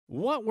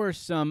What were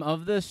some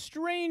of the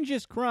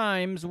strangest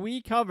crimes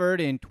we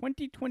covered in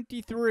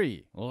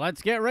 2023?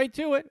 Let's get right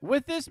to it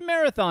with this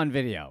marathon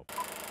video.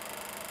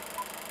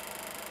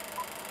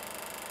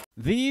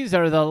 These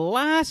are the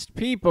last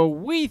people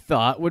we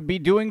thought would be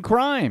doing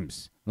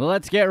crimes.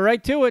 Let's get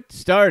right to it,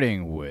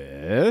 starting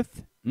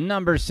with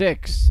number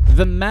 6,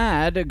 the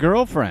mad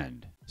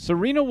girlfriend.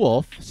 Serena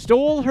Wolf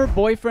stole her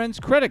boyfriend's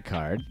credit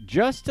card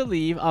just to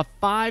leave a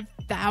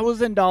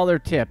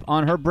 $5,000 tip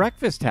on her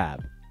breakfast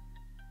tab.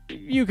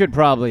 You could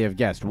probably have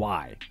guessed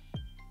why.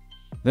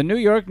 The New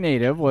York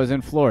native was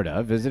in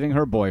Florida visiting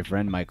her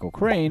boyfriend Michael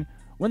Crane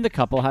when the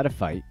couple had a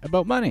fight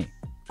about money.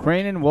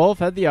 Crane and Wolf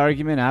had the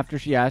argument after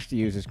she asked to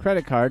use his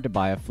credit card to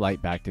buy a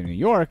flight back to New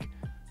York,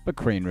 but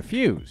Crane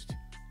refused.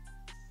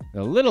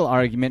 The little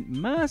argument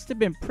must have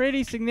been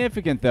pretty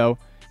significant though,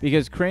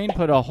 because Crane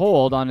put a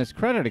hold on his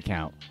credit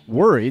account,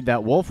 worried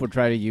that Wolf would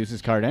try to use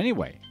his card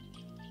anyway.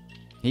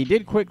 He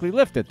did quickly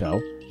lift it though,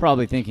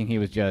 probably thinking he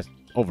was just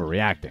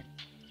overreacting.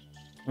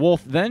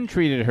 Wolf then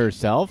treated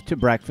herself to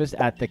breakfast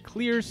at the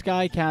Clear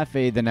Sky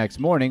Cafe the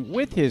next morning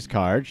with his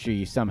card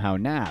she somehow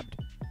nabbed.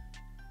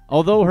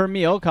 Although her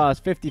meal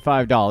cost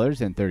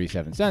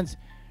 $55.37,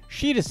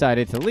 she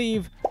decided to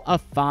leave a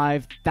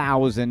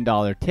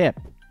 $5,000 tip.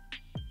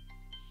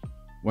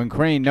 When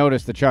Crane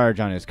noticed the charge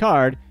on his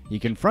card, he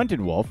confronted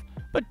Wolf,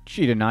 but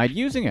she denied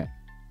using it.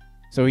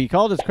 So he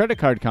called his credit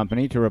card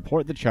company to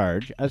report the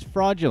charge as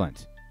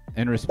fraudulent.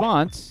 In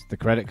response, the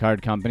credit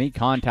card company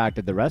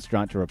contacted the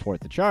restaurant to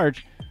report the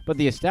charge, but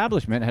the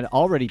establishment had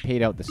already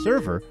paid out the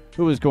server,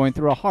 who was going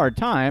through a hard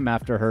time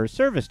after her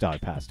service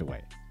dog passed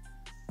away.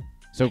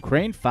 So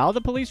Crane filed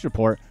a police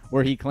report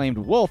where he claimed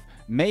Wolf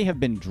may have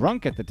been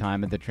drunk at the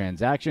time of the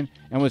transaction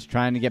and was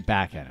trying to get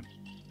back at him.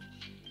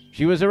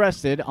 She was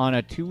arrested on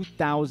a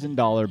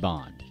 $2,000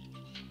 bond.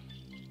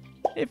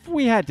 If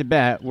we had to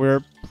bet,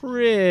 we're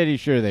pretty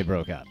sure they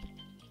broke up.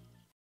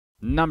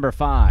 Number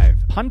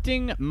 5,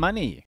 punting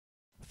money.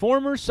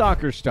 Former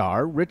soccer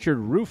star Richard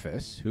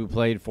Rufus, who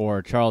played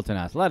for Charlton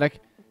Athletic,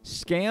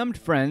 scammed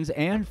friends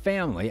and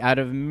family out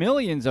of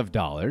millions of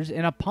dollars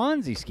in a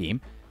Ponzi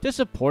scheme to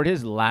support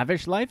his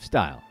lavish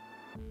lifestyle.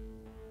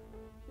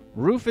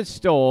 Rufus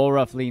stole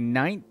roughly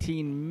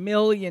 $19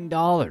 million,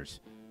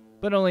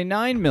 but only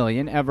 $9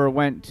 million ever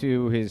went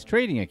to his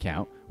trading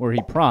account, where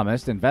he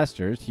promised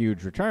investors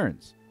huge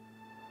returns.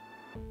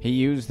 He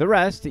used the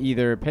rest to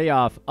either pay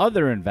off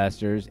other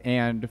investors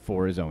and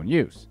for his own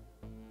use.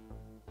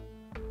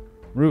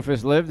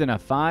 Rufus lived in a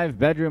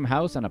 5-bedroom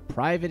house on a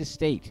private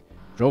estate,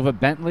 drove a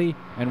Bentley,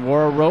 and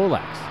wore a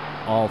Rolex,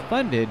 all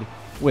funded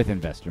with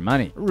investor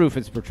money.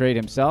 Rufus portrayed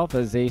himself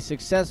as a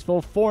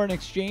successful foreign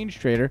exchange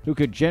trader who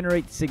could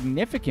generate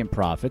significant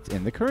profits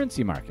in the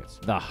currency markets.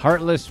 The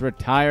heartless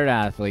retired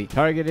athlete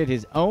targeted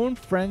his own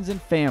friends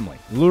and family,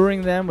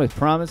 luring them with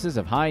promises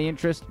of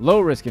high-interest,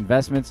 low-risk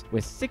investments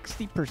with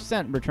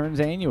 60% returns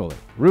annually.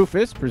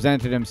 Rufus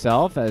presented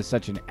himself as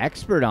such an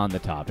expert on the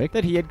topic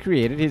that he had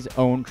created his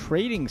own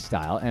trading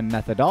style and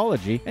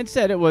methodology and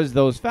said it was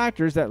those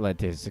factors that led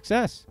to his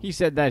success. He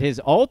said that his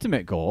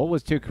ultimate goal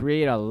was to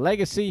create a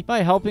legacy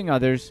by helping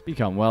others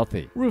become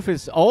wealthy.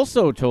 Rufus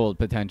also told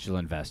potential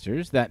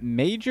investors that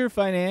major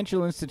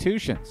financial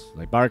institutions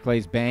like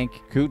Barclays Bank,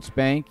 Coots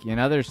Bank, and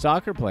other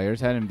soccer players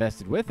had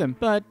invested with him,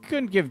 but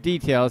couldn't give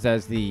details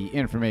as the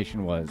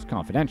information was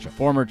confidential.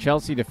 Former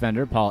Chelsea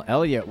defender Paul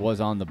Elliott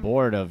was on the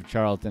board of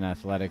Charlton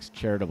Athletic's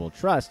charitable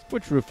trust,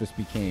 which Rufus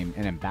became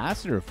an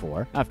ambassador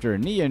for after a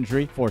knee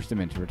injury forced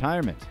him into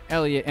retirement.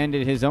 Elliott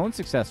ended his own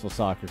successful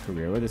soccer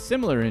career with a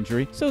similar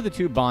injury, so the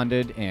two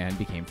bonded and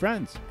became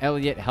friends.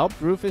 Elliott helped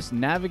Rufus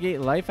navigate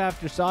life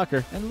after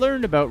soccer and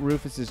learned about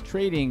Rufus's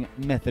trading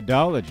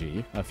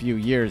methodology a few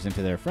years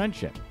into their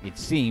friendship. It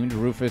seemed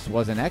Rufus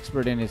was an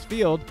expert in his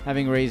field,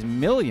 having raised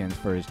millions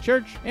for his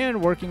church and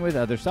working with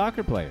other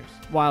soccer players.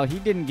 While he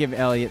didn't give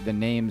Elliott the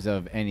names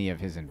of any of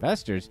his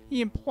investors,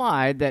 he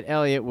implied that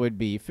Elliott would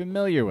be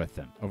familiar with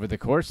them. Over the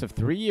course of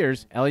 3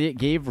 years, Elliott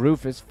gave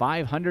Rufus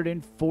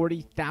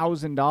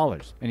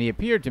 $540,000, and he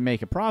appeared to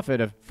make a profit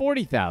of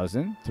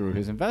 $40,000 through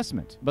his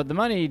investment. But the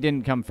money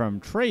didn't come from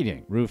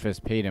trading.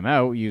 Rufus paid him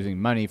out using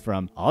money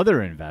from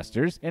other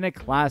investors in a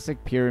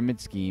classic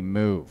pyramid scheme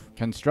move.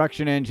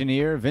 Construction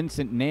engineer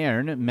Vincent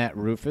Nairn met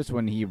Rufus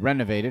when he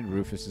renovated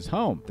Rufus's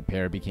home. The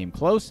pair became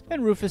close,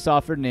 and Rufus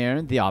offered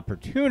Nairn the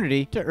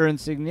opportunity to earn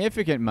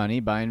significant money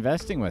by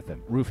investing with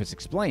him. Rufus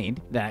explained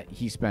that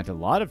he spent a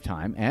lot of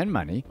time and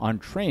money on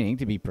training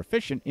to be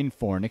proficient in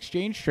foreign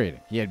exchange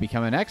trading. He had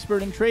become an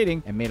expert in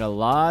trading and made a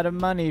lot of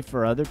money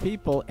for other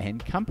people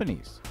and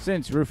companies.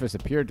 Since Rufus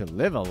appeared to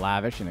live a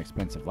lavish and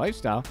expensive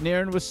lifestyle,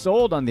 Nairn was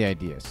sold on on the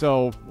idea,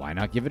 so why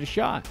not give it a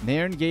shot?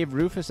 Nairn gave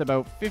Rufus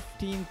about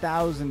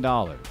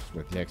 $15,000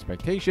 with the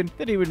expectation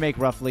that he would make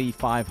roughly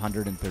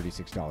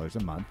 $536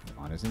 a month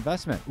on his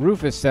investment.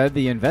 Rufus said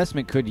the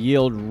investment could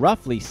yield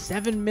roughly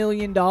 $7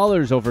 million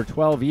over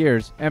 12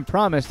 years and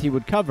promised he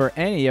would cover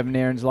any of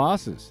Nairn's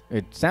losses.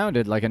 It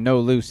sounded like a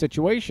no-lose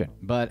situation.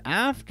 But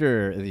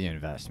after the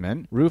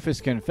investment,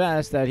 Rufus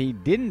confessed that he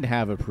didn't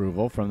have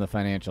approval from the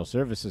Financial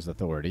Services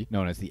Authority,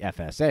 known as the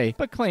FSA,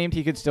 but claimed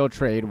he could still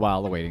trade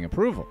while awaiting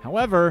approval.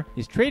 However,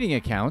 his trading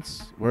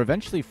accounts were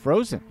eventually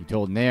frozen. He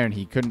told Nairn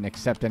he couldn't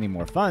accept any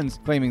more funds,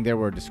 claiming there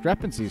were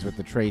discrepancies with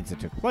the trades that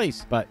took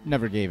place, but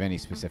never gave any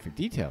specific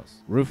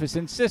details. Rufus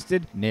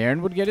insisted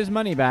Nairn would get his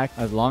money back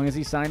as long as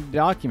he signed a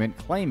document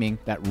claiming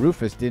that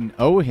Rufus didn't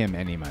owe him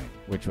any money,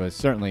 which was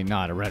certainly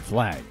not a red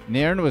flag.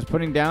 Nairn was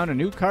putting down a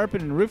new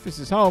carpet in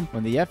Rufus's home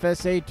when the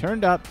FSA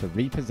turned up to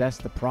repossess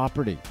the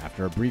property.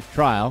 After a brief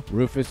trial,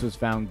 Rufus was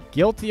found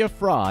guilty of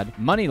fraud,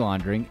 money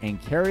laundering,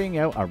 and carrying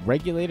out a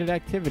regulated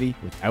activity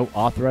without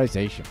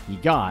authorization. He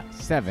got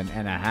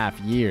 7.5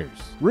 years.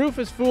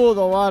 Rufus fooled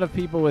a lot of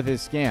people with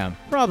his scam,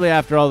 probably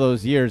after all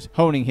those years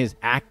honing his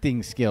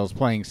acting skills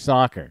playing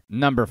soccer.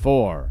 Number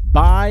 4.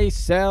 Buy,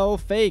 sell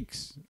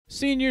fakes.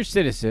 Senior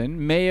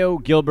citizen Mayo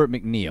Gilbert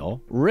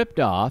McNeil ripped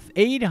off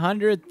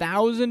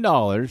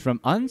 $800,000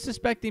 from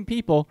unsuspecting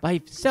people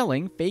by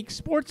selling fake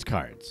sports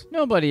cards.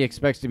 Nobody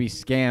expects to be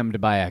scammed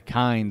by a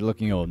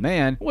kind-looking old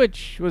man,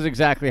 which was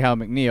exactly how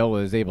McNeil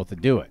was able to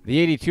do it.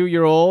 The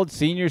 82-year-old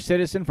senior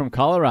citizen from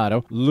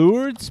Colorado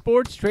lured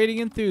sports trading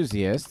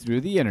enthusiasts through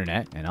the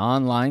internet and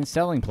online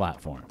selling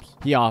platforms.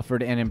 He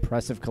offered an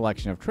impressive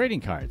collection of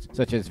trading cards,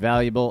 such as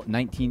valuable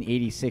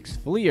 1986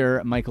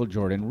 Fleer Michael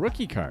Jordan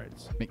rookie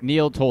cards.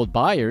 McNeil told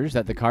buyers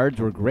that the cards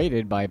were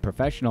graded by a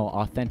professional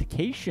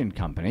authentication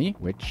company,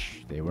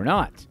 which they were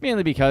not,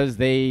 mainly because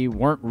they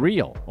weren't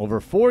real. Over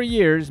 4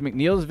 years,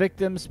 McNeil's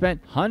victims spent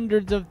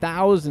hundreds of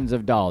thousands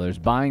of dollars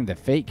buying the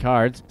fake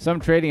cards, some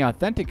trading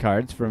authentic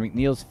cards for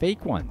McNeil's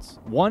fake ones.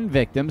 One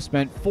victim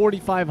spent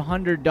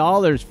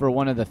 $4,500 for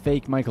one of the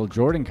fake Michael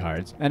Jordan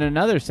cards, and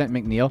another sent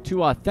McNeil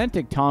 2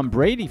 authentic Tom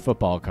Brady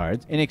football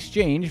cards in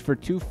exchange for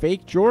 2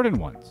 fake Jordan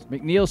ones.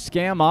 McNeil's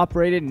scam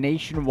operated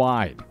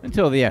nationwide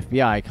until the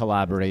FBI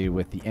collaborated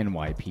with the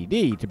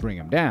NYPD to bring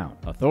him down.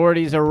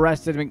 Authorities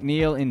arrested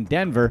McNeil in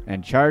Denver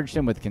and charged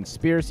him with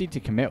conspiracy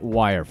to commit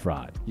wire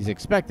fraud. He's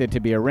expected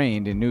to be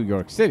arraigned in New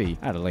York City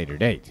at a later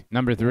date.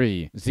 Number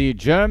 3. The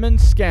German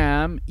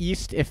scam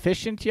ist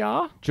efficient,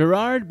 ja?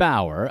 Gerard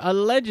Bauer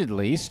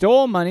allegedly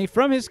stole money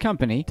from his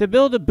company to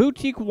build a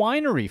boutique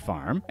winery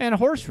farm and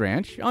horse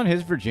ranch on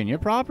his Virginia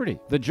property.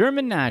 The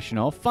German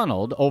national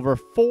funneled over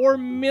 $4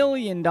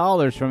 million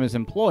from his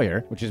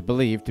employer, which is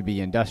believed to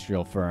be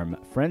industrial firm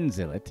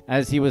Frenzillet,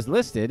 as he was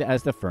listed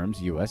as the firm's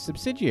U.S.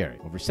 subsidiary.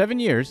 Over 7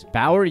 years,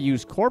 Bauer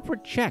used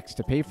corporate checks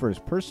to pay for his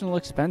personal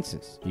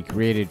expenses. He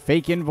created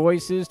fake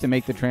invoices to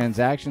make the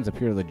transactions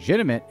appear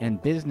legitimate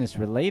and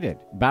business-related.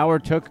 Bauer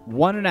took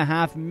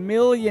 $1.5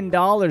 million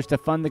to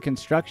fund the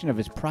construction of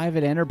his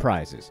private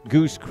enterprises,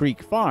 Goose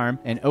Creek Farm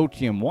and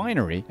Otium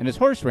Winery, and his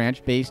horse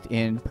ranch based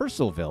in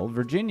Purcellville,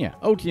 Virginia.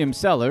 Otium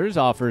Cellars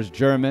offers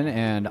German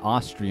and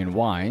Austrian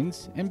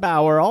wines, and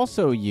Bauer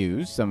also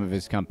used some of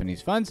his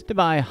company's funds to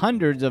buy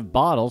hundreds of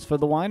bottles for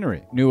the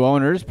winery. New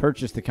owners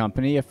purchased the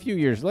company a few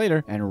years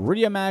later and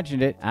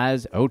reimagined it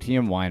as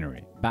Otium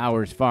Winery.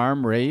 Bauer's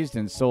farm raised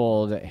and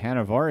sold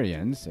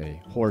Hanoverians,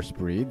 a horse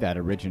breed that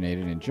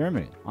originated in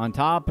Germany. On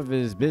top of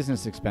his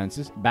business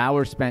expenses,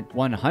 Bauer spent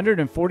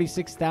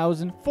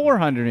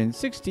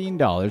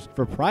 $146,416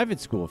 for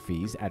private school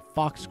fees at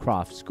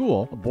Foxcroft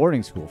School, a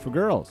boarding school for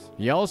girls.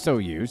 He also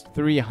used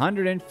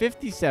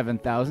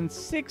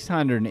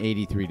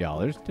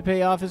 $357,683 to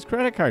pay off his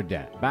credit card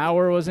debt.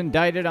 Bauer was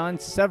indicted on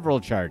several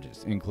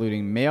charges,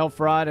 including mail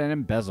fraud and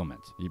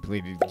embezzlement. He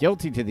pleaded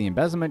guilty to the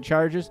embezzlement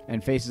charges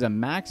and faces a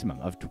maximum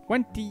of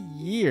 20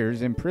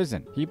 years in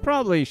prison. He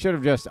probably should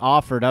have just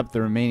offered up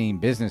the remaining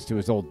business to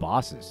his old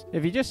bosses.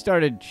 If he just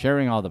started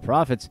sharing all the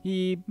profits,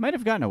 he might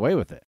have gotten away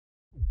with it.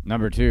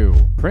 Number 2.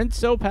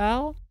 Prince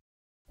Opal?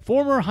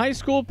 Former high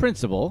school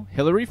principal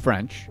Hilary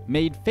French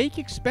made fake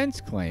expense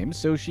claims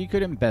so she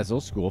could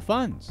embezzle school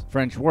funds.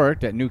 French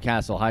worked at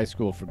Newcastle High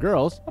School for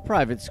Girls, a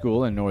private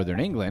school in northern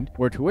England,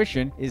 where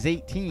tuition is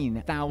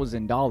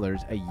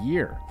 $18,000 a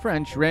year.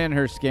 French ran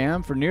her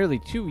scam for nearly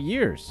 2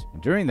 years.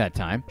 During that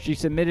time, she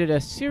submitted a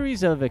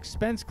series of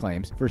expense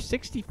claims for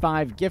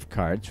 65 gift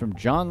cards from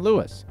John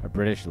Lewis, a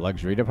British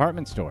luxury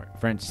department store.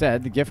 French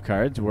said the gift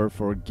cards were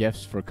for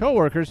gifts for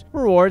coworkers,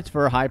 rewards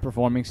for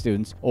high-performing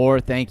students,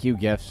 or thank you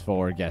gifts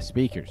for guest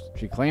speakers.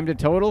 She claimed a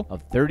total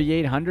of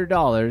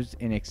 $3,800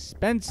 in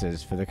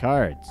expenses for the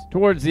cards.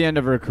 Towards the end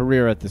of her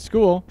career at the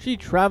school, she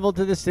traveled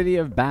to the city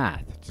of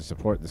Bath to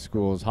support the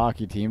school's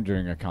hockey team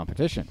during a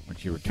competition. When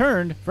she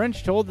returned,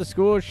 French told the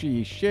school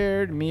she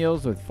shared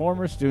meals with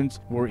former students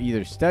who were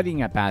either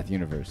studying at Bath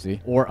University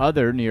or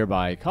other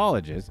nearby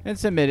colleges and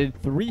submitted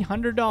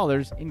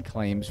 $300 in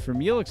claims for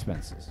meal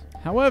expenses.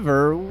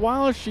 However,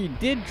 while she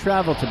did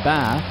travel to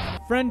Bath,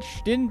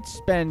 French didn't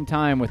spend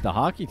time with the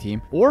hockey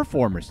team or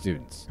former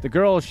students. The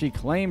girls she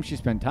claimed she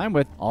spent time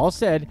with all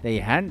said they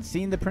hadn't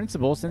seen the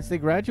principal since they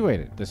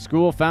graduated. The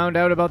school found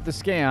out about the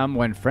scam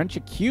when French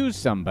accused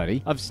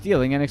somebody of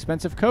stealing an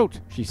expensive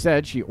coat. She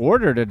said she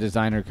ordered a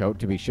designer coat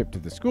to be shipped to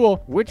the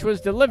school, which was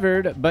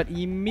delivered but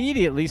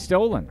immediately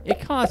stolen. It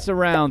costs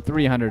around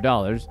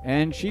 $300,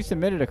 and she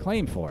submitted a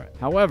claim for it.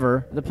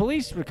 However, the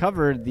police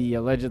recovered the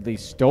allegedly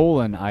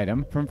stolen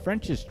item from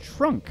French's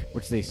trunk,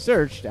 which they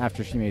searched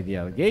after she made the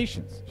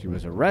allegations. She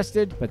was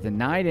arrested but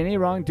denied any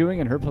wrongdoing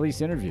in her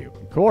police interview.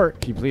 In court,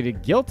 she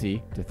pleaded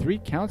guilty to 3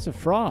 counts of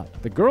fraud.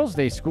 The Girls'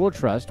 Day School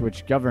Trust,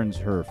 which governs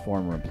her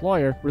former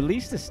employer,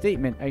 released a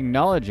statement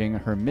acknowledging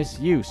her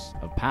misuse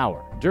of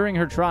power. During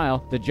her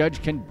trial, the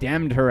judge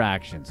condemned her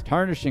actions,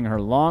 tarnishing her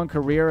long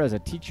career as a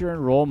teacher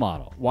and role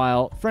model.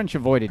 While French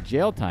avoided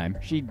jail time,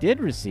 she did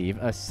receive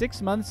a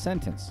 6-month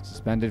sentence,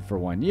 suspended for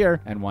 1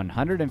 year, and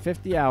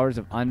 150 hours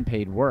of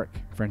unpaid work.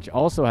 French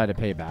also had to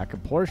pay back a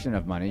portion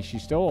of money she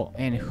stole.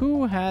 And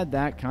who had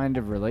that kind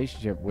of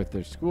relationship with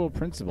their school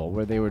principal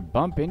where they would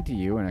bump into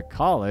you in a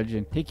college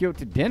and take you out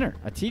to dinner?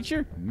 A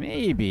teacher?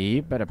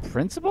 Maybe, but a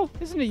principal?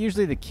 Isn't it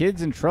usually the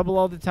kids in trouble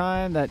all the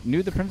time that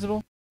knew the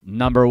principal?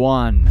 Number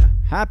 1.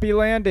 Happy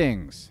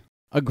landings.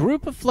 A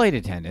group of flight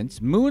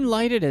attendants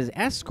moonlighted as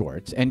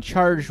escorts and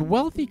charged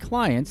wealthy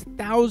clients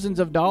thousands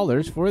of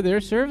dollars for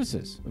their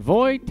services.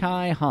 Voi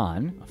Tai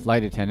Han, a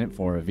flight attendant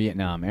for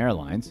Vietnam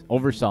Airlines,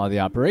 oversaw the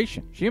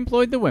operation. She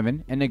employed the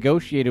women and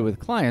negotiated with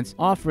clients,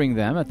 offering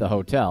them at the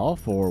hotel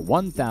for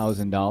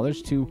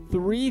 $1,000 to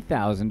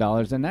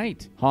 $3,000 a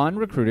night. Han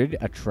recruited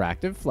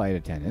attractive flight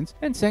attendants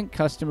and sent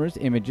customers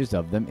images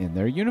of them in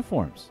their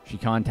uniforms. She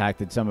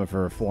contacted some of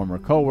her former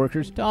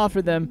co-workers to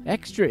offer them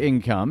extra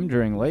income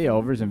during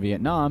layovers in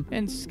Vietnam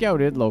and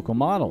scouted local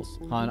models.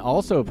 Han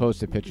also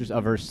posted pictures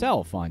of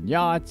herself on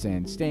yachts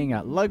and staying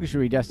at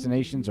luxury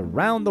destinations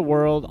around the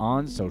world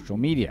on social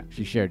media.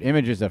 She shared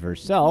images of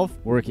herself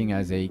working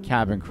as a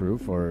cabin crew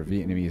for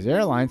Vietnamese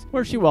Airlines,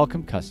 where she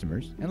welcomed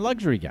customers and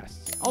luxury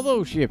guests.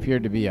 Although she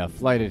appeared to be a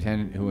flight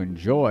attendant who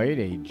enjoyed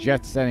a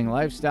jet-setting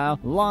lifestyle,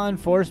 law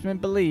enforcement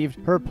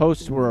believed her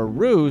posts were a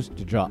ruse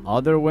to draw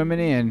other women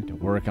in to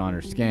work on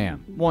her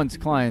scam. Once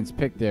clients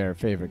picked their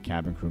favorite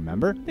cabin crew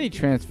member, they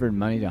transferred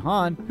money to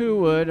Han, who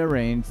would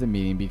arrange the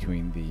meeting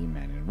between the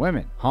men and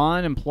women.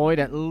 Han employed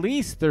at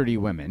least 30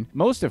 women,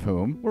 most of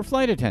whom were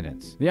flight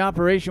attendants. The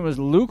operation was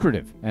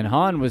lucrative, and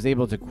Han was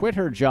able to quit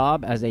her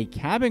job as a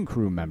cabin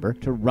crew member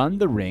to run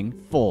the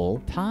ring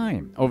full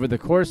time. Over the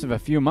course of a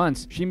few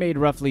months, she made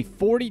roughly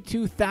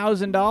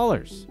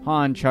 $42,000.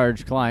 Han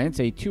charged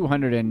clients a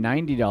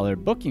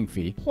 $290 booking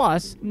fee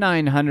plus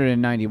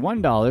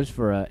 $991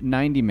 for a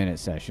 90-minute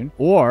session,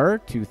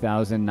 or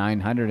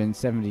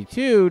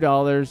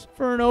 $2,972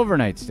 for an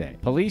overnight stay.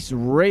 Police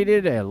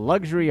raided a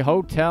luxury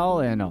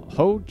hotel in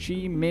Ho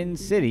Chi Minh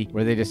City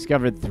where they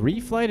discovered 3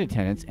 flight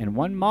attendants and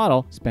 1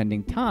 model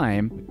spending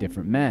time with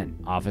different men.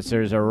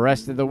 Officers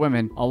arrested the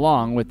women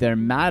along with their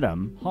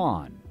Madam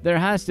Han. There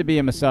has to be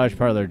a massage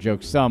parlor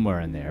joke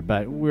somewhere in there,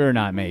 but we're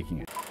not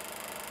making it.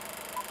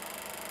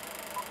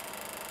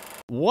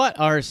 What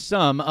are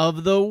some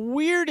of the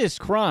weirdest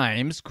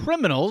crimes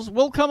criminals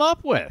will come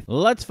up with?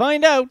 Let's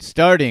find out,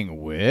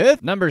 starting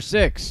with number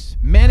 6,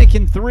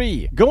 Mannequin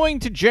 3, going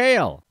to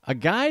jail. A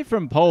guy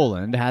from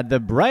Poland had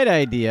the bright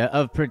idea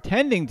of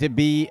pretending to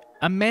be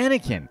a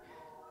mannequin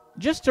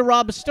just to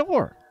rob a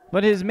store.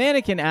 But his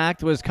mannequin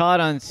act was caught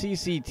on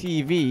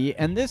CCTV,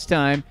 and this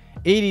time,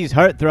 80s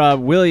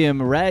heartthrob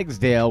William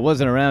Ragsdale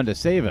wasn't around to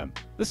save him.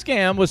 The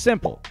scam was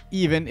simple,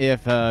 even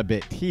if a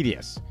bit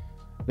tedious.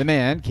 The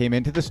man came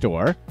into the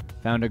store,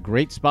 found a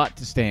great spot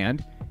to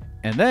stand,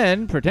 and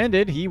then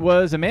pretended he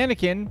was a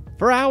mannequin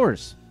for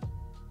hours.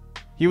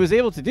 He was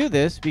able to do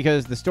this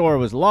because the store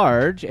was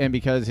large and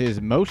because his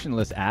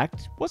motionless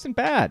act wasn't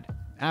bad.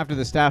 After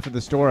the staff of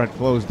the store had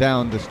closed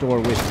down the store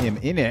with him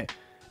in it,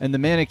 and the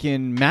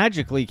mannequin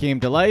magically came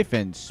to life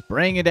and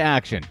sprang into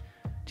action,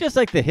 just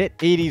like the hit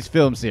 80s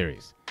film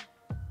series.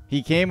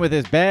 He came with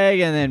his bag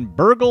and then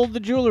burgled the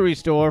jewelry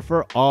store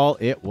for all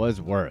it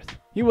was worth.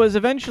 He was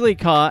eventually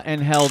caught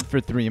and held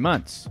for 3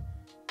 months.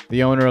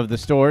 The owner of the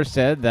store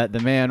said that the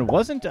man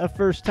wasn't a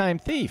first-time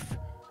thief.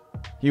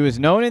 He was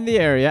known in the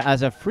area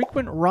as a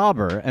frequent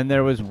robber, and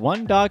there was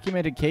one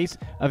documented case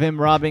of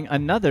him robbing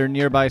another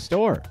nearby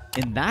store.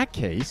 In that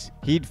case,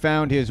 he'd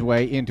found his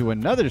way into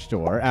another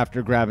store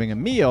after grabbing a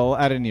meal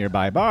at a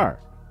nearby bar.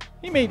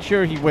 He made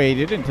sure he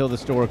waited until the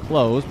store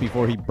closed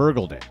before he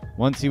burgled it.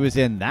 Once he was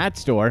in that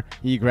store,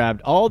 he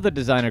grabbed all the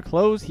designer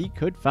clothes he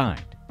could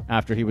find.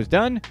 After he was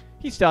done,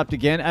 he stopped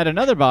again at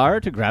another bar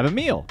to grab a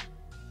meal.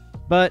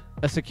 But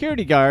a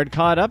security guard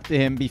caught up to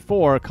him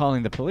before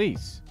calling the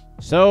police.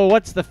 So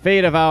what's the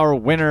fate of our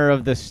winner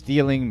of the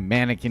stealing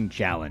mannequin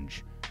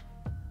challenge?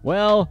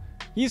 Well,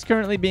 he's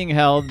currently being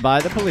held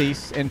by the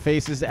police and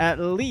faces at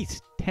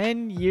least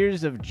 10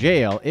 years of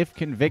jail if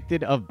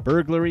convicted of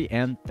burglary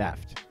and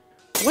theft.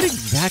 What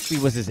exactly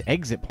was his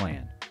exit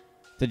plan?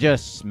 To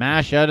just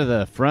smash out of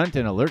the front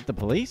and alert the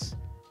police?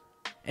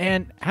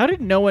 And how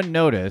did no one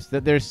notice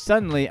that there's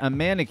suddenly a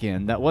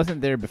mannequin that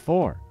wasn't there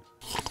before?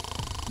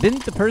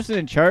 Didn't the person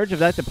in charge of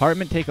that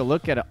department take a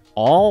look at it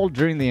all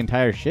during the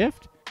entire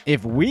shift?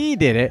 If we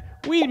did it,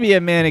 we'd be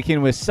a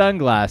mannequin with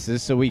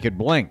sunglasses so we could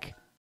blink.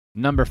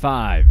 Number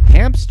 5.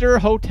 Hamster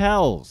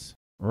hotels.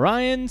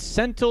 Ryan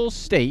Sentinel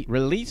State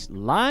released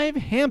live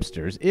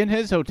hamsters in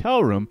his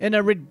hotel room in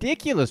a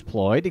ridiculous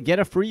ploy to get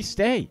a free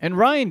stay. And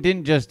Ryan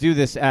didn't just do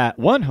this at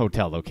one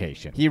hotel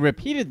location. He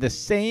repeated the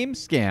same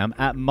scam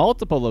at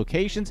multiple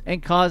locations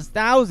and caused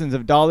thousands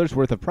of dollars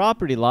worth of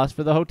property loss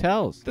for the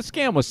hotels. The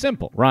scam was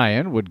simple.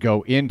 Ryan would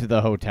go into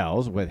the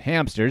hotels with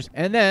hamsters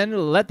and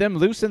then let them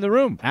loose in the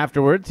room.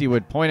 Afterwards, he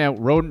would point out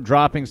rodent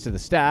droppings to the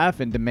staff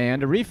and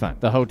demand a refund.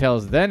 The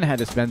hotels then had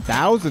to spend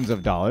thousands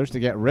of dollars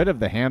to get rid of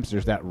the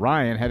hamsters that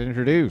Ryan had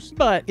introduced.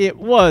 But it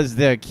was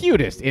the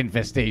cutest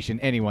infestation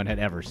anyone had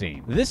ever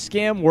seen. This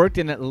scam worked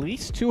in at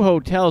least 2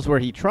 hotels where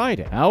he tried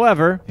it.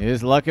 However,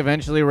 his luck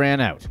eventually ran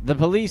out. The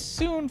police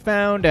soon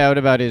found out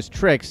about his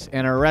tricks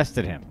and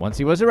arrested him. Once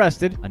he was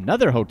arrested,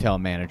 another hotel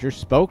manager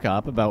spoke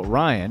up about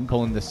Ryan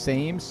pulling the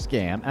same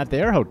scam at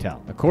their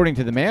hotel. According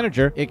to the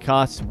manager, it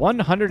costs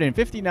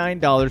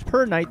 $159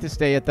 per night to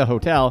stay at the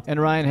hotel, and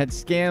Ryan had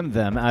scammed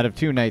them out of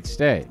 2 nights'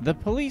 stay. The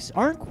police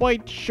aren't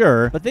quite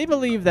sure, but they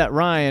believe that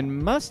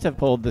Ryan must have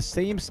pulled the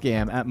same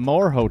scam at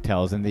more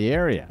hotels in the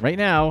area. Right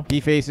now,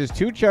 he faces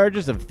 2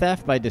 charges of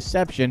theft by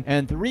deception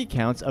and 3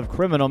 counts of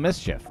criminal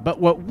mischief. But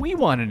what we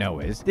want to know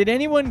is, did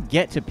anyone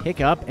get to pick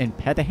up and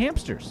pet the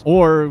hamsters?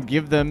 Or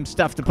give them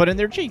stuff to put in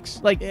their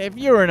cheeks? Like, if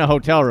you're in a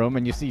hotel room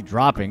and you see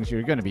droppings,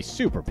 you're going to be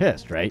super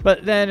pissed, right?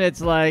 But then it's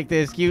like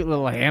this cute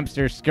little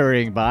hamster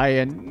scurrying by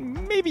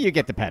and maybe you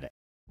get to pet it.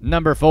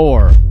 Number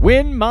 4.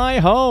 Win my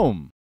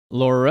home.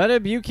 Loretta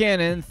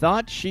Buchanan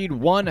thought she'd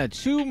won a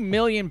 £2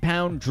 million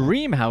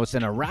dream house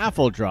in a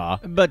raffle draw,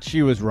 but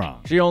she was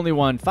wrong. She only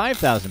won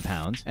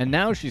 £5,000, and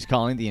now she's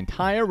calling the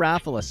entire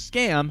raffle a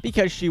scam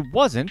because she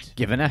wasn't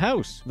given a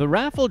house. The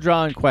raffle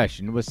draw in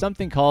question was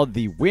something called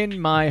the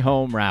Win My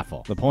Home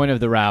raffle. The point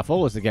of the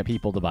raffle was to get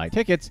people to buy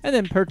tickets and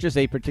then purchase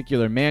a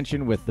particular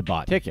mansion with the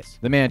bought tickets.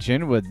 The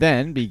mansion would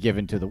then be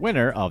given to the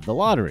winner of the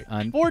lottery.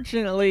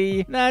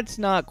 Unfortunately, that's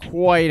not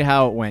quite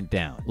how it went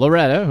down.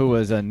 Loretta, who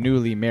was a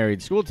newly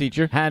married school teacher,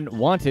 hadn't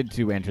wanted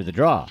to enter the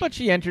draw, but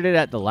she entered it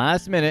at the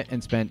last minute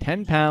and spent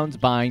 £10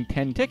 buying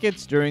 10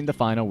 tickets during the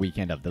final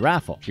weekend of the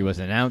raffle. She was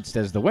announced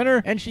as the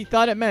winner, and she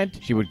thought it meant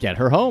she would get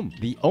her home.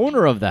 The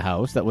owner of the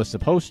house that was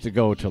supposed to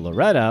go to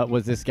Loretta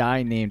was this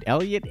guy named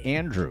Elliot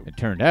Andrew. It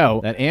turned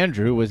out that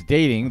Andrew was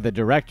dating the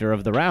director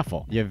of the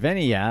raffle,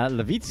 Yevgenia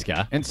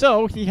Levitska, and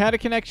so he had a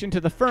connection to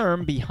the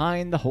firm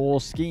behind the whole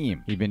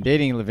scheme. He'd been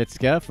dating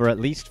Levitska for at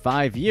least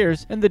 5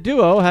 years, and the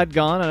duo had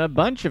gone on a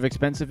bunch of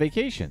expensive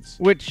vacations,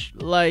 which,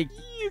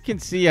 you can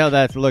see how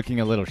that's looking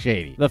a little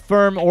shady. The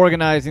firm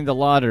organizing the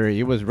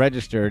lottery was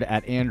registered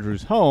at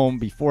Andrew's home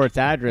before its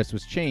address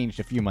was changed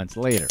a few months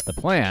later. The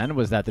plan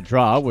was that the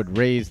draw would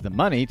raise the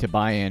money to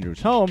buy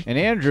Andrew's home, and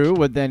Andrew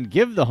would then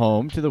give the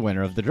home to the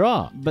winner of the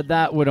draw. But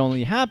that would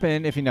only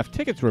happen if enough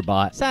tickets were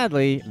bought.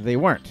 Sadly, they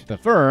weren't. The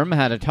firm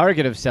had a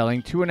target of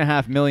selling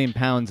 £2.5 million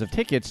of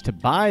tickets to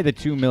buy the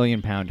 £2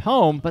 million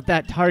home, but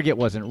that target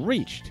wasn't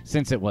reached.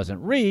 Since it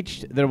wasn't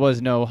reached, there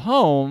was no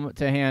home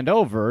to hand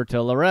over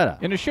to Loretta.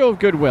 In a show of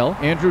goodwill,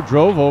 Andrew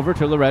drove over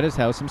to Loretta's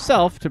house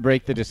himself to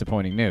break the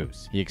disappointing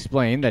news. He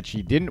explained that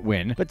she didn't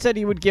win, but said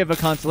he would give a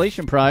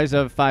consolation prize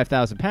of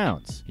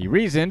 £5,000. He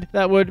reasoned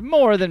that would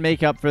more than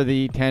make up for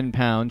the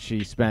 £10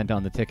 she spent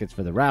on the tickets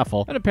for the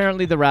raffle, and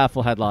apparently the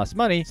raffle had lost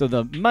money, so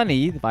the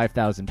money, the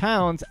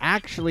 £5,000,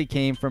 actually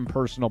came from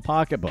personal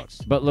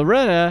pocketbooks. But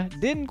Loretta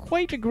didn't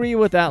quite agree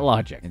with that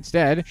logic.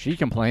 Instead, she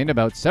complained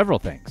about several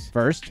things.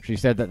 First, she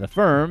said that the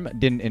firm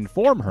didn't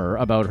inform her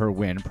about her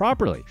win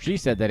properly. She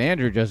said that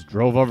Andrew just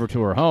drove over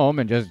to her home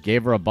and just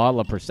gave her a bottle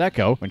of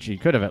Prosecco when she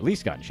could have at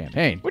least gotten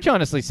champagne, which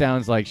honestly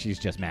sounds like she's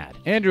just mad.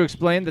 Andrew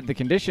explained that the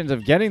conditions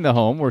of getting the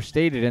home were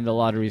stated in the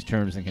lottery's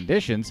terms and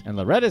conditions, and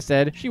Loretta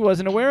said she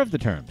wasn't aware of the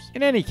terms.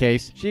 In any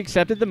case, she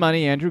accepted the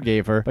money Andrew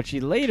gave her, but she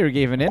later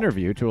gave an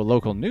interview to a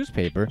local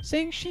newspaper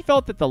saying she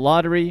felt that the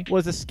lottery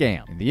was a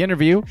scam. In the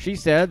interview, she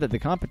said that the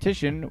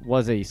competition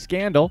was a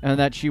scandal and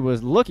that she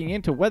was looking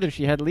into whether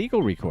she had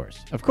legal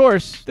recourse. Of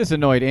course, this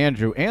annoyed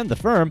Andrew and the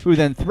firm, who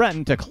then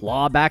threatened to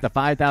claw back the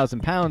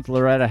 £5,000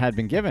 Loretta had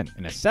been given.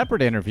 In a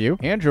separate interview,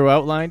 Andrew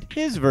outlined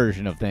his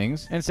version of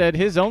things and said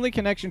his only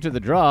connection to the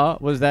draw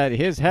was that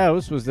his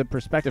house was the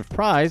prospective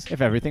prize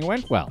if everything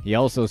went well. He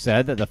also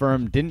said that the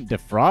firm didn't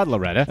defraud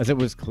Loretta, as it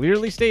was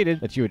clearly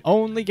stated that she would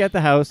only get the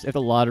house if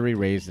the lottery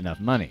raised enough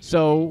money.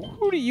 So,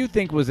 who do you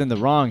think was in the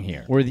wrong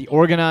here? Were the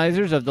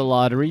organizers of the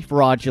lottery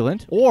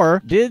fraudulent,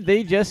 or did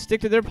they just stick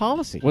to their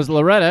policy? Was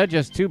Loretta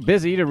just too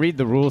busy to read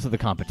the rules of the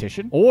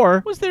competition?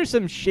 Or was there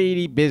some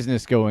shady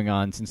business going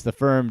on since the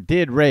firm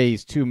did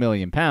raise £2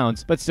 million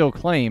pounds, but still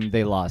claimed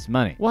they lost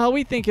money. While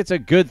we think it's a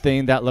good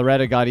thing that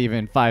Loretta got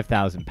even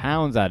 5,000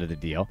 pounds out of the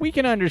deal, we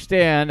can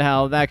understand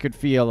how that could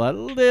feel a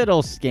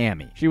little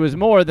scammy. She was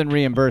more than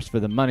reimbursed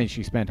for the money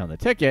she spent on the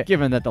ticket,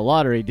 given that the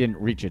lottery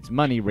didn't reach its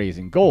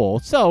money-raising goal,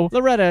 so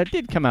Loretta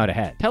did come out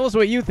ahead. Tell us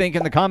what you think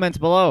in the comments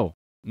below.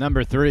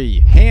 Number 3.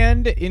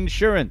 Hand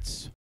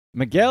insurance.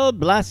 Miguel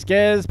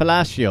Blasquez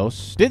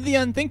Palacios did the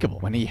unthinkable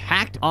when he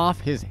hacked off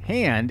his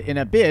hand in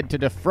a bid to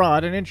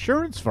defraud an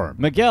insurance firm.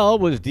 Miguel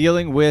was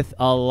dealing with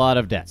a lot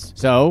of debts,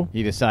 so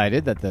he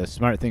decided that the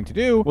smart thing to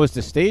do was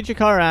to stage a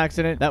car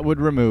accident that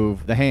would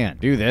remove the hand.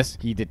 To do this,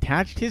 he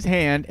detached his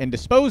hand and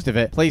disposed of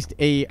it, placed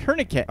a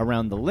tourniquet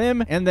around the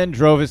limb, and then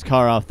drove his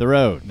car off the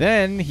road.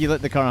 Then he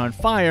lit the car on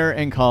fire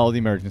and called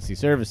emergency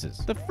services.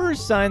 The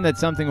first sign that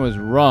something was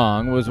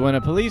wrong was when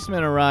a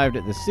policeman arrived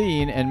at the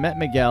scene and met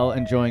Miguel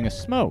enjoying a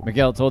smoke.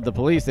 Miguel told the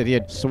police that he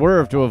had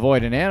swerved to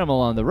avoid an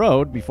animal on the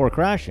road before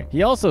crashing.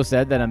 He also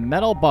said that a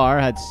metal bar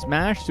had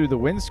smashed through the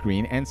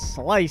windscreen and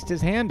sliced his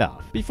hand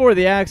off. Before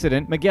the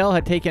accident, Miguel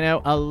had taken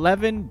out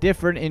 11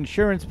 different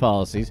insurance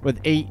policies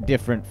with 8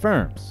 different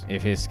firms.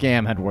 If his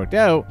scam had worked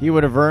out, he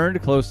would have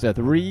earned close to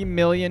 $3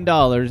 million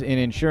in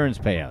insurance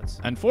payouts.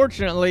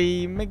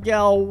 Unfortunately,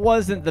 Miguel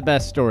wasn't the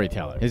best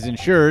storyteller. His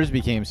insurers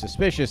became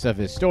suspicious of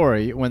his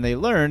story when they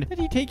learned that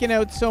he'd taken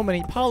out so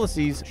many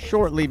policies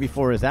shortly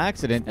before his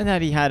accident and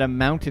that he had a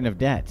mountain of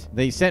debt.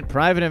 They sent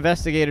private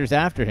investigators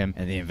after him,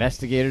 and the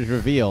investigators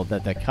revealed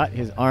that the cut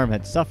his arm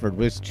had suffered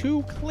was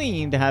too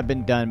clean to have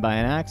been done by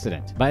an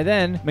accident. By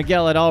then,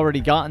 Miguel had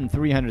already gotten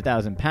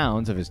 300,000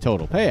 pounds of his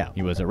total payout.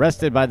 He was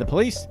arrested by the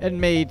police and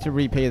made to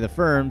repay the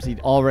firms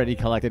he'd already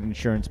collected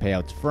insurance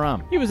payouts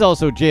from. He was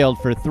also jailed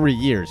for 3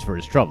 years for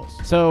his troubles.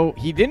 So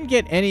he didn't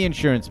get any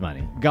insurance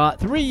money, got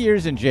 3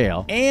 years in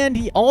jail, and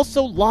he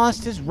also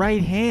lost his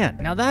right hand.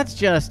 Now that's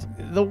just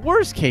the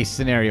worst case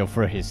scenario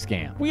for his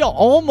scam. We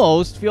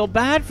almost feel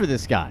bad for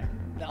this guy.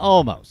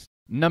 Almost.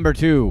 Number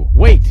 2.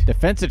 Wait,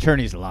 defense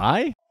attorneys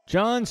lie?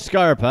 John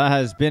Scarpa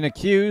has been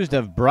accused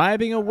of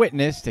bribing a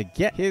witness to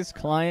get his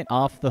client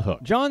off the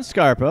hook. John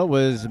Scarpa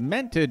was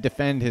meant to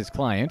defend his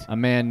client, a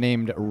man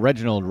named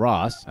Reginald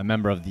Ross, a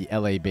member of the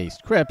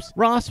LA-based Crips.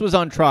 Ross was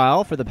on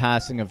trial for the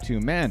passing of 2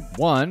 men.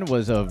 One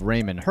was of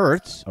Raymond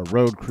Hertz, a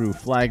road crew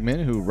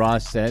flagman who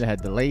Ross said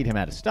had delayed him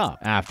at a stop.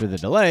 After the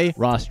delay,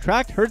 Ross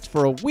tracked Hertz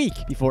for a week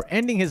before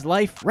ending his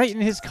life right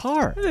in his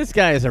car. This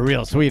guy is a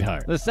real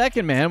sweetheart. The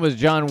second man was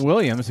John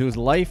Williams, whose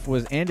life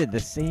was ended the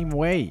same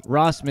way.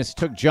 Ross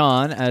mistook John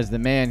as the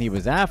man he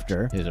was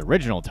after, his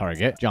original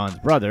target, John's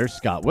brother,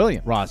 Scott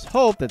Williams. Ross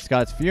hoped that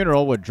Scott's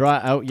funeral would draw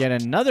out yet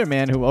another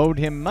man who owed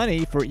him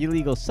money for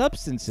illegal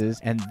substances,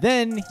 and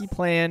then he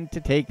planned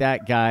to take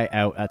that guy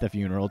out at the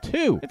funeral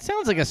too. It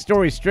sounds like a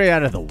story straight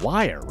out of The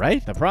Wire,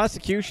 right? The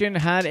prosecution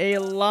had a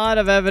lot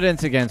of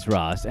evidence against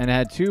Ross and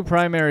had 2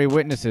 primary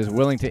witnesses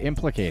willing to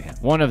implicate him.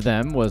 One of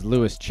them was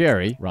Louis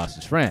Cherry,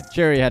 Ross's friend.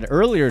 Cherry had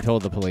earlier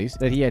told the police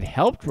that he had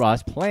helped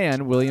Ross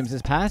plan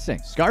Williams' passing.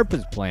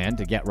 Scarpa's plan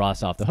to get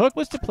Ross off the hook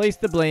was to place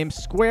the blame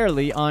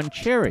squarely on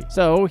Cherry.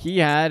 So he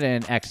had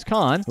an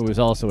ex-con, who was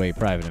also a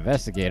private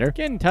investigator,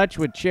 get in touch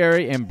with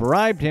Cherry and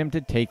bribed him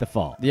to take the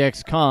fall. The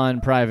ex-con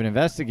private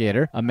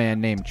investigator, a man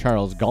named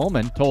Charles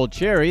Gallman, told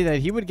Cherry that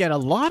he would get a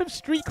lot of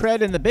street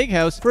cred in the big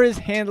house for his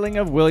handling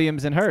of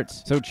Williams and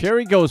Hertz. So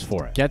Cherry goes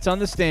for it, gets on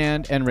the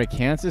stand, and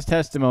recants his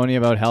testimony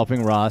about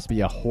helping Ross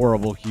be a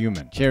horrible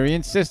human. Cherry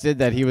insisted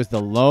that he was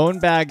the lone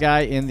bad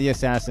guy in the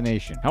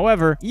assassination.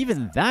 However,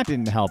 even that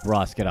didn't help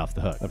Ross get off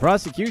the hook. The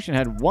prosecution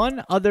had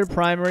one other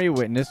primary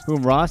witness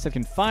whom Ross had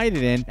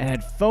confided in and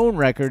had phone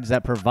records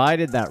that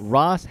provided that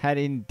Ross had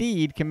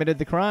indeed committed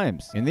the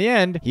crimes. In the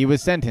end, he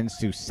was sentenced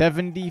to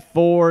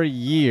 74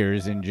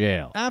 years in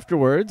jail.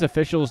 Afterwards,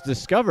 officials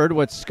discovered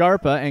what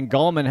Scarpa and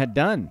Gallman had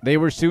done. They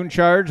were soon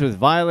charged with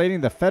violating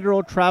the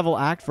Federal Travel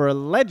Act for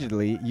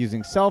allegedly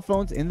using cell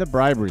phones in the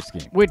bribery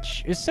scheme,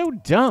 which is so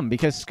dumb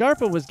because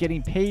Scarpa was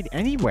getting paid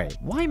anyway.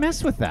 Why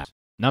mess with that?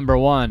 Number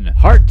 1.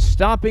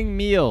 Heart-stopping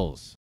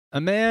meals. A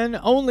man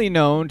only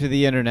known to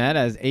the internet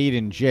as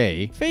Aiden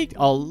J faked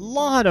a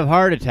lot of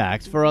heart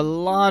attacks for a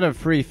lot of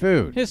free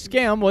food. His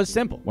scam was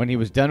simple. When he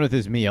was done with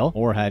his meal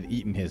or had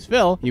eaten his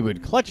fill, he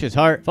would clutch his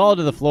heart, fall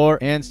to the floor,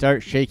 and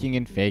start shaking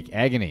in fake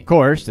agony. Of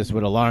course, this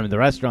would alarm the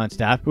restaurant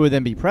staff, who would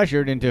then be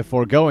pressured into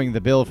foregoing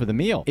the bill for the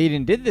meal.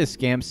 Aiden did this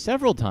scam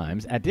several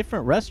times at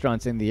different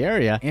restaurants in the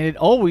area, and it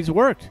always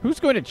worked.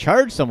 Who's going to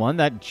charge someone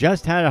that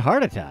just had a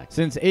heart attack?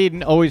 Since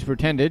Aiden always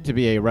pretended to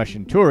be a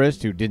Russian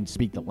tourist who didn't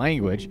speak the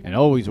language and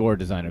always wore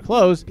designer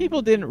clothes,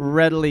 people didn't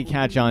readily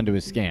catch on to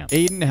his scam.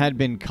 Aiden had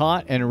been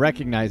caught and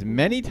recognized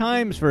many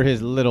times for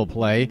his little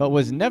play, but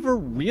was never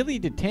really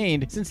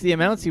detained since the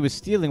amounts he was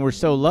stealing were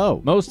so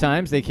low. Most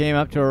times they came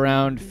up to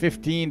around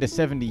 15 to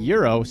 70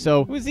 euro,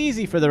 so it was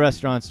easy for the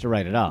restaurants to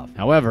write it off.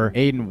 However,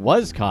 Aiden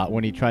was caught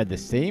when he tried the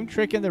same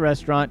trick in the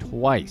restaurant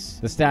twice.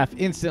 The staff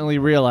instantly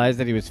realized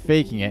that he was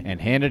faking it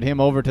and handed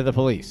him over to the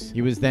police.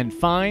 He was then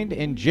fined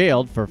and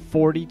jailed for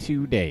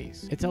 42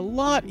 days. It's a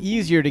lot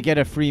easier to get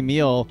a free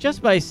meal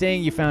just by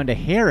saying you found a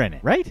hair in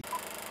it, right?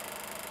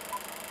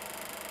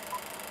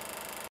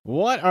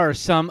 What are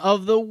some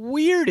of the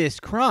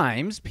weirdest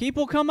crimes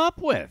people come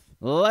up with?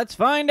 Let's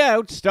find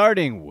out,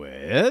 starting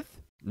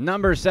with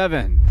number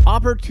 7,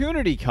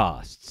 opportunity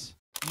costs.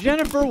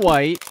 Jennifer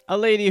White, a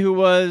lady who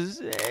was,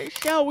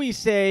 shall we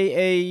say,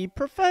 a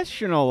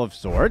professional of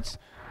sorts,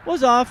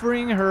 was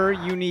offering her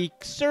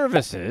unique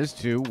services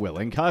to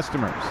willing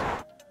customers.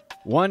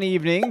 One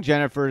evening,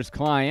 Jennifer's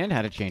client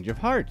had a change of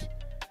heart.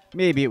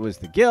 Maybe it was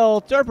the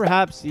guilt, or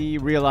perhaps he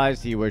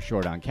realized he was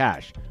short on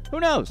cash. Who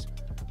knows?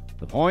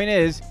 The point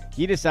is,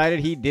 he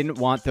decided he didn't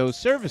want those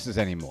services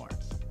anymore.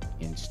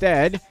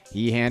 Instead,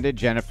 he handed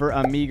Jennifer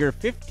a meager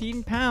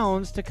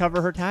 £15 to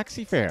cover her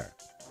taxi fare.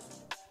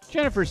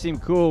 Jennifer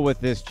seemed cool with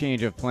this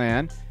change of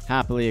plan,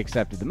 happily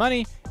accepted the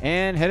money,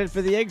 and headed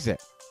for the exit.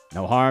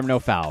 No harm, no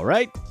foul,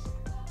 right?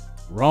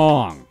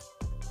 Wrong.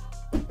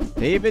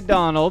 David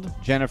Donald,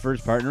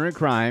 Jennifer's partner in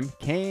crime,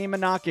 came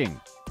a-knocking.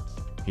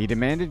 He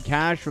demanded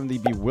cash from the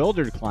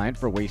bewildered client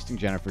for wasting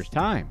Jennifer's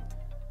time.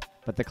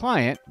 But the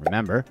client,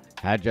 remember,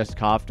 had just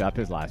coughed up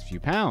his last few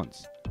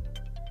pounds.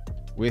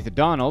 With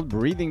Donald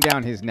breathing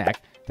down his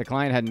neck, the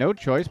client had no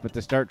choice but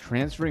to start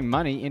transferring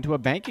money into a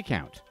bank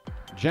account.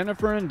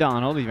 Jennifer and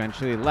Donald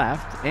eventually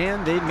left,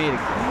 and they'd made a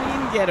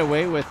clean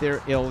getaway with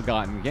their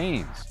ill-gotten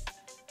gains.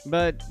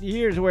 But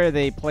here's where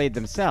they played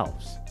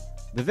themselves.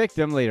 The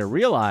victim later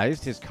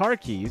realized his car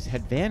keys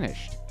had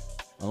vanished,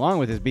 along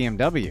with his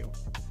BMW.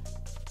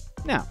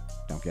 Now,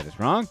 don't get us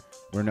wrong,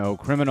 we're no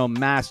criminal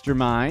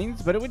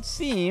masterminds, but it would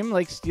seem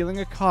like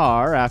stealing a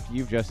car after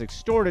you've just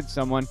extorted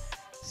someone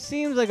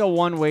seems like a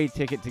one-way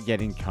ticket to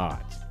getting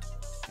caught.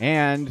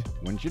 And,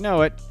 wouldn't you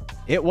know it,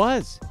 it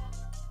was.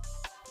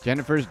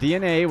 Jennifer's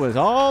DNA was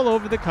all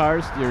over the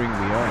car's steering wheel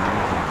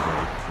and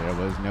handbrake. There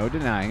was no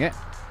denying it.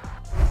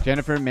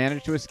 Jennifer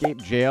managed to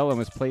escape jail and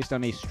was placed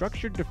on a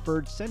structured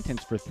deferred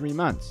sentence for 3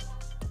 months.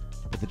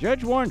 But the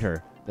judge warned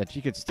her that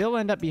she could still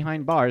end up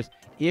behind bars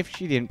if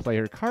she didn't play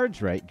her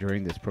cards right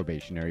during this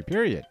probationary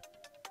period.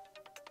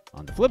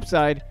 On the flip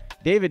side,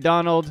 David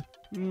Donald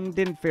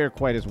didn't fare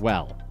quite as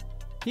well.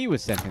 He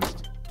was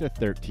sentenced to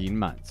 13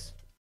 months.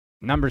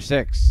 Number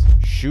 6,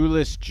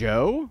 Shoeless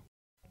Joe?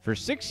 For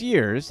 6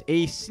 years,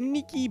 a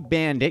sneaky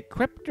bandit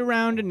crept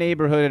around a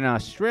neighborhood in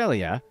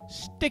Australia,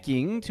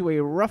 sticking to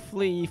a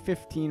roughly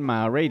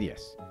 15-mile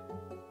radius.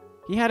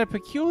 He had a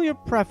peculiar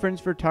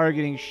preference for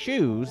targeting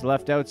shoes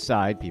left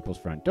outside people's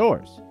front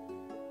doors.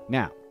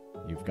 Now,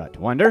 you've got to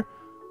wonder,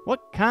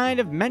 what kind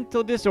of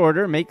mental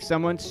disorder makes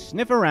someone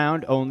sniff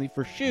around only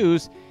for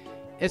shoes,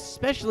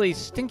 especially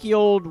stinky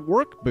old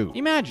work boot?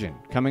 Imagine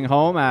coming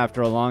home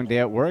after a long day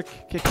at work,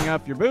 kicking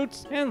off your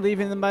boots, and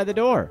leaving them by the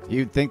door.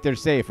 You'd think they're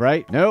safe,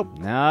 right? Nope,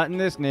 not in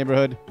this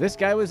neighborhood. This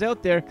guy was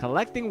out there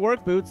collecting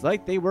work boots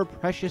like they were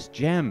precious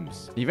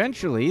gems.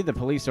 Eventually, the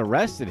police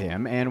arrested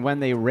him, and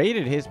when they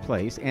raided his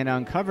place and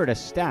uncovered a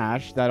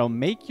stash that'll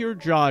make your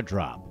jaw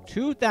drop,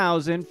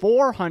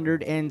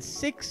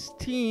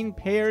 2,416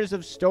 pairs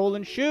of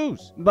stolen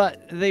shoes.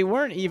 But they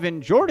weren't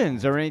even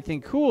Jordans or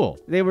anything cool.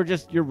 They were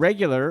just your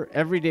regular,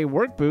 everyday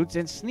work boots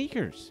and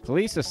sneakers.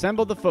 Police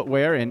assembled the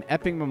footwear in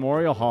Epping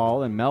Memorial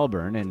Hall in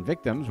Melbourne, and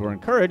victims were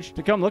encouraged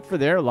to come look for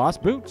their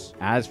lost boots.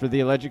 As for the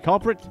alleged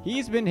culprit,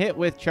 he's been hit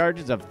with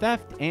charges of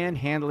theft and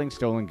handling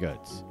stolen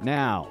goods.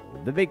 Now,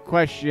 the big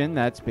question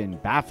that's been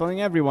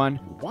baffling everyone,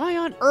 why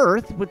on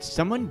earth would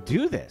someone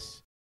do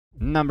this?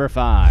 Number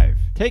 5.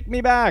 Take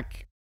me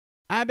back.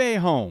 Abe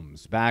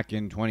Holmes, back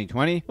in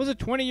 2020, was a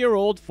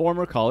 20-year-old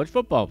former college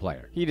football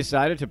player. He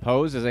decided to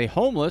pose as a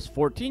homeless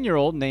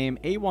 14-year-old named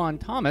Awan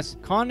Thomas,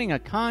 conning a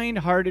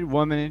kind-hearted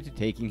woman into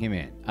taking him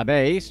in.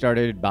 Abe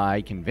started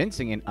by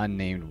convincing an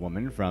unnamed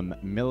woman from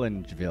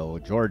Milledgeville,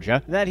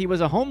 Georgia, that he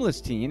was a homeless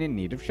teen in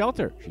need of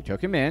shelter. She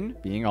took him in,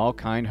 being all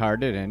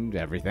kind-hearted and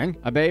everything.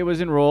 Abe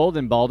was enrolled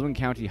in Baldwin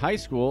County High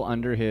School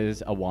under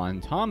his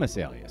Awan Thomas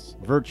alias.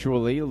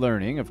 Virtually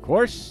learning, of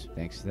course,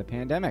 thanks to the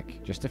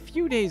pandemic. Just a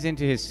few days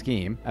into his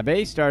scheme,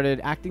 Abe started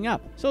acting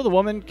up, so the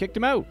woman kicked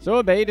him out.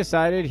 So Abe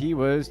decided he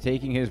was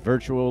taking his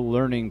virtual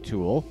learning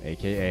tool,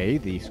 aka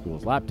the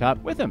school's laptop,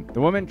 with him. The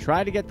woman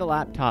tried to get the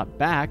laptop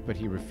back, but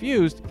he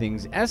refused.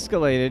 Things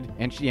escalated,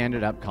 and she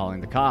ended up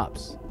calling the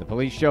cops. The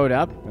police showed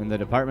up, and the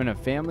Department of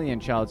Family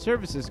and Child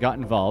Services got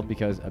involved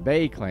because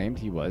Abe claimed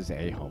he was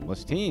a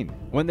homeless teen.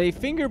 When they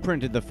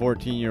fingerprinted the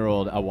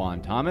 14-year-old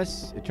Awan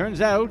Thomas, it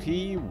turns out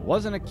he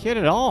wasn't a kid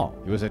at all.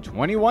 He was a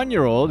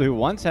 21-year-old who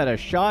once had a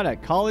shot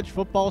at college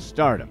football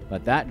stardom.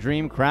 But that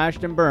dream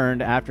crashed and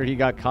burned after he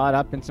got caught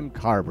up in some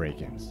car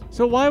break-ins.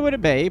 So why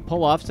would Abe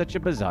pull off such a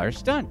bizarre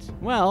stunt?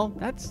 Well,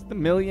 that's the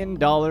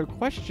million-dollar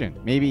question.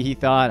 Maybe he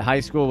thought high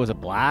school was a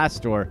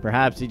blast, or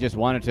perhaps he just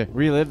wanted to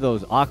relive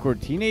those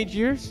awkward teenage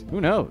years?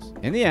 Who knows?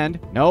 In the end,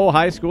 no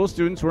high school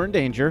students were in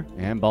danger,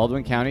 and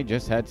Baldwin County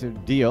just had to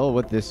deal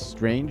with this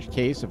strange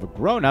case of a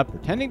grown-up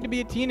pretending to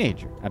be a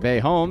teenager.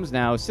 Abe Holmes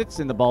now sits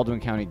in the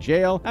Baldwin County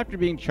Jail after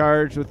being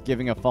charged with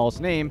giving a false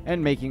name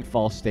and making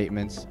false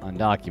statements on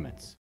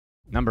documents.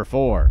 Number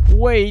 4.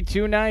 Way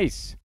too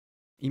nice.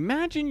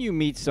 Imagine you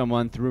meet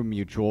someone through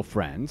mutual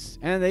friends,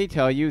 and they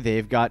tell you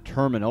they've got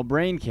terminal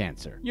brain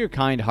cancer. You're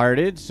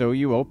kind-hearted, so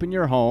you open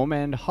your home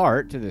and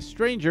heart to this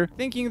stranger,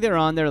 thinking they're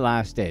on their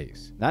last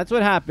days. That's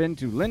what happened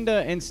to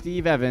Linda and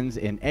Steve Evans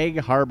in Egg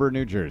Harbor,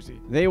 New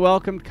Jersey. They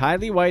welcomed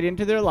Kylie White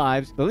into their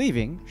lives,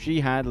 believing she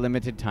had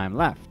limited time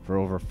left. For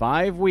over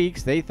 5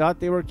 weeks, they thought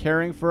they were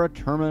caring for a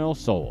terminal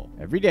soul.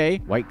 Every day,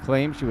 White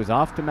claimed she was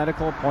off to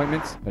medical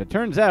appointments, but it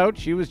turns out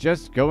she was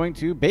just going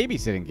to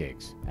babysitting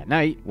gigs. At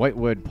night, White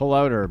would pull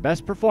out her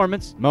best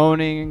performance,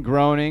 moaning and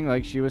groaning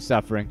like she was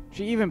suffering.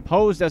 She even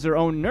posed as her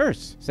own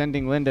nurse,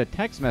 sending Linda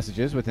text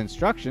messages with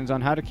instructions on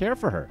how to care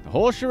for her. The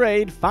whole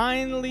charade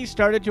finally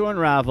started to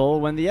unravel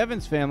when the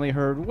Evans family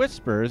heard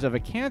whispers of a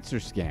cancer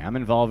scam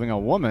involving a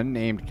woman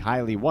named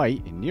Kylie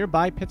White in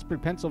nearby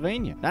Pittsburgh,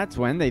 Pennsylvania. That's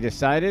when they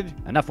decided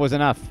enough was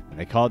enough, and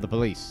they called the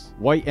police.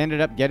 White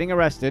ended up getting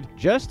arrested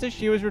just as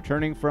she was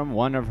returning from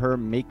one of her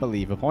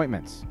make-believe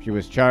appointments. She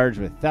was charged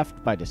with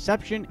theft by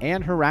deception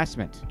and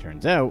harassment.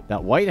 Turns out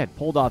that White had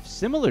pulled off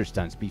similar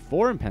stunts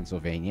before in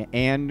Pennsylvania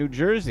and New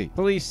Jersey.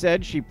 Police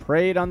said she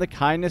preyed on the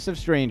kindness of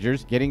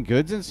strangers, getting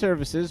goods and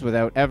services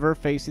without ever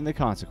facing the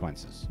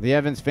consequences. The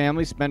Evans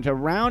family spent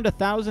around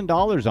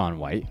 $1,000 on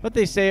White, but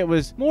they say it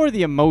was more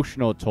the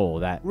emotional toll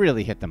that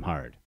really hit them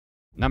hard.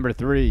 Number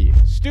 3.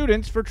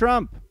 Students for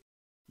Trump.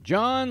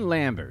 John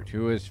Lambert,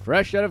 who was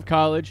fresh out of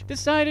college,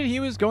 decided he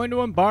was going to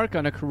embark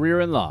on a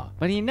career in law,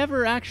 but he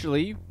never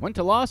actually went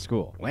to law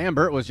school.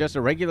 Lambert was just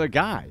a regular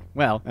guy.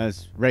 Well,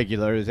 as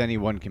regular as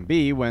anyone can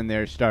be when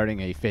they're starting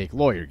a fake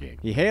lawyer gig.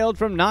 He hailed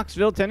from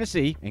Knoxville,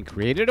 Tennessee, and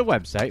created a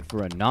website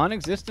for a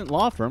non-existent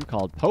law firm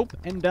called Pope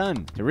and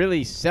Dunn. To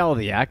really sell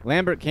the act,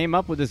 Lambert came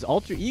up with his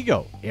alter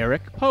ego,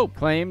 Eric Pope,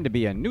 claimed to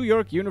be a New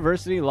York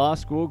University Law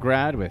School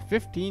grad with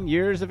 15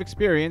 years of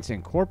experience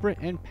in corporate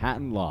and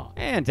patent law.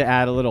 And to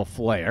add a little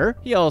flair,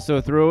 he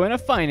also threw in a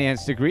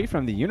finance degree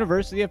from the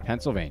University of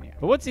Pennsylvania.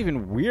 But what's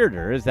even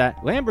weirder is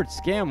that Lambert's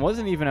scam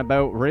wasn't even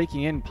about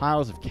raking in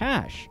piles of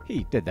cash.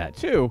 He did that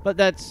too, but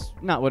that's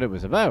not what it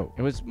was about.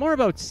 It was more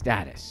about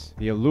status,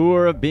 the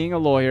allure of being a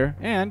lawyer,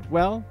 and,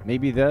 well,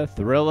 maybe the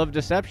thrill of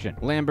deception.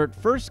 Lambert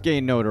first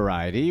gained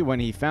notoriety when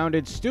he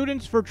founded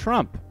Students for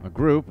Trump, a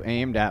group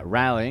aimed at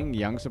rallying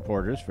young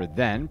supporters for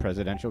then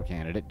presidential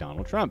candidate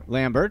Donald Trump.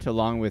 Lambert,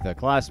 along with a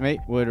classmate,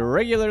 would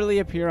regularly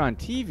appear on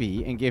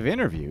TV and give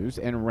interviews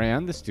and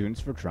ran the Students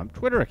for Trump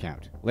Twitter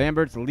account.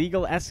 Lambert's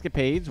legal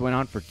escapades went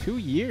on for 2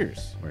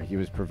 years, where he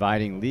was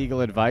providing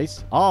legal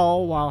advice,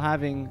 all while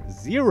having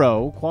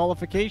 0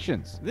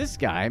 qualifications. This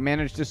guy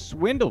managed to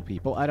swindle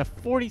people out of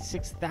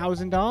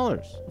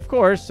 $46,000. Of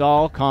course,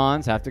 all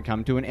cons have to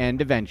come to an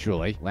end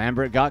eventually.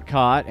 Lambert got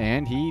caught,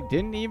 and he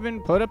didn't even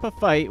put up a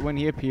fight when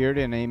he appeared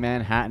in a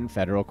Manhattan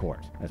federal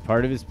court. As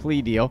part of his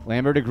plea deal,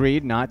 Lambert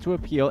agreed not to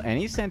appeal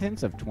any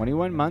sentence of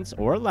 21 months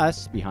or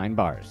less behind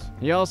bars.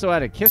 He also had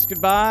to kiss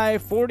goodbye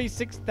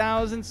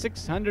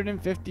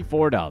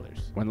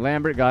 $46,654. When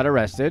Lambert got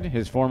arrested,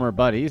 his former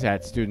buddies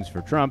at Students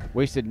for Trump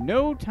wasted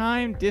no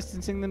time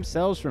distancing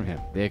themselves from him.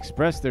 They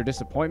expressed their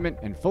disappointment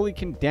and fully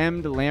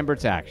condemned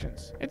Lambert's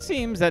actions. It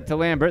seems that to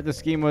Lambert, the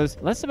scheme was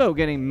less about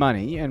getting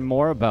money and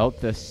more about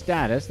the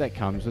status that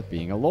comes with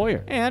being a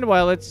lawyer. And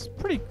while it's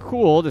pretty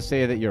cool to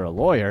say that you're a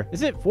lawyer,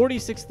 is it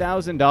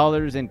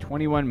 $46,000 and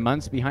 21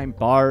 months behind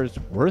bars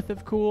worth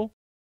of cool?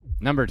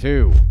 Number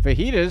 2.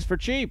 Fajitas for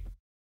cheap.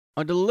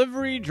 A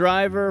delivery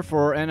driver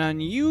for an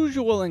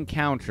unusual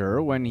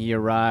encounter when he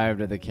arrived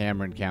at the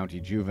Cameron County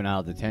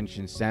Juvenile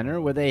Detention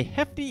Center with a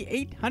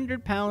hefty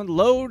 800-pound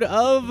load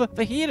of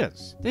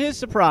fajitas. To his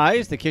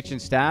surprise, the kitchen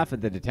staff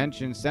at the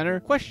detention center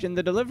questioned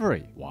the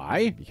delivery.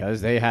 Why?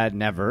 Because they had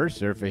never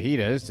served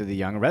fajitas to the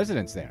young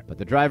residents there. But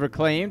the driver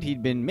claimed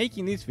he'd been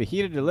making these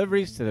fajita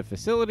deliveries to the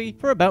facility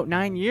for about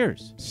 9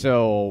 years.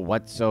 So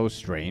what's so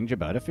strange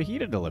about a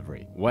fajita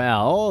delivery?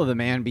 Well, the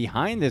man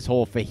behind this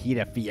whole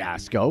fajita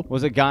fiasco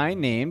was a guy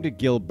named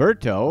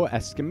Gilberto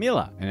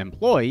Escamilla, an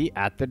employee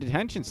at the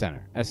detention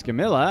center.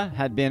 Escamilla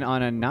had been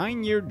on a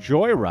 9-year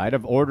joyride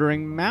of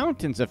ordering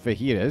mountains of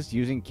fajitas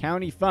using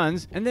county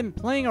funds and then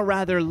playing a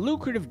rather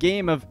lucrative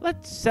game of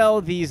let's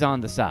sell these on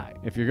the side.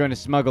 If you're going to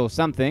smuggle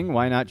something,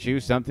 why not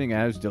choose something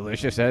as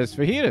delicious as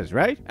fajitas,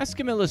 right?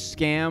 Escamilla's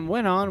scam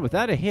went on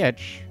without a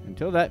hitch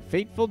until that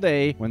fateful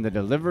day when the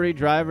delivery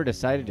driver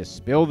decided to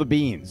spill the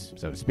beans,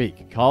 so to speak.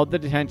 He called the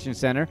detention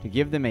center to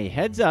give them a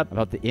heads up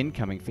about the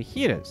incoming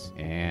fajitas.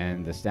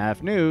 And the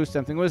staff knew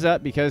something was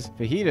up because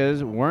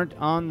fajitas weren't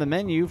on the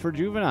menu for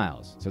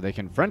juveniles. So they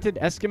confronted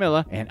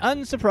Escamilla, and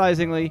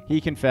unsurprisingly, he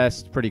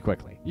confessed pretty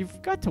quickly.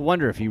 You've got to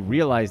wonder if he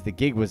realized the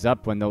gig was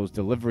up when those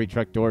delivery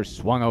truck doors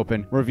swung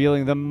open,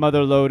 revealing the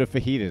mother load of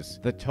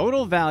fajitas. The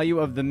total value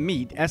of the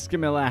meat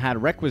Escamilla had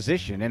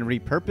requisitioned and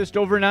repurposed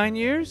over 9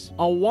 years?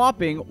 A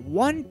whopping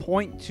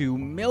 $1.2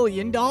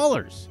 million.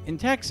 In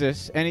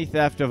Texas, any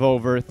theft of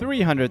over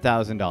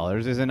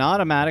 $300,000 is an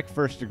automatic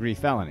first-degree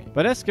felony.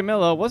 But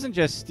Escamilla wasn't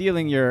just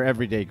stealing your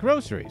everyday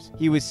groceries.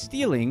 He was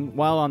stealing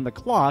while on the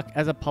clock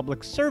as a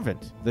public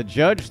servant. The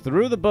judge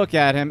threw the book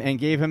at him and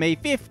gave him a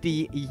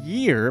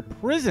 50-year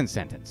prison prison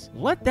sentence.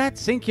 Let that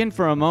sink in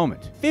for a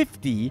moment.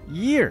 50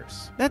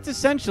 years. That's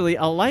essentially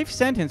a life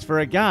sentence for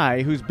a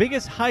guy whose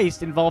biggest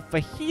heist involved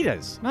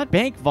fajitas, not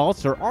bank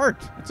vaults or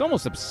art. It's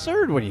almost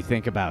absurd when you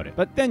think about it.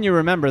 But then you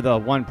remember the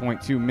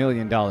 $1.2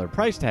 million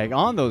price tag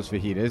on those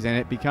fajitas, and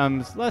it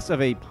becomes less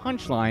of a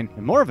punchline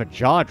and more of a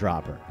jaw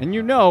dropper. And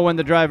you know when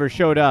the driver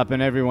showed up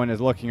and everyone is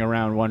looking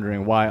around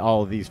wondering why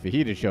all of these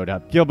fajitas showed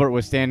up, Gilbert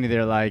was standing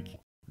there like,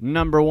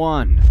 Number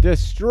 1.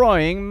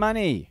 Destroying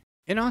money.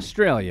 In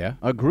Australia,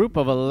 a group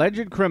of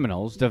alleged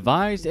criminals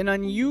devised an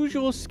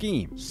unusual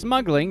scheme,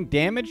 smuggling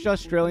damaged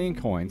Australian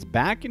coins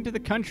back into the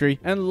country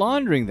and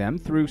laundering them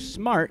through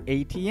smart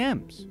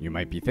ATMs. You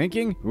might be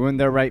thinking, who in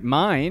their right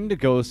mind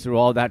goes through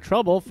all that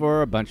trouble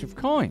for a bunch of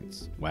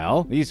coins?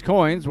 Well, these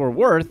coins were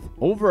worth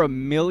over $1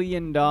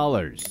 million.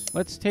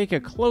 Let's take a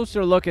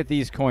closer look at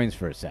these coins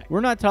for a sec.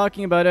 We're not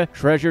talking about a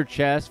treasure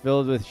chest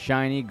filled with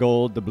shiny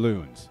gold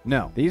doubloons.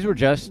 No, these were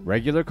just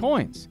regular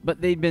coins,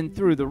 but they'd been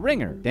through the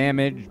ringer,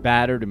 damaged,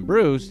 battered, and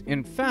bruised.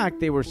 In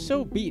fact, they were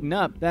so beaten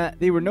up that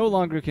they were no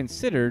longer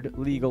considered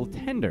legal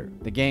tender.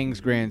 The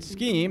gang's grand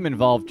scheme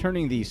involved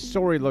turning these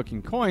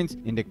sorry-looking coins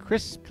into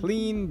crisp,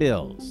 clean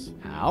bills.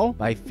 How?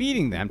 By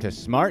feeding them to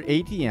smart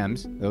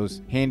ATMs,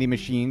 those handy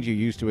machines you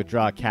use to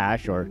withdraw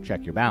cash or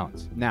check your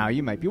balance. Now,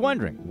 you might be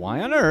wondering, why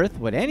on earth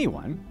would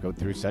anyone go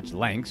through such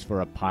lengths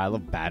for a pile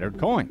of battered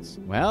coins?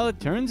 Well, it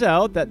turns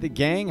out that the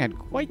gang had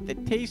quite the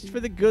taste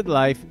for the good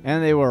life,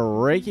 and they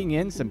were raking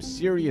in some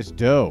serious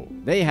dough.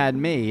 They had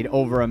made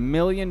over $1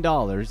 million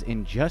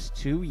in just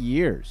 2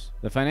 years.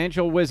 The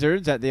financial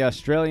wizards at the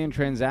Australian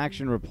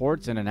Transaction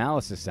Reports and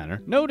Analysis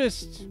Center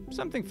noticed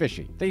something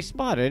fishy. They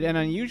spotted an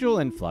unusual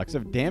influx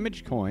of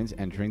damaged coins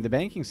entering the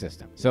banking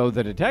system. So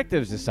the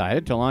detectives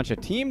decided to launch a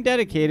team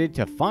dedicated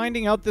to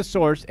finding out the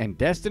source and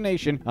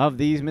destination of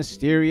these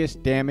mysterious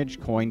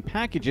damaged coin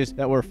packages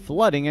that were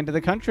flooding into the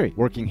country.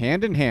 Working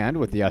hand in hand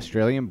with the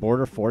Australian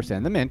Border Force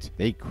and the Mint,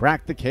 they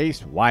cracked the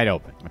case wide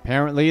open.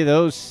 Apparently,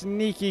 those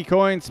sneaky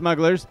coin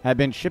smugglers had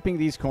been shipping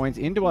these coins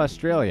into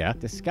Australia,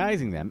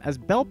 disguising them as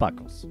belt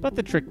buckles. But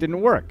the trick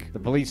didn't work. The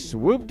police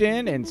swooped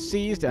in and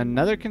seized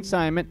another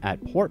consignment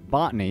at Port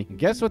Botany. And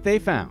guess what they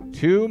found?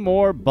 2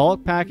 more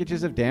bulk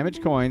packages of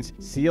damaged coins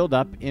sealed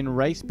up in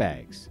rice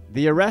bags.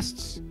 The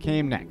arrests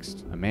came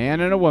next. A man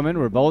and a woman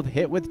were both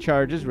hit with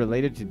charges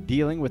related to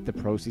dealing with the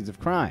proceeds of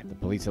crime. The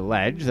police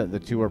allege that the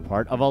two were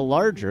part of a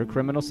larger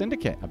criminal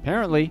syndicate.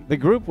 Apparently, the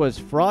group was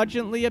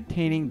fraudulently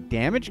obtaining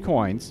damaged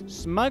coins,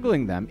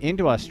 smuggling them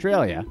into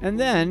Australia, and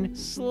then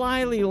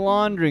slyly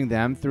laundering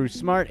them through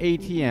smart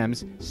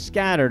ATMs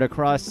scattered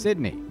across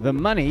Sydney. The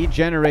money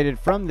generated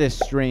from this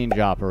strange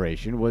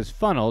operation was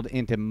funneled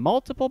into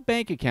multiple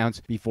bank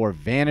accounts before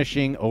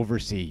vanishing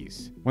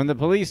overseas. When the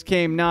police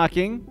came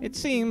knocking, it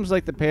seems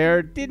like the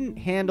pair didn't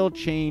handle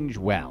change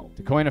well.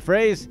 To coin a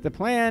phrase, the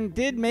plan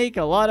did make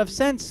a lot of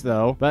sense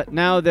though, but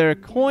now they're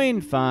coin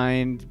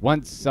fined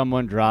once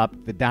someone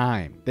dropped the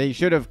dime. They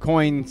should have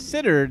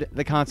considered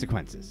the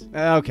consequences.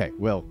 Okay,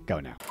 we'll go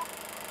now.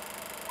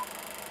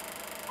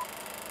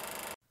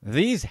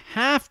 These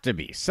have to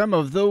be some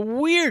of the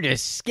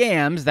weirdest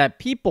scams that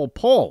people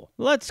pull.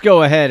 Let's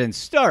go ahead and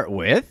start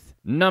with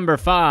number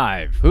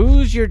 5.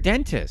 Who's your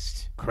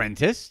dentist?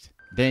 Crentist?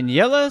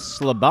 Daniela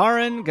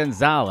Slabaran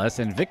Gonzalez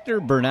and Victor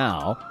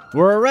Bernal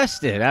were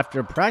arrested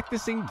after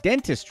practicing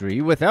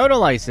dentistry without a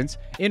license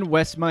in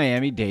West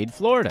Miami-Dade,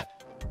 Florida.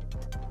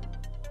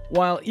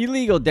 While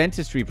illegal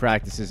dentistry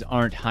practices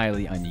aren't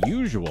highly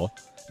unusual,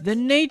 the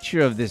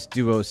nature of this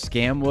duo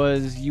scam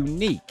was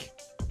unique.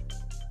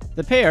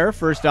 The pair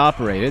first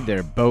operated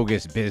their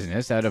bogus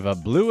business out of a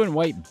blue and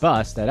white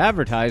bus that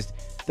advertised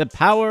the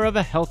power of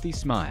a healthy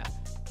smile.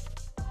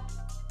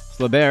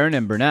 Slabaran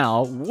and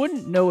Bernal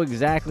wouldn't know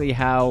exactly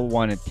how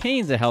one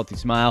attains a healthy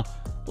smile,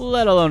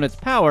 let alone its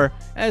power,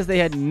 as they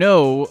had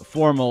no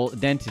formal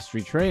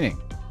dentistry training.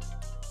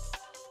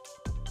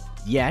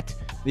 Yet,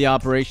 the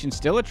operation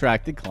still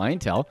attracted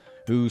clientele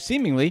who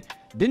seemingly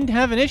didn't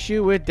have an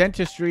issue with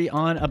dentistry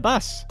on a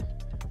bus.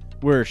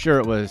 We're sure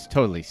it was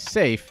totally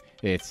safe.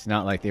 It's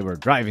not like they were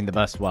driving the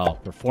bus while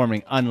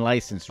performing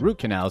unlicensed root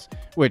canals,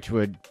 which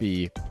would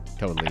be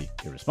totally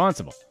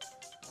irresponsible.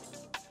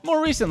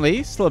 More recently,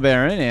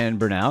 Slabaran and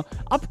Bernal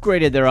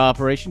upgraded their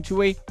operation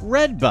to a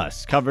red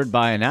bus covered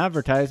by an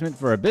advertisement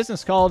for a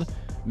business called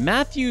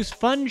Matthew's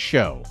Fun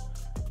Show.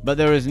 But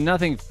there was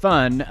nothing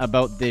fun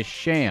about this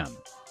sham.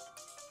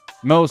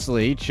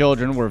 Mostly,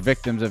 children were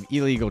victims of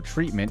illegal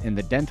treatment in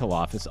the dental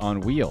office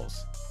on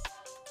wheels.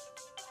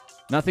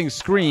 Nothing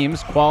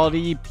screams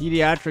quality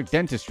pediatric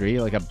dentistry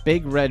like a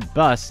big red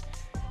bus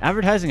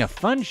advertising a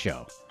fun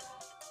show.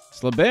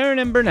 Slabaran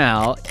and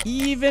Bernal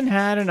even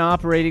had an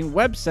operating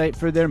website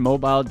for their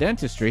mobile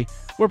dentistry,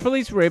 where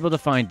police were able to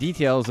find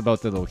details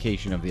about the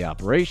location of the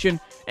operation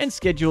and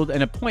scheduled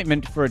an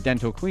appointment for a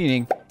dental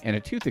cleaning and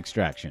a tooth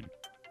extraction.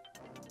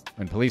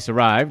 When police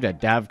arrived at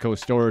Davco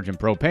Storage and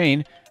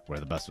Propane, where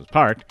the bus was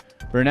parked,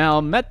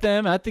 Bernal met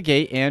them at the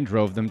gate and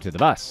drove them to the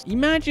bus.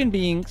 Imagine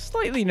being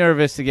slightly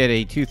nervous to get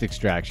a tooth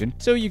extraction,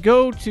 so you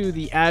go to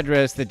the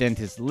address the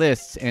dentist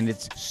lists and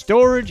it's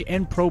storage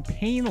and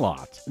propane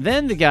lot.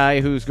 Then the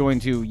guy who's going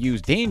to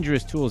use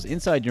dangerous tools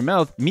inside your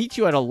mouth meets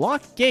you at a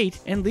locked gate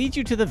and leads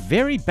you to the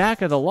very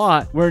back of the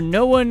lot where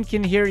no one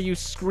can hear you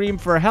scream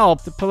for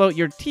help to pull out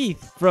your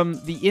teeth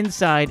from the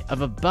inside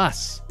of a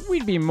bus.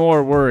 We'd be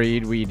more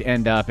worried we'd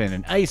end up in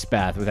an ice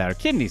bath with our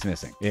kidneys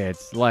missing.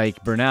 It's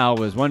like Bernal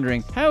was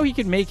wondering how he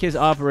could make his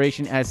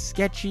operation as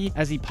sketchy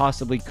as he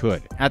possibly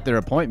could. At their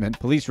appointment,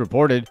 police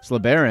reported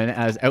Slebarin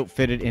as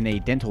outfitted in a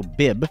dental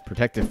bib,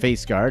 protective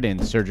face guard,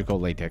 and surgical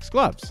latex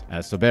gloves.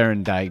 As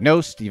Slebarin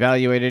diagnosed,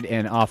 evaluated,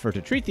 and offered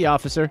to treat the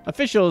officer,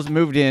 officials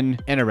moved in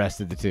and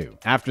arrested the two.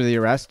 After the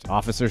arrest,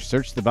 officers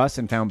searched the bus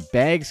and found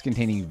bags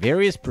containing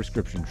various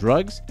prescription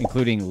drugs,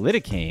 including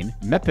lidocaine,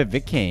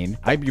 mepivacaine,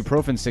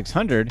 ibuprofen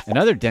 600, and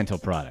other dental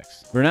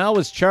products. Bernal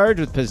was charged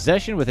with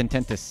possession with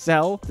intent to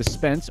sell,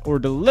 dispense, or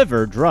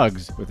deliver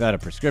drugs without a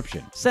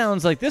prescription.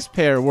 Sounds like this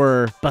pair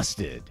were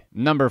busted.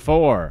 Number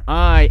 4.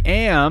 I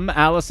am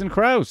Alison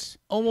Krauss.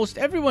 Almost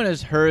everyone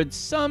has heard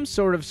some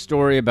sort of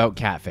story about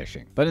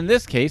catfishing, but in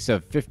this case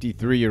of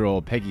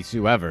 53-year-old Peggy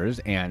Sue Evers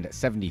and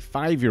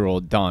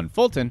 75-year-old Dawn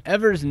Fulton,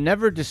 Evers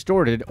never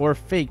distorted or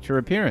faked her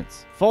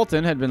appearance.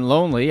 Fulton had been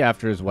lonely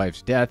after his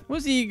wife's death,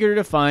 was eager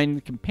to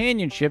find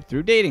companionship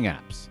through dating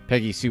apps.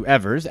 Peggy Sue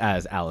Evers,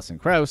 as Alison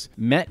Krauss,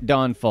 met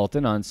Dawn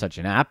Fulton on such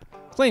an app,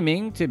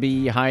 claiming to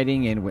be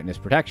hiding in witness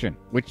protection,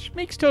 which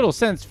makes total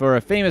sense for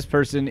a famous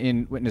person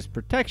in witness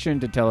protection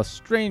to tell a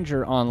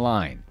stranger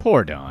online.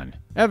 Poor Dawn.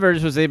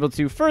 Evers was able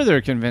to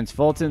further convince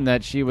Fulton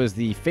that she was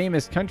the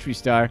famous country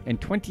star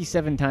and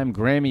 27-time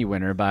Grammy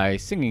winner by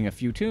singing a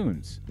few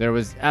tunes. There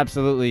was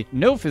absolutely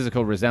no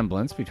physical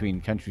resemblance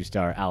between country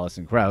star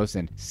Alison Krauss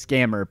and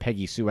scammer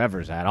Peggy Sue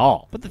Evers at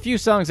all. But the few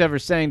songs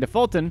Evers sang to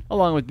Fulton,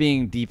 along with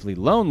being deeply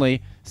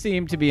lonely,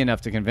 seemed to be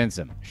enough to convince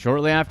him.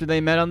 Shortly after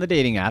they met on the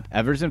dating app,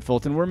 Evers and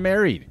Fulton were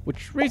married,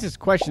 which raises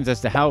questions as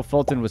to how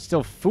Fulton was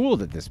still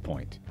fooled at this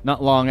point.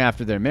 Not long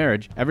after their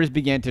marriage, Evers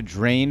began to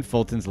drain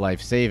Fulton's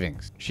life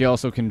savings. She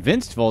also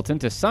convinced Fulton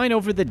to sign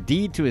over the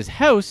deed to his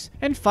house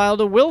and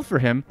filed a will for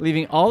him,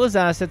 leaving all his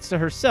assets to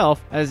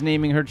herself as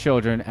naming her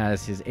children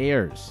as his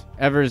heirs.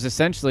 Evers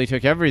essentially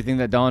took everything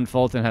that Dawn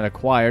Fulton had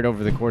acquired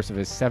over the course of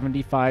his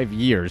 75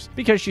 years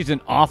because she's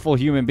an awful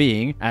human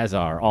being, as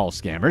are all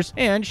scammers,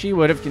 and she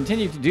would have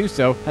continued to do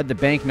so had the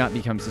bank not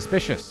become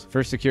suspicious.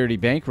 First Security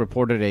Bank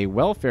reported a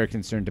welfare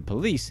concern to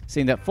police,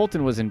 saying that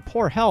Fulton was in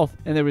poor health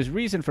and there was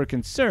reason for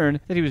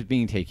concern that he was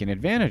being taken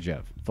advantage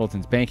of.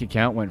 Fulton's bank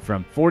account went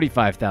from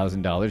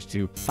 $45,000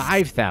 to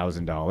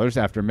 $5,000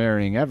 after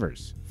marrying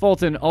Evers.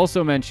 Fulton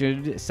also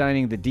mentioned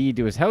signing the deed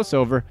to his house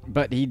over,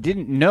 but he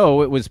didn't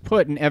know it was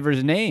put in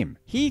Evers' name.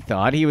 He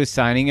thought he was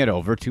signing it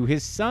over to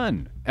his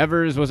son.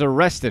 Evers was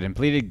arrested and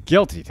pleaded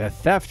guilty to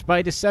theft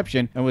by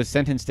deception and was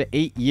sentenced to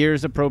 8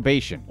 years of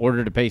probation,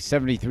 ordered to pay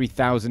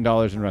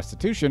 $73,000 in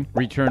restitution,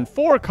 return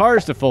 4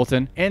 cars to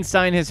Fulton, and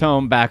sign his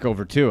home back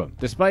over to him.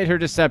 Despite her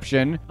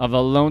deception of a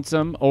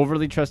lonesome,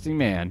 overly trusting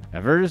man,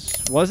 Evers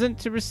wasn't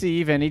to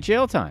receive any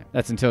jail time.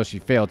 That's until she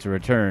failed to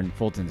return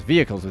Fulton's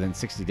vehicles within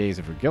 60 days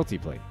of her guilty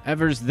plea.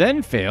 Evers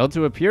then failed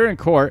to appear in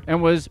court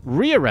and was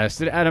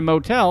rearrested at a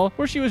motel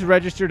where she was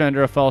registered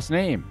under a false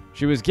name.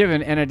 She was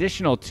given an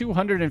additional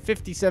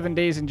 257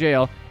 days in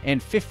jail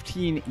and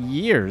 15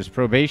 years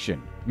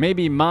probation.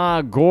 Maybe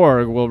Ma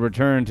Gorg will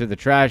return to the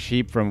trash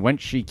heap from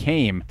whence she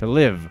came to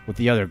live with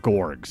the other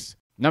Gorgs.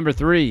 Number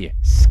 3.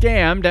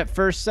 Scammed at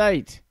first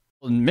sight.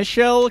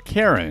 Michelle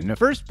Karen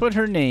first put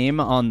her name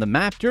on the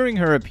map during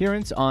her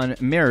appearance on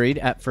Married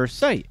at First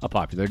Sight, a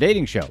popular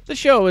dating show. The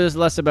show is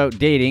less about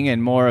dating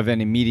and more of an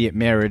immediate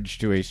marriage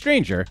to a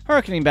stranger,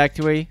 harkening back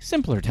to a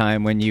simpler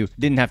time when you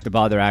didn't have to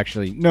bother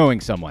actually knowing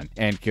someone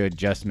and could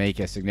just make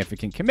a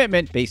significant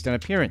commitment based on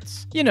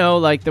appearance. You know,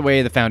 like the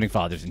way the Founding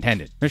Fathers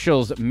intended.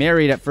 Michelle's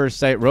Married at First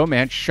Sight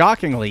romance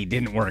shockingly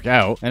didn't work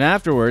out, and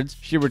afterwards,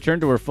 she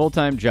returned to her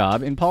full-time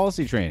job in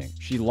policy training.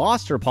 She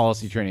lost her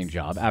policy training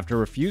job after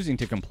refusing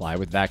to comply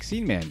with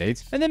vaccine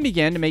mandates, and then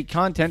began to make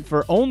content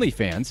for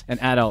OnlyFans, an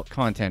adult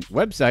content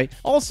website,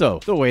 also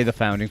the way the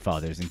Founding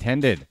Fathers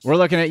intended. We're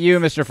looking at you,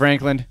 Mr.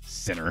 Franklin,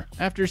 sinner.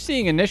 After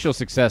seeing initial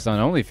success on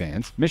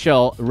OnlyFans,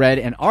 Michelle read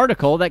an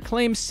article that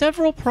claims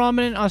several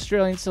prominent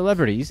Australian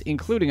celebrities,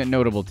 including a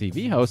notable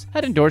TV host,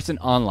 had endorsed an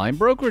online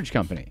brokerage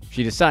company.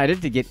 She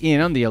decided to get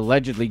in on the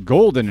allegedly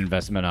golden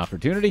investment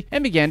opportunity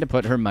and began to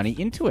put her money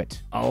into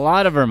it. A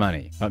lot of her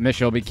money. But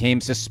Michelle became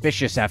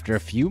suspicious after a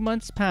few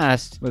months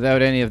passed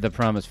without any of the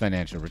promised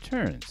financial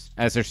returns.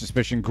 As her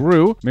suspicion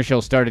grew,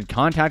 Michelle started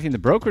contacting the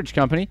brokerage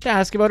company to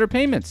ask about her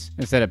payments.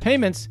 Instead of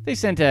payments, they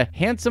sent a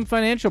handsome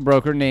financial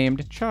broker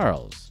named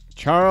Charles.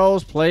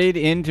 Charles played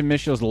into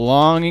Michelle's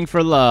longing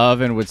for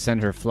love and would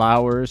send her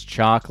flowers,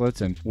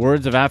 chocolates, and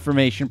words of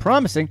affirmation,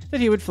 promising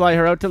that he would fly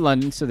her out to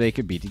London so they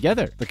could be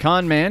together. The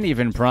con man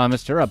even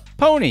promised her a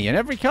pony in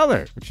every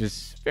color, which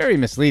is very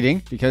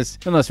misleading because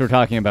unless we're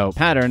talking about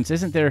patterns,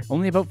 isn't there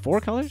only about 4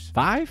 colors?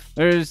 5?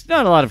 There's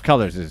not a lot of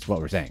colors is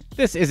what we're saying.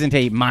 This isn't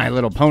a My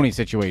Little Pony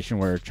situation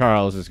where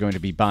Charles is going to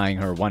be buying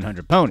her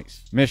 100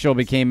 ponies. Michelle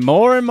became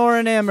more and more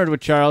enamored with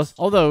Charles,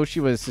 although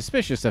she was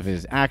suspicious of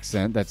his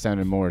accent that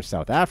sounded more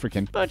South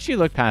African, but she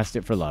looked past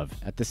it for love.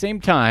 At the same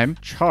time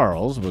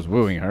Charles was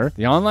wooing her,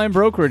 the online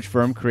brokerage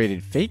firm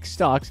created fake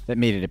stocks that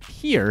made it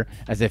appear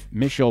as if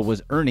Michelle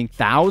was earning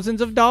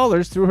thousands of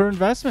dollars through her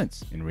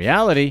investments. In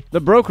reality, the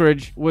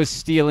brokerage was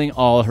stealing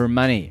all her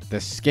money. The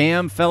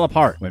scam fell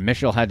apart when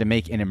Michelle had to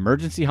make an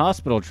emergency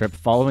hospital trip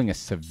following a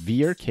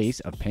severe case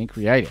of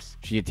pancreatitis.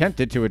 She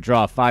attempted to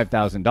withdraw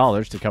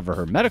 $5,000 to cover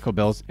her medical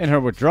bills, and her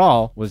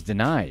withdrawal was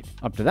denied.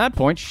 Up to that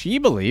point, she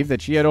believed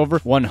that she had over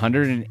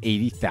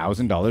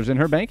 $180,000 in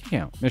her bank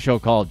account. Michelle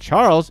called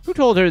Charles, who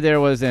told her there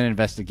was an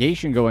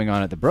investigation going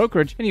on at the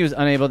brokerage, and he was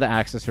unable to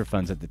access her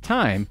funds at the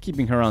time,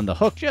 keeping her on the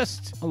hook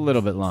just a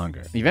little bit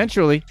longer.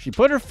 Eventually, she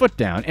put her foot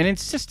down and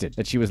insisted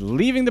that she was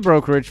leaving the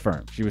brokerage firm.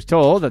 She was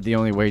told that the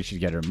only way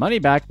she'd get her money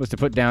back was to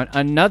put down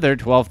another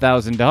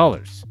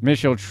 $12,000.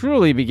 Michelle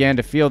truly began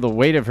to feel the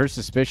weight of her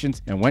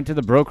suspicions and went to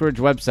the brokerage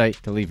website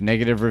to leave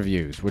negative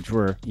reviews, which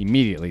were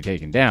immediately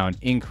taken down,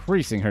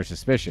 increasing her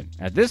suspicion.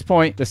 At this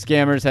point, the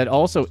scammers had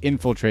also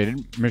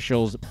infiltrated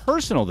Michelle's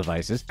personal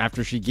devices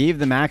after she gave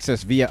them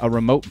access via a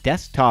remote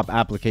desktop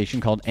application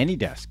called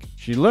AnyDesk.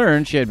 She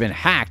learned she had been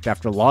hacked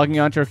after logging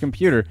onto her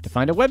computer to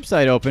find a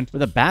website open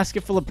with a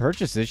basket full of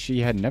purchases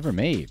she had never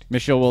made.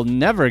 Michelle will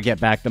never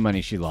get back the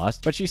money she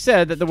lost, but she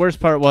said that the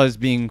worst part was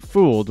being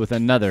fooled with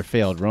another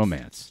failed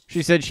romance.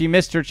 She said she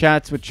missed her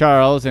chats with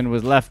Charles and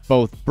was left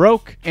both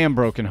broke and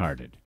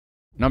brokenhearted.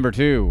 Number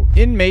 2.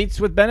 Inmates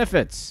with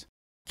benefits.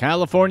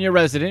 California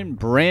resident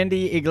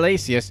Brandy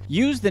Iglesias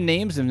used the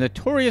names of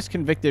notorious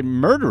convicted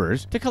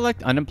murderers to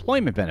collect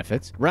unemployment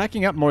benefits,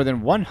 racking up more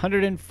than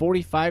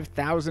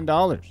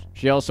 $145,000.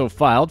 She also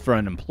filed for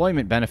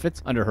unemployment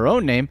benefits under her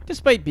own name,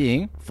 despite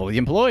being fully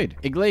employed.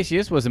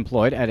 Iglesias was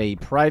employed at a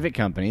private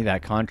company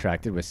that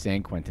contracted with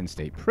San Quentin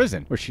State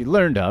Prison, where she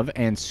learned of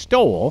and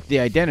stole the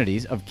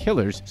identities of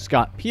killers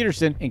Scott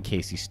Peterson and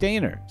Casey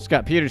Stainer.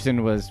 Scott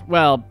Peterson was,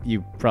 well,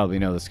 you probably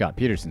know the Scott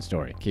Peterson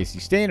story. Casey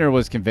Stainer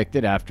was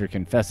convicted after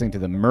confessing to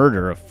the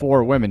murder of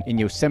 4 women in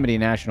Yosemite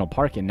National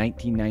Park in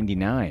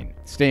 1999.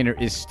 Stainer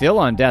is still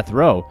on death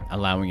row,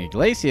 allowing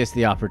Iglesias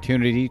the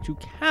opportunity to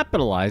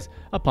capitalize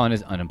upon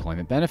his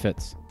unemployment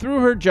benefits. Through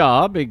her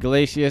job,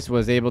 Iglesias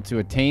was able to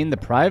attain the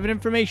private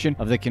information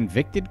of the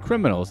convicted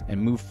criminals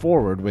and move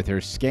forward with her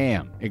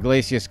scam.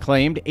 Iglesias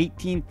claimed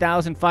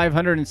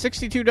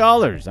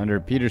 $18,562 under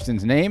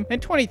Peterson's name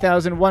and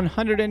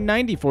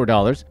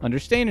 $20,194 under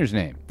Stainer's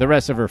name. The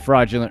rest of her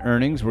fraudulent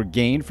earnings were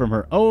gained from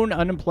her own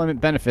unemployment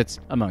benefits,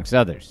 amongst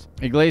others.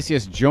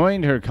 Iglesias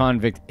joined her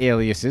convict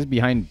aliases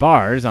behind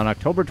bars on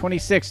October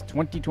 26,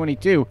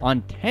 2022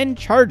 on 10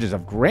 charges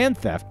of grand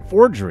theft,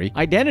 forgery,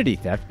 identity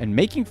theft, and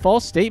making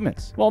false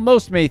statements. While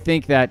most may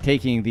think that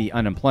taking the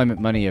unemployment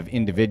money of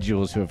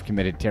individuals who have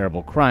committed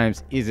terrible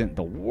crimes isn't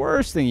the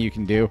worst thing you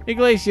can do,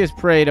 Iglesias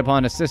preyed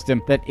upon a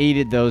system that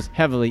aided those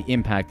heavily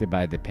impacted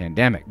by the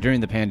pandemic. During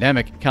the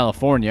pandemic,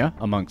 California,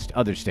 amongst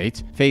other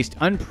states, faced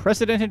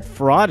unprecedented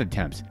fraud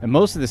attempts, and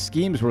most of the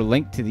schemes were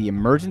linked to the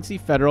Emergency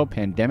Federal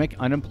Pandemic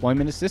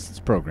Unemployment Assistance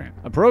Program,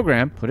 a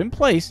program put in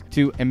place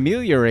to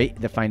ameliorate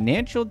the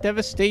financial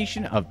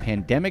devastation of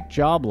pandemic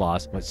job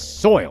loss was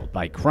soiled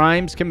by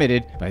crimes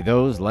committed by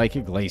those like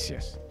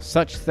Iglesias.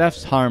 Such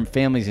thefts harm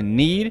families in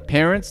need,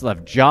 parents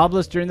left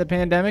jobless during the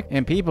pandemic,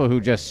 and people who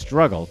just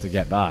struggle to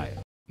get by.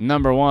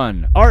 Number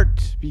 1.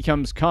 Art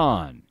becomes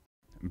con.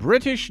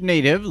 British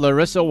native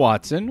Larissa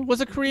Watson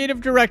was a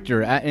creative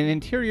director at an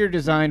interior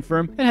design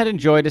firm and had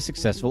enjoyed a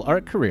successful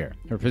art career.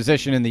 Her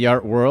position in the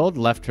art world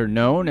left her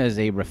known as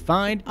a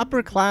refined,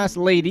 upper-class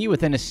lady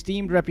with an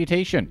esteemed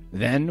reputation.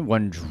 Then,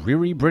 one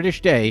dreary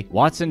British day,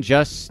 Watson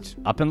just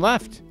up and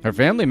left. Her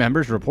family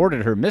members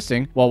reported her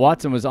missing while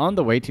Watson was on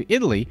the way to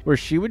Italy, where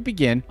she would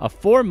begin a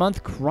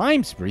 4-month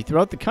crime spree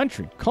throughout the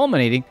country,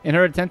 culminating in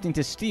her attempting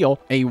to steal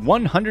a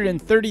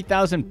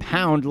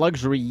 130,000-pound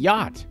luxury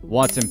yacht.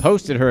 Watson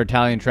posted her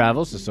Italian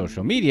travels to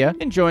social media,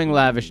 enjoying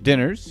lavish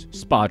dinners,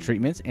 spa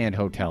treatments, and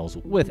hotels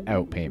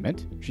without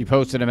payment. She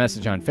posted a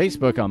message on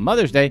Facebook on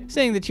Mother's Day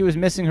saying that she was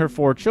missing her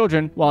 4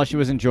 children while she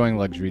was enjoying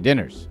luxury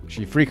dinners.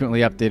 She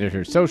frequently updated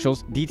her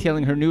socials,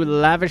 detailing her new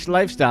lavish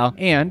lifestyle,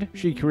 and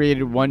she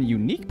created one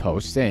unique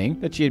post saying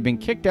that she had been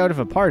kicked out of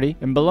a party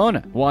in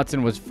Bologna.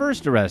 Watson was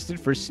first arrested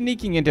for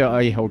sneaking into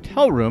a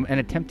hotel room and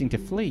attempting to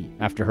flee.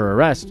 After her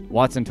arrest,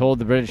 Watson told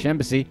the British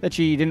Embassy that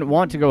she didn't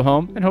want to go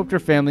home and hoped her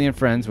family and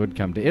friends would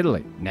come to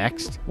Italy. Next,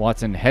 Next,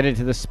 Watson headed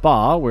to the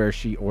spa where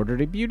she ordered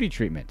a beauty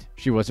treatment.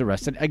 She was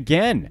arrested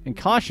again and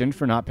cautioned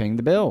for not paying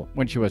the bill.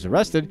 When she was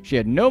arrested, she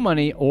had no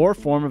money or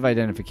form of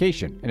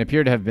identification and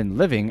appeared to have been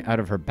living out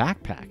of her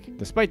backpack.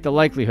 Despite the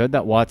likelihood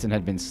that Watson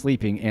had been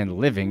sleeping and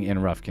living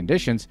in rough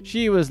conditions,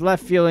 she was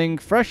left feeling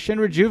fresh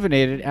and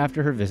rejuvenated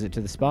after her visit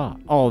to the spa.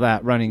 All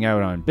that running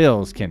out on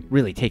bills can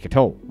really take a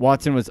toll.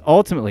 Watson was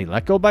ultimately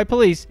let go by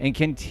police and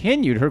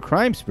continued her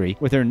crime spree,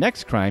 with her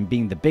next crime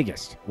being the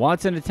biggest.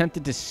 Watson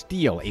attempted to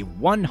steal a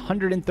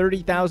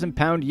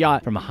 130,000-pound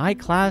yacht from a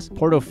high-class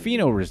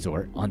Portofino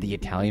resort on the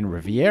Italian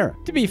Riviera.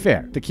 To be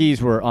fair, the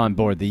keys were on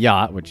board the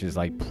yacht, which is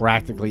like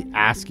practically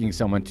asking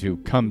someone to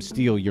come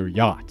steal your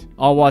yacht.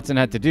 All Watson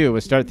had to do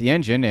was start the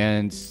engine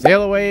and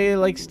sail away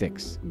like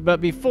Styx.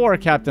 But before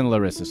Captain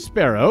Larissa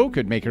Sparrow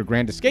could make her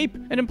grand escape,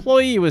 an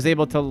employee was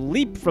able to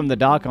leap from the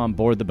dock on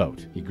board the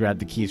boat. He grabbed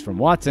the keys from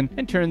Watson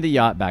and turned the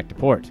yacht back to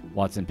port.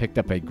 Watson picked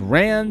up a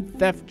grand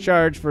theft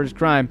charge for his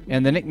crime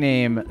and the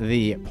nickname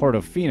the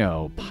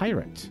Portofino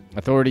Pirate.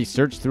 Authorities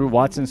searched through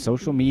Watson's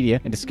social media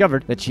and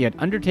discovered that she had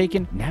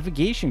undertaken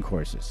navigation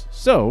courses,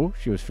 so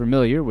she was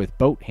familiar with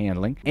boat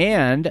handling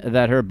and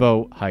that her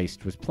boat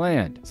heist was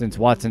planned. Since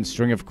Watson's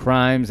string of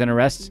crimes and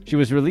arrests, she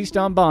was released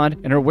on bond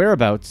and her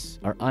whereabouts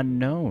are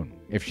unknown.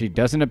 If she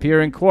doesn't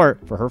appear in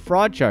court for her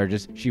fraud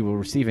charges, she will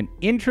receive an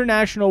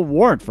international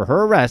warrant for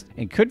her arrest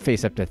and could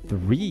face up to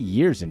 3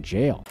 years in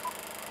jail.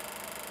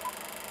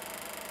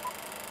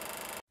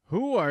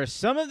 Who are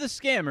some of the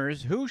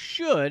scammers who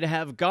should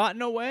have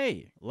gotten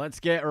away? Let's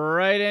get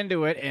right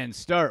into it and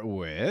start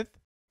with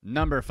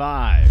number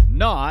 5,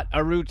 not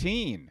a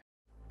routine.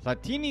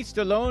 Platini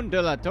Stallone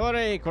de la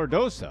Torre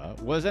Cardosa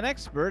was an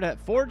expert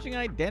at forging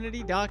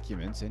identity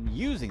documents and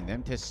using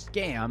them to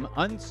scam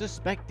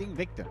unsuspecting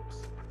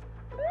victims.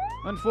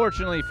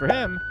 Unfortunately for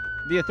him,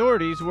 the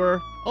authorities were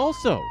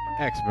also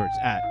experts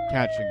at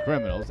catching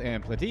criminals,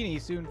 and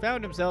Platini soon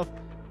found himself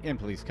in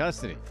police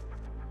custody.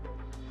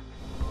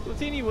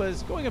 Platini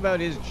was going about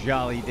his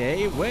jolly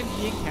day when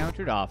he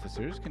encountered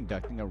officers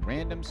conducting a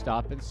random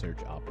stop and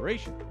search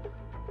operation.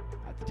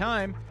 At the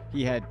time,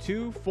 he had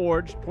 2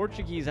 forged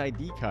Portuguese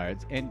ID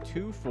cards and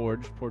 2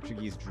 forged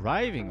Portuguese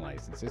driving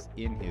licenses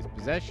in his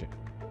possession.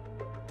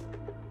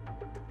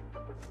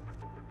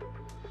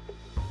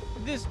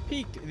 This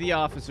piqued the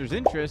officers'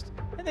 interest,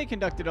 and they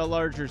conducted a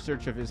larger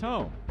search of his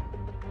home.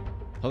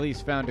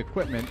 Police found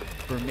equipment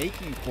for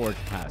making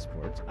forged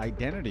passports,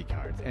 identity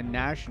cards, and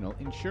national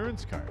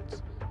insurance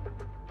cards.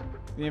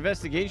 The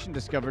investigation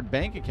discovered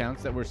bank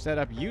accounts that were set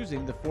up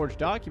using the forged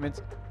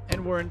documents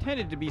and were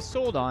intended to be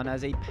sold on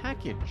as a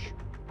package.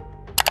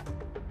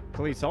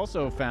 Police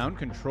also found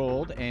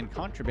controlled and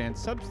contraband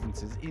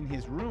substances in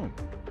his room.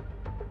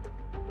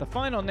 The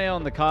final nail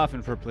in the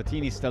coffin for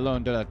Platini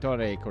Stallone de la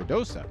Torre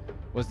Cardosa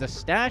was the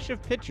stash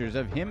of pictures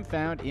of him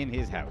found in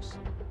his house.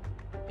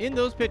 In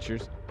those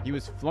pictures, he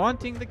was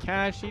flaunting the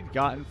cash he'd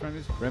gotten from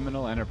his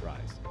criminal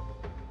enterprise.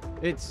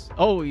 It's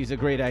always a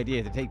great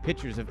idea to take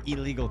pictures of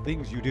illegal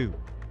things you do.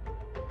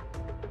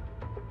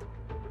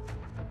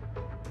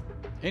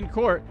 In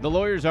court, the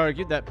lawyers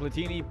argued that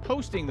Platini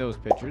posting those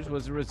pictures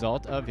was a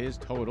result of his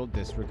total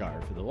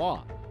disregard for the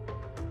law.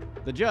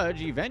 The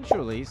judge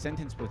eventually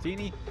sentenced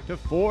Platini to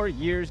 4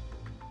 years.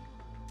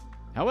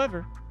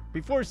 However,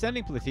 before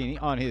sending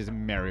Platini on his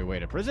merry way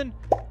to prison,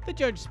 the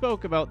judge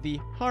spoke about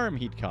the harm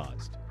he'd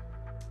caused.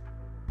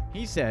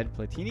 He said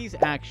Platini's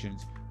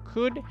actions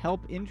could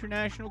help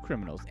international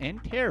criminals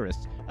and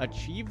terrorists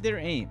achieve their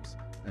aims,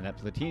 and that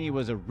Platini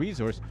was a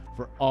resource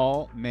for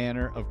all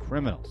manner of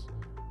criminals.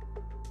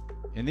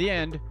 In the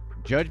end,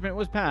 judgment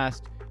was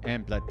passed,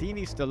 and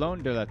Platini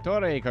Stallone de la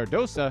Torre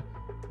Cardosa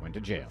went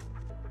to jail.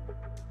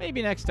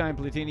 Maybe next time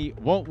Platini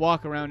won't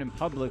walk around in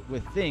public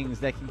with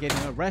things that can get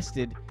him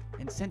arrested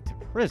and sent to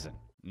prison.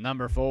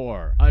 Number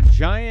 4, a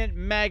giant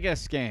mega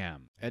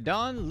scam.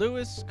 Adon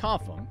Lewis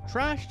Coffin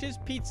trashed his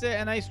pizza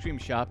and ice cream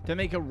shop to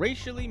make a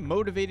racially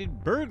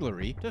motivated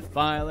burglary to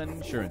file an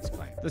insurance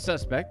claim. The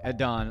suspect,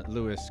 Adon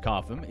Lewis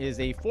Coffin, is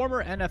a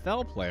former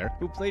NFL player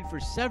who played for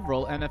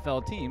several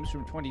NFL teams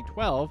from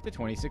 2012 to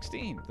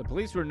 2016. The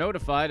police were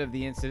notified of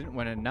the incident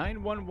when a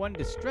 911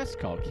 distress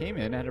call came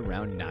in at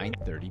around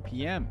 9:30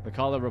 p.m. The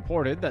caller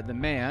reported that the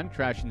man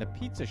trashing the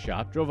pizza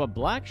shop drove a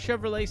black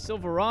Chevrolet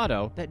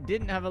Silverado that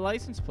didn't have a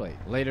license plate.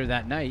 Later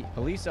that night,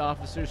 police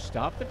officers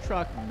stopped the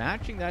truck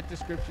matching that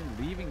description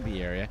leaving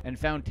the area and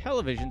found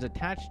televisions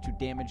attached to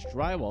damaged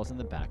drywalls in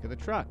the back of the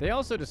truck. They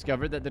also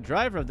discovered that the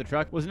driver of the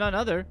truck was none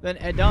other than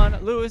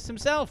Adon Lewis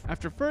himself.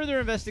 After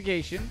further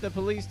investigation, the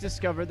police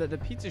discovered that the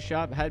pizza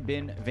shop had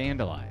been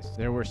vandalized.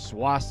 There were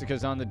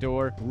swastikas on the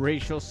door,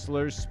 racial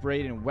slurs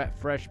sprayed in wet,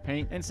 fresh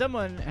paint, and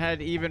someone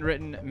had even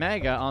written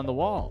MAGA on the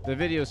wall. The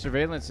video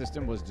surveillance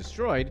system was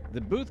destroyed, the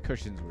booth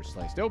cushions were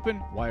sliced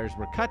open, wires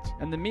were cut,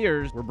 and the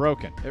mirrors were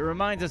broken. It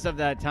reminds us of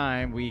that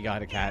time we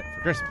got a cat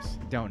for Christmas.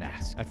 Don't ask.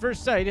 mask. At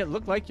first sight, it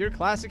looked like your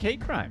classic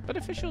hate crime, but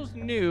officials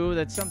knew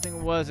that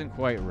something wasn't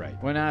quite right.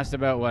 When asked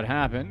about what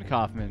happened,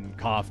 Kaufman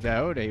coughed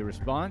out a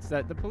response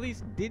that the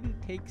police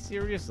didn't take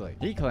seriously.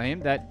 He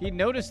claimed that he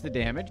noticed the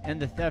damage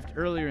and the theft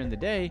earlier in the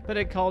day, but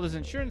had called his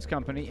insurance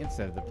company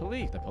instead of the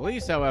police. The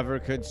police, however,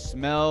 could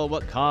smell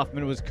what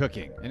Kaufman was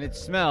cooking, and it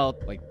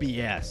smelled like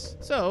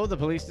BS. So the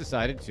police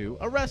decided to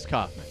arrest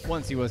Kaufman.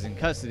 Once he was in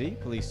custody,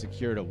 police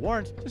secured a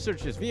warrant to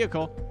search his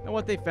vehicle, and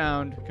what they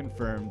found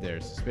confirmed their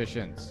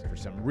suspicions. For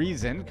some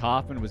reason,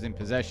 Kaufman was in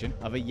possession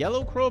of a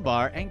yellow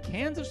crowbar and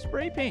cans of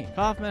spray paint.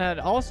 Kaufman had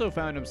also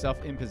found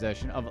himself in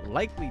possession of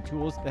likely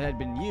tools that had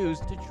been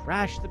used to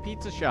trash the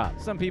pizza shop.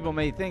 Some people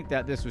may think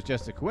that this was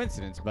just a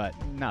coincidence, but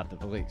not the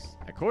police.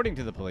 According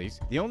to the police,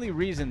 the only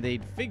reason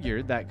they'd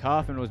figured that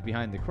Kaufman was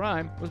behind the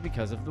crime was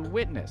because of the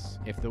witness.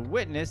 If the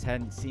witness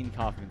hadn't seen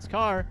Kaufman's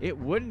car, it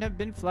wouldn't have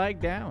been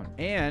flagged down.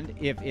 And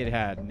if it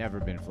had never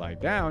been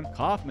flagged down,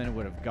 Kaufman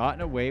would have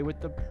gotten away with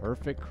the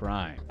perfect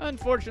crime.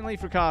 Unfortunately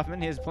for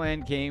Kaufman, his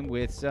plan came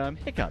with some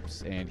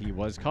hiccups, and he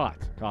was caught.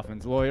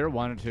 Kaufman's lawyer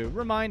wanted to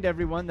remind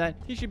everyone that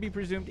he should be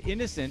presumed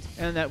innocent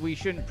and that we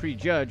shouldn't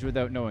prejudge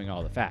without knowing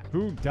all the facts.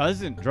 Who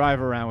doesn't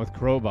drive around with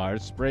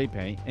crowbars, spray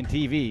paint, and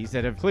TVs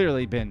that have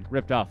clearly been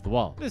ripped off the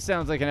wall? This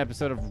sounds like an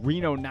episode of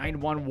Reno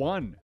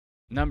 911.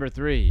 Number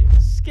 3.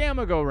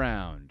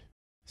 Scam-a-go-round.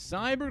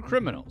 Cyber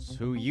criminals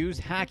who use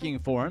hacking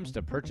forums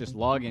to purchase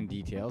login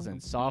details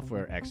and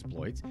software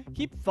exploits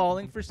keep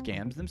falling for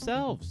scams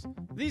themselves.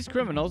 These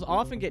criminals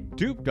often get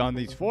duped on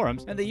these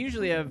forums, and they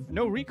usually have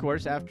no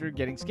recourse after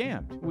getting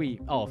scammed. We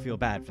all feel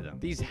bad for them.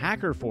 These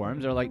hacker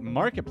forums are like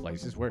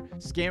marketplaces where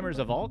scammers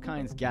of all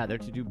kinds gather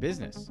to do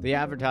business. They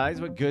advertise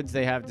what goods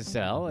they have to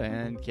sell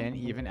and can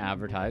even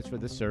advertise for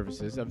the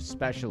services of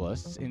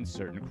specialists in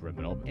certain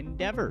criminal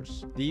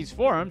endeavors. These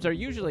forums are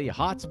usually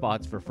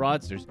hotspots for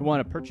fraudsters who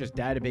want to purchase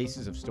databases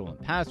of stolen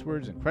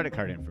passwords and credit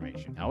card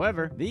information.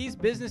 However, these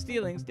business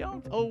dealings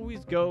don't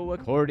always go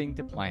according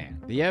to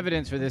plan. The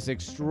evidence for this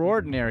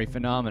extraordinary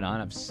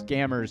phenomenon of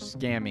scammers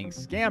scamming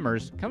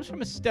scammers comes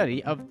from a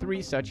study of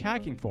 3 such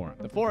hacking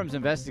forums. The forums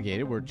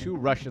investigated were 2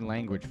 Russian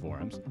language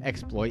forums,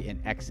 Exploit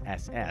and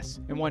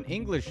XSS, and 1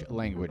 English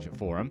language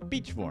forum,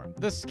 Beach Forum.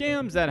 The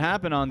scams that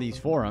happen on these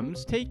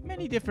forums take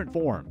many different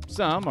forms.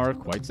 Some are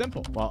quite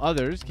simple, while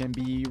others can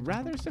be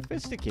rather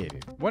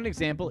sophisticated. One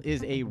example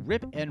is a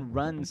rip and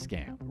run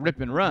scam.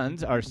 Rip and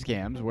runs are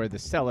scams where the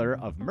seller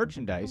of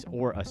merchandise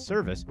or a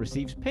service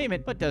receives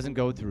payment but doesn't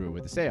go through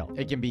with the sale.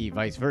 It can be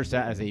vice versa,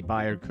 as a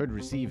buyer could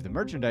receive the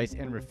merchandise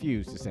and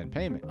refuse to send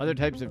payment. Other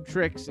types of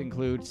tricks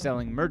include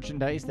selling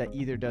merchandise that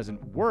either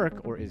doesn't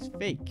work or is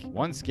fake.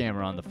 One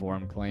scammer on the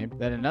forum claimed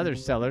that another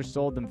seller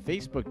sold them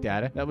Facebook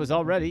data that was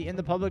already in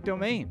the public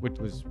domain, which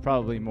was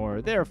probably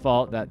more their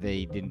fault that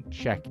they didn't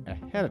check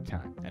ahead of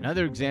time.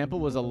 Another example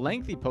was a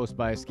lengthy post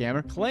by a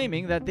scammer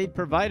claiming that they'd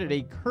provided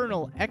a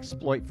kernel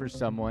exploit for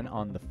someone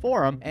on the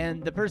forum,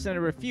 and the person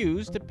had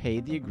refused to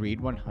pay the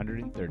agreed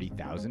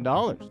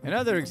 $130,000.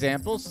 Another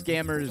example,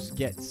 scammers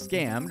get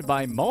scammed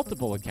by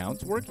multiple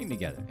accounts working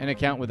together. An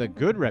account with a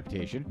good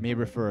reputation may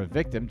refer a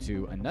victim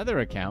to another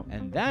account,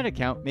 and that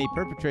account may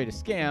perpetrate a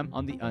scam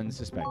on the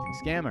unsuspecting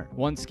scammer.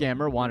 One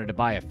scammer wanted to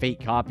buy a fake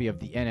copy of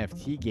the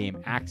NFT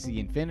game Axie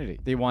Infinity.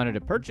 They wanted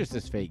to purchase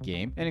this fake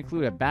game and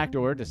include a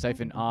backdoor to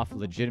siphon off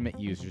legitimate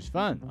users'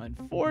 funds.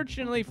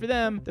 Unfortunately for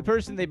them, the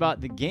person they bought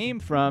the game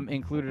from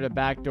included a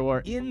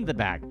backdoor in the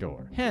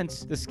backdoor.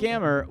 Hence, the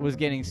scammer was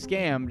getting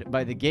scammed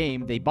by the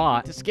game they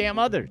bought to scam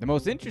others. The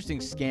most interesting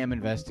scam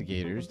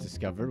investigators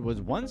discovered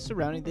was one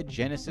surrounding the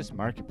Genesis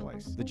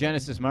Marketplace. The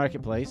Genesis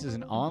Marketplace is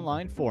an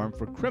online forum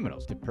for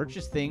criminals to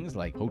purchase things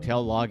like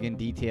hotel login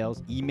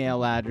details,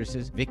 email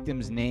addresses,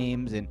 victims'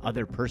 names, and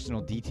other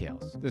personal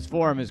details. This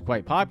forum is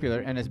quite popular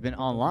and has been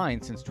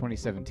online since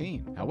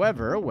 2017.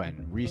 However,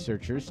 when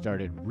researchers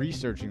started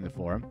researching the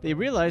forum, they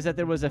realized that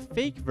there was a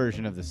fake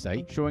version of the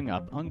site showing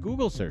up on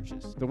Google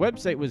searches. The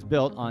website was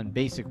built on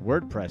basic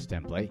WordPress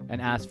template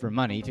and asked for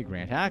money to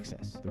grant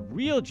access. The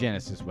real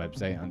Genesis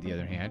website, on the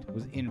other hand,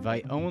 was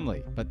invite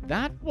only. But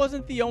that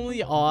wasn't the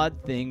only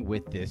odd thing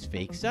with this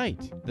fake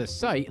site. The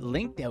site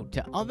linked out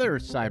to other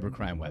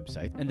cybercrime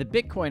websites, and the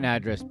Bitcoin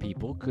address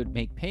people could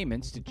make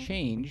payments to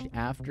change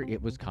after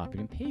it was copied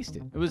and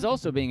pasted. It was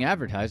also being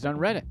advertised on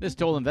Reddit. This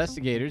told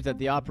investigators that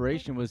the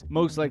operation was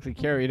most likely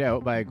carried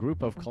out by a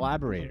group of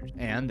collaborators,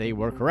 and they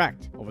were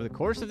correct. Over the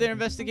course of their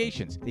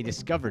investigations, they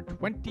discovered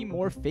 20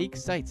 more fake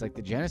sites like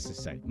the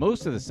Genesis site.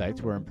 Most of the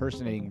sites were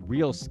impersonating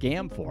real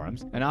scam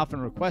forums and often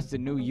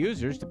requested new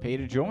users to pay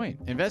to join.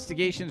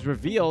 Investigations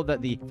revealed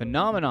that the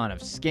phenomenon of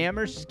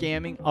scammers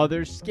scamming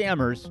other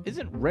scammers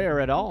isn't rare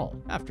at all.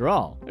 After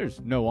all,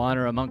 there's no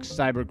honor amongst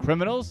cyber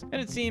criminals,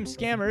 and it seems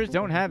scammers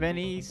don't have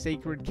any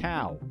sacred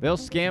cow. They'll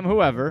scam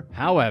whoever,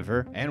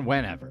 however, and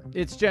whenever.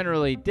 It's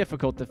generally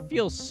difficult to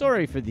feel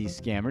sorry for these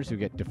scammers who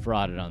get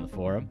defrauded on the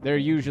forum. They're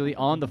usually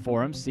on the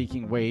forum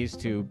seeking ways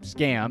to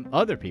scam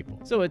other people.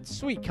 So it's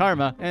sweet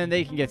karma, and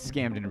they can get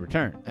scammed in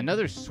return.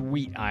 Another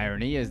sweet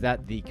irony is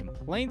that the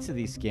complaints of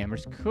these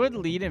scammers could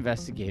lead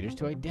investigators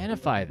to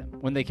identify them.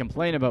 When they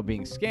complain about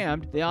being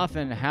scammed, they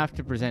often have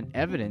to present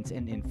evidence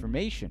and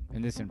information,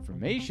 and this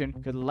information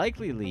could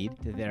likely lead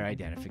to their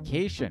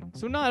identification.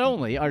 So not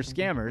only are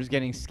scammers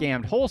getting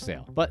scammed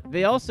wholesale, but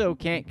they also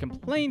can't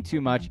complain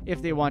too much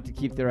if they want to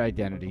keep their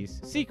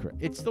identities secret.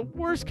 It's the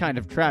worst kind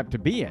of trap to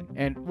be in,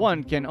 and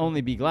one can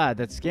only be glad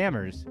that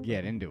scammers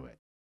get into it.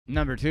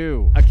 Number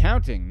 2,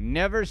 accounting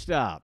never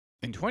stops.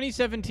 In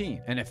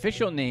 2017, an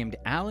official named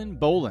Alan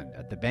Boland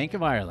at the Bank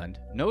of Ireland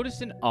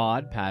noticed an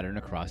odd pattern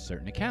across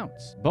certain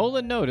accounts.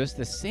 Boland noticed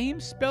the same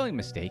spelling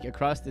mistake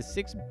across the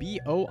 6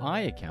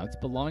 BOI accounts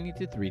belonging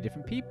to 3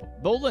 different people.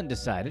 Boland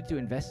decided to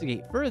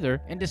investigate further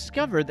and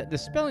discovered that the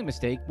spelling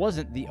mistake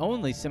wasn't the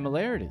only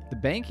similarity. The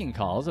banking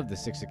calls of the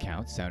 6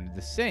 accounts sounded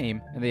the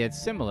same, and they had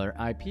similar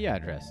IP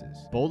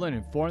addresses. Boland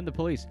informed the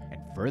police,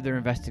 and further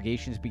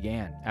investigations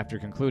began. After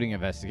concluding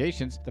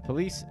investigations, the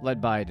police,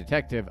 led by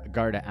Detective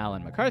Garda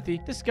Alan McCarthy,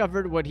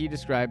 discovered what he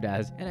described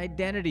as an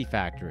identity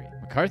factory.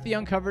 McCarthy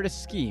uncovered a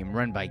scheme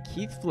run by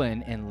Keith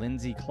Flynn and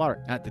Lindsay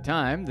Clark. At the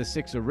time, the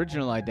 6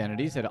 original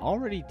identities had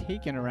already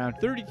taken around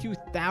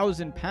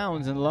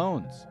 £32,000 in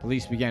loans.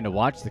 Police began to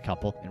watch the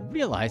couple and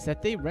realized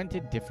that they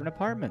rented different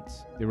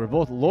apartments. They were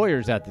both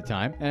lawyers at the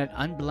time and had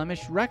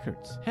unblemished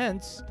records.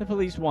 Hence, the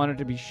police wanted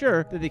to be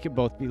sure that they could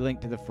both be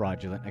linked to the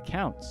fraudulent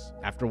accounts.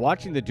 After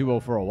watching the duo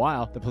for a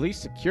while, the police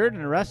secured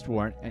an arrest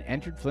warrant and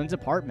entered Flynn's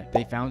apartment.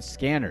 They found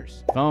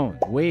scanners,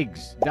 phones, wigs,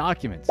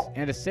 documents,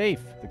 and a safe.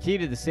 The key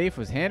to the safe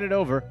was handed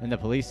over, and the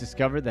police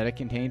discovered that it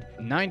contained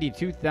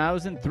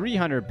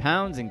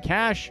 £92,300 in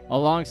cash,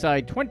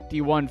 alongside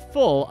 21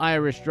 full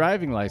Irish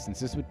driving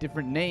licenses with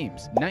different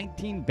names,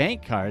 19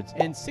 bank cards,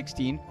 and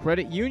 16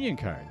 credit union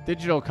cards.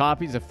 Digital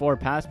copies of 4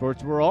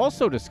 passports were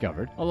also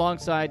discovered,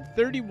 alongside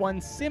 31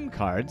 SIM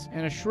cards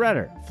and a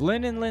shredder.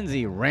 Flynn and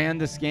Lindsay ran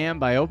the scam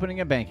by opening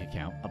a bank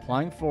account,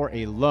 applying for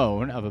a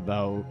loan of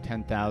about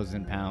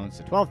 £10,000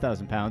 to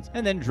 £12,000,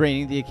 and then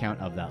draining the account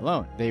of that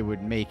loan. They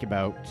would make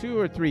about 2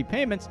 or 3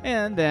 payments,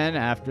 and then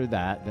after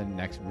that, the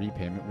next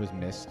repayment was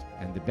missed,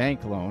 and the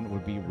bank loan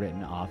would be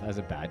written off as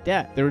a bad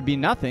debt. There would be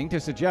nothing to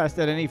suggest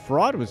that any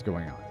fraud was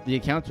going on. The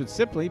accounts would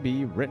simply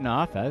be written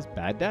off as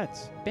bad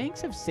debts.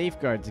 Banks have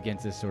safeguards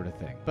against this sort of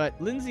thing, but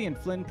Lindsay and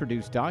Flynn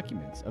produced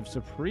documents of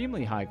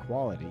supremely high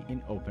quality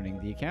in opening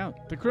the account.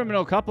 The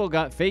criminal couple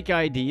got fake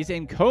IDs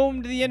and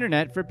combed the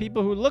internet for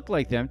people who looked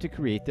like them to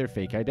create their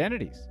fake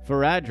identities.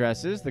 For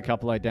addresses, the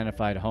couple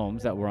identified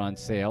homes that were on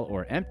sale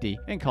or empty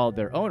and called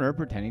their owner,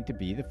 pretending to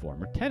be the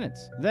former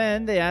tenants.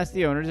 Then they asked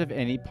the owners if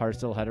any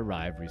parcel had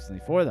arrived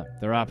recently for them.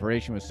 Their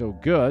operation was so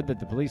good that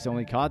the police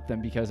only caught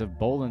them because of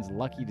Boland's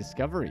lucky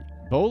discovery.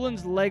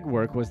 Boland's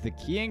legwork was the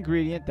key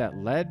ingredient that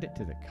led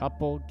to the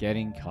couple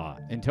getting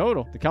caught. In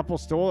total, the couple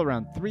stole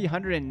around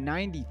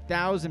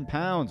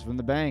 £390,000 from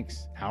the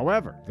banks.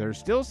 However, there's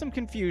still some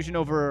confusion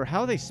over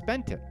how they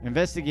spent it.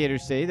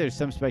 Investigators say there's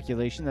some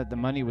speculation that the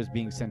money was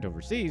being sent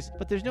overseas,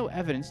 but there's no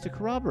evidence to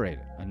corroborate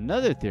it.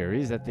 Another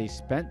theory is that they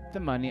spent the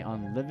money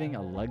on living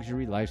a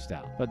luxury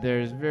lifestyle, but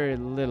there's very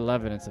little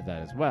evidence of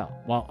that as well.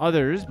 While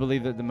others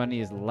believe that the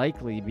money is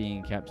likely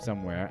being kept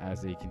somewhere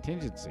as a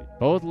contingency.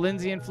 Both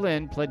Lindsay and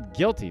Flynn pled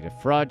guilty to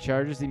fraud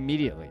charges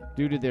immediately.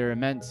 Due to their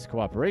immense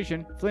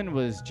cooperation, Flynn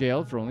was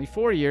jailed for only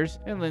 4 years,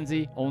 and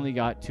Lindsay only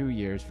got 2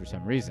 years for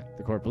some reason.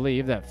 The court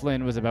believed that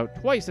Flynn was about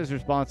twice as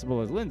responsible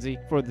as Lindsay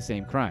for the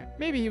same crime.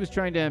 Maybe he was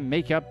trying to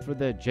make up for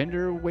the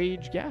gender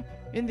wage gap.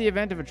 In the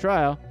event of a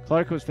trial,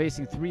 Clark was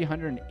facing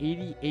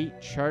 388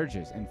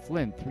 charges and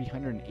Flynn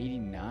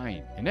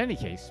 389. In any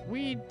case,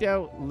 we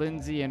doubt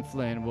Lindsay and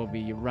Flynn will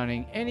be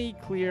running any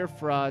clear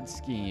fraud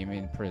scheme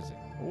in prison.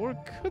 Or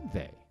could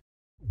they?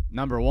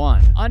 Number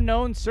 1.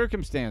 Unknown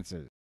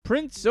circumstances.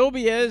 Prince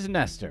Sobiez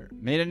Nestor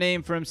made a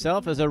name for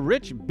himself as a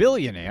rich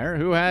billionaire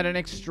who had an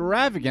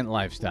extravagant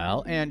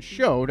lifestyle and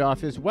showed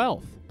off his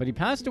wealth. But he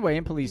passed away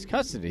in police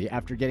custody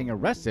after getting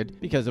arrested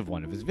because of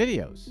one of his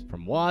videos.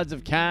 From wads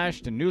of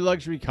cash to new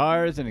luxury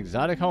cars and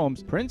exotic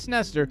homes, Prince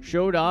Nestor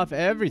showed off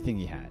everything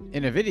he had.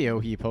 In a video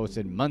he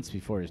posted months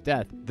before his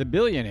death, the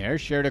billionaire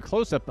shared a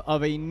close-up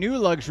of a new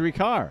luxury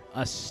car,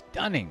 a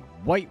stunning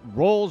white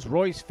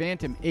Rolls-Royce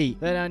Phantom 8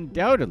 that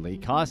undoubtedly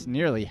cost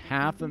nearly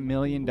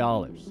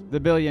 $500,000. The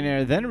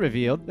billionaire then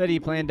revealed that he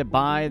planned to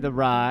buy the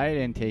ride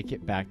and take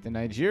it back to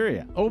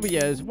Nigeria.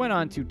 Obiez went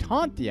on to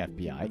taunt the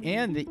FBI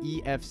and the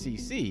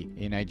EFCC,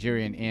 a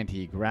Nigerian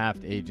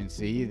anti-graft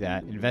agency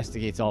that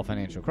investigates all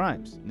financial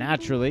crimes.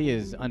 Naturally,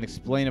 his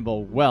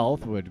unexplainable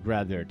wealth would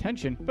grab their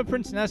attention, but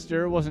Prince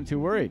Nestor wasn't too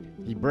worried.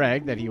 He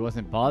bragged that he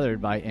wasn't bothered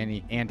by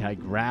any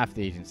anti-graft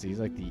agencies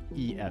like the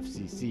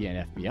EFCC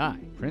and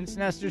FBI. Prince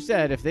Nestor said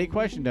if they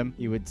questioned him,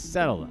 he would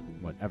settle them,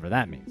 whatever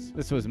that means.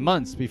 This was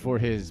months before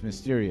his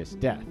mysterious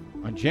death.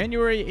 On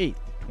January 8th,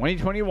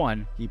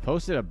 2021, he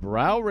posted a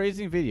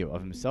brow-raising video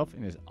of himself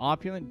in his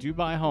opulent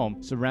Dubai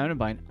home surrounded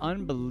by an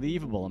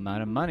unbelievable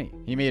amount of money.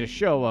 He made a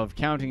show of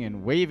counting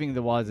and waving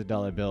the wads of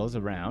dollar bills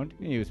around.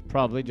 He was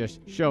probably just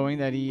showing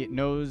that he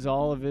knows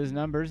all of his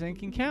numbers and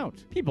can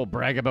count. People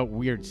brag about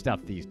weird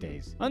stuff these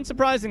days.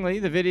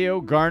 Unsurprisingly, the video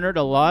garnered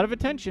a lot of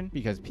attention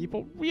because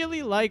people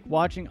really like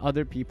watching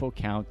other people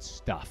count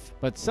stuff.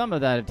 But some of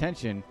that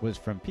attention was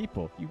from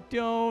people you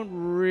don't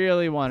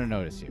really want to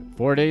notice you.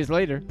 4 days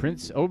later,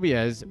 Prince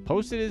Obiez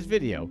posted his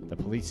video. The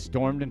police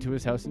stormed into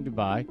his house in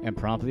Dubai and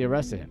promptly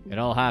arrested him. It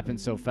all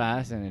happened so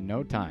fast, and in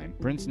no time,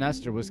 Prince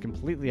Nestor was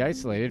completely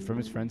isolated from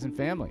his friends and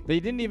family. They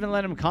didn't even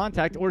let him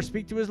contact or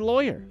speak to his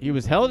lawyer. He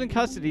was held in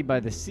custody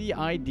by the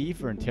CID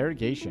for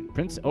interrogation.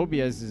 Prince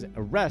Obiez's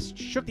arrest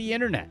shook the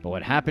internet, but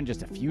what happened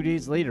just a few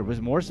days later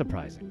was more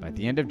surprising. By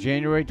the end of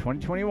January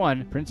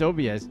 2021, Prince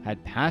Obiez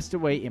had passed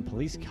away in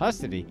police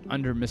custody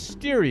under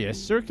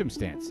mysterious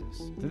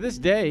circumstances. To this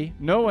day,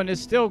 no one is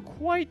still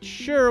quite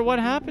sure what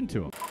happened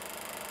to him.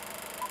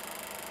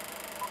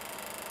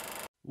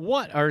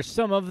 What are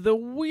some of the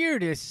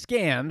weirdest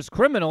scams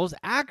criminals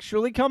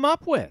actually come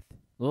up with?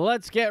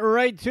 Let's get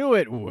right to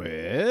it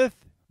with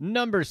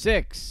number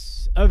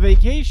 6, a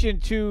vacation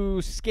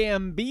to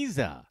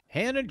Scambiza.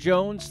 Hannah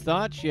Jones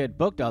thought she had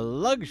booked a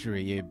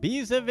luxury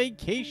Ibiza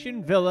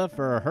vacation villa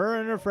for her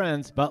and her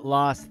friends, but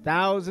lost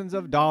thousands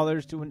of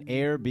dollars to an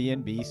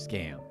Airbnb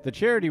scam. The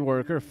charity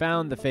worker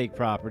found the fake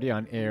property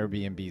on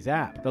Airbnb's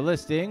app. The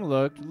listing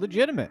looked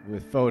legitimate,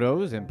 with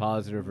photos and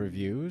positive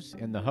reviews,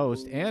 and the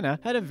host, Anna,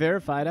 had a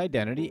verified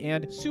identity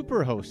and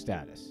superhost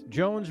status.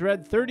 Jones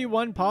read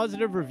 31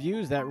 positive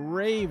reviews that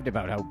raved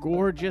about how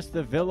gorgeous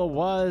the villa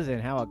was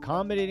and how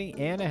accommodating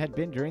Anna had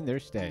been during their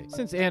stay.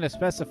 Since Anna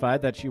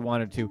specified that she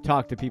wanted to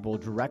talk to people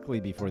directly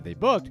before they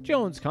booked,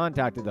 Jones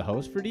contacted the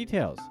host for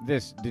details.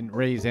 This didn't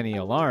raise any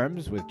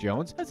alarms with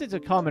Jones, as it's a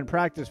common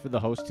practice for the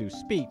host to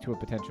speak to a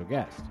potential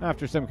guest.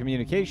 After some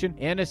communication,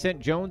 Anna sent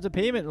Jones a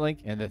payment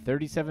link, and the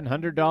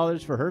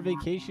 $3,700 for her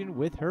vacation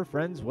with her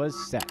friends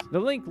was set. The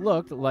link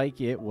looked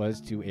like it was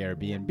to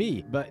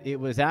Airbnb, but it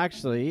was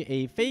actually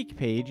a fake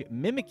page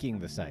mimicking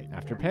the site.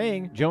 After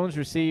paying, Jones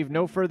received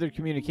no further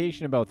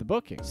communication about the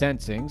booking.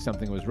 Sensing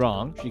something was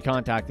wrong, she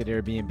contacted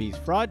Airbnb's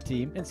fraud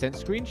team and sent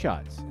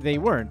screenshots. They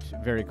weren't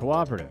very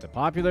cooperative. The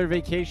popular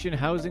vacation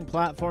housing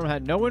platform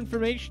had no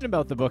information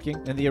about the booking,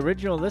 and the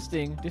original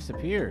listing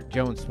disappeared.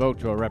 Jones spoke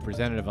to a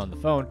representative on the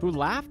phone who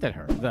laughed at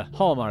her, the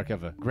hallmark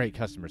of a great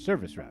customer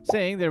service rep,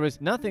 saying there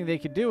was nothing they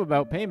could do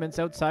about payments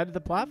outside of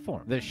the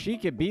platform. The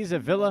chic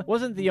Ibiza villa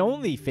wasn't the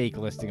only fake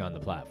listing on the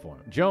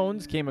platform.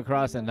 Jones came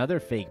across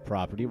another fake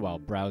property while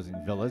browsing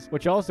villas,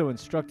 which also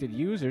instructed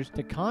users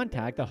to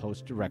contact the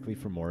host directly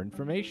for more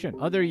information.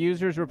 Other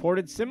users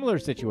reported similar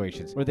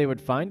situations where they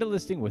would find a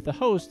listing with a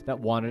host that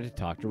wanted to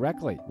talk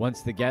directly.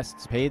 Once the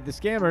guests paid the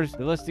scammers,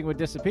 the listing would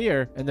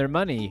disappear and their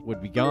money would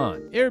be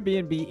gone.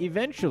 Airbnb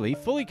eventually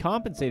fully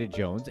compensated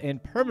Jones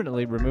and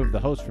permanently removed the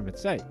host from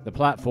its site. The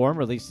platform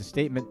released a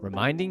statement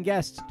reminding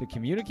guests to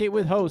communicate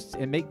with hosts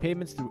and make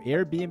payments through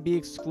Airbnb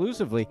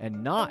exclusively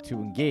and not to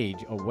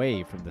engage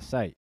away from the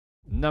site.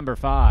 Number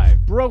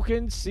 5.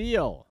 Broken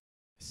seal.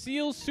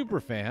 Seal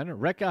superfan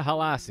Rekha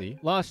Halassi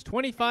lost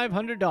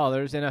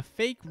 $2,500 in a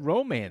fake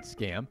romance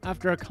scam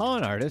after a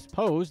con artist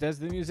posed as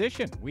the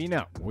musician. We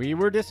know. We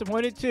were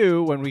disappointed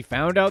too when we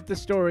found out the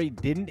story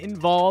didn't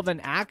involve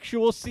an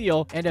actual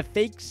seal and a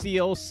fake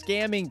seal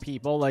scamming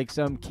people like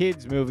some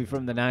kids movie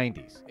from the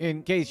 90s.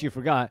 In case you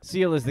forgot,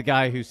 Seal is the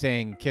guy who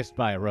sang Kissed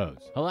by a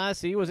Rose.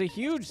 Halassi was a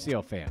huge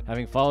Seal fan,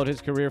 having followed his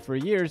career for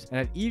years and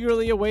had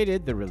eagerly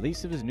awaited the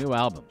release of his new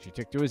album. She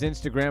took to his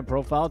Instagram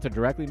profile to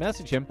directly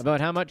message him about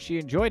how much she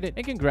enjoyed it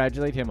and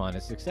congratulate him on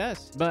his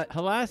success. But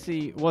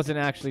Halassi wasn't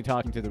actually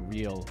talking to the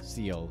real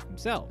Seal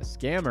himself. A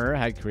scammer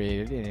had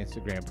created an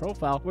Instagram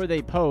profile where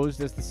they posed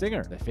as the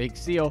singer. The fake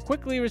Seal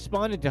quickly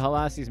responded to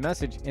Halassi's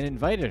message and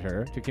invited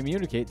her to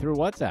communicate through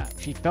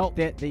WhatsApp. She felt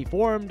that they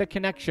formed a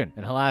connection,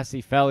 and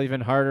Halassi fell even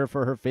harder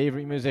for her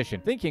favorite musician,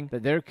 thinking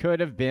that there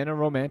could have been a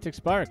romantic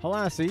spark.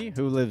 Halassi,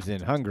 who lives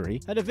in Hungary,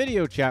 had a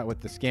video chat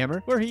with the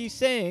scammer where he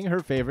sang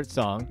her favorite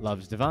song,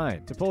 Love's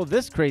Divine. To pull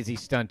this crazy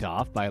stunt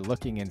off by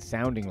looking and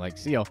sounding like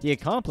Seal, he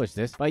accomplished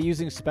this by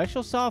using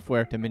special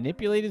software to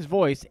manipulate his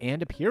voice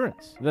and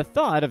appearance. The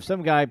thought of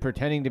some guy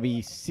pretending to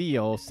be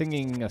Seal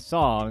singing a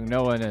song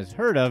no one has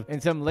heard of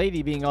and some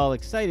lady being all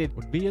excited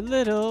would be a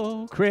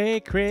little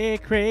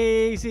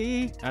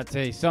crazy. That's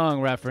a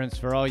song reference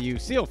for all you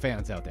Seal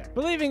fans out there.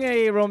 Believing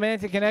a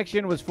romantic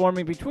connection was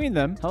forming between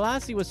them,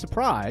 Halassi was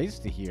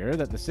surprised to hear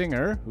that the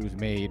singer, who's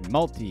made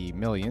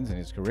multi-millions in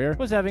his career,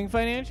 was having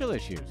financial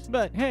issues.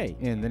 But hey,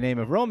 in the name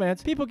of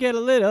romance, people get a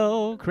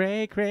little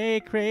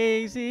crazy.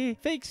 crazy.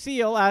 Fake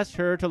Seal asked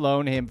her to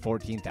loan him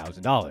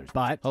 $14,000,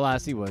 but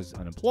Halassi was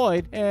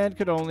unemployed and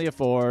could only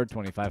afford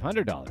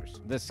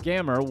 $2,500. The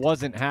scammer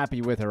wasn't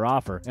happy with her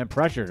offer and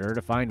pressured her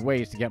to find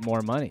ways to get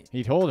more money.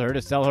 He told her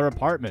to sell her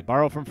apartment,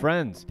 borrow from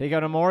friends, take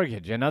out a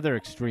mortgage, and other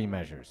extreme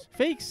measures.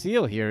 Fake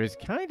Seal here is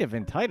kind of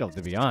entitled,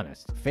 to be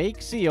honest.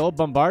 Fake Seal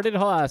bombarded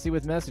Halassi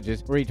with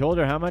messages where he told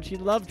her how much he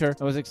loved her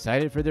and was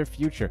excited for their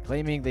future,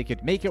 claiming they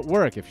could make it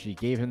work if she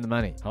gave him the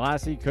money.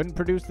 Halassi couldn't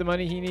produce the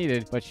money he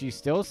needed, but she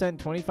still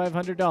sent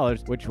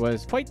 $2,500, which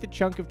was quite the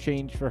chunk of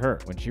change for her.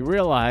 When she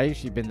realized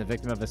she'd been the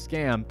victim of a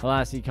scam,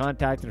 Halassi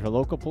contacted her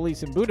local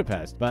police in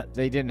Budapest, but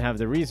they didn't have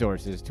the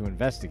resources to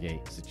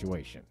investigate the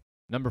situation.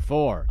 Number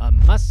 4. A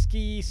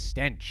musky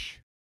stench.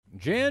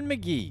 Jan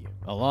McGee,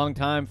 a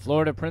longtime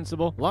Florida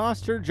principal,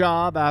 lost her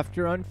job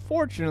after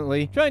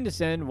unfortunately trying to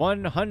send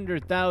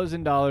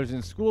 $100,000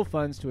 in school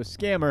funds to a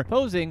scammer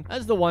posing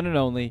as the one and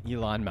only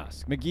Elon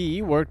Musk.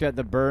 McGee worked at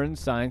the Burns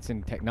Science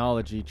and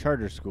Technology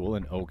Charter School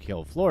in Oak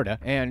Hill, Florida,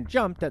 and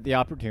jumped at the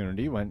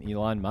opportunity when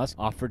Elon Musk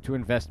offered to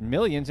invest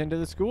millions into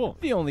the school.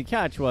 The only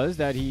catch was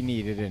that he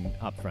needed an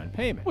upfront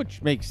payment,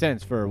 which makes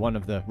sense for one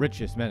of the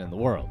richest men in the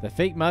world. The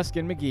fake Musk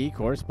and McGee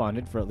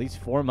corresponded for at least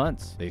 4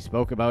 months. They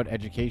spoke about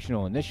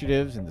educational initiatives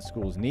and the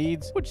school's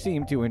needs, which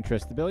seemed to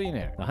interest the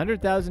billionaire. The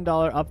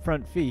 $100,000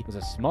 upfront fee was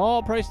a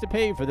small price to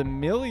pay for the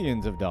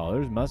millions of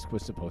dollars Musk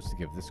was supposed to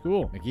give the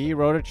school. McGee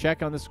wrote a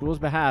check on the school's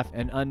behalf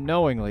and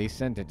unknowingly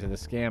sent it to the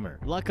scammer.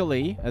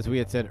 Luckily, as we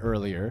had said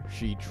earlier,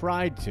 she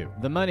tried to.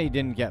 The money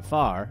didn't get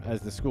far,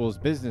 as the school's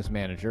business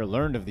manager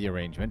learned of the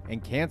arrangement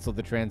and canceled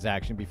the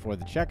transaction before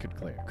the check could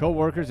clear.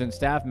 Co-workers and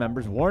staff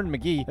members warned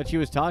McGee that she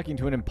was talking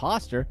to an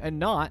imposter and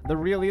not the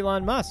real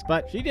Elon Musk,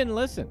 but she didn't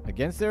listen.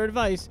 Against their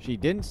advice, she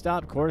didn't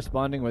stop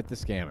corresponding with the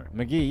scammer.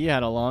 McGee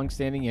had a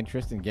long-standing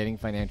interest in getting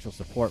financial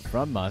support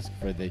from Musk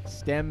for the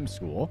STEM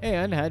school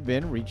and had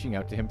been reaching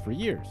out to him for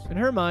years. In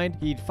her mind,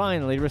 he'd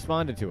finally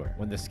responded to her.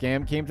 When the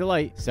scam came to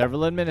light,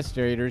 several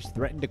administrators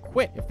threatened to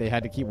quit if they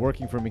had to keep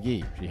working for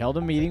McGee. She held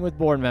a meeting with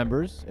board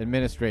members,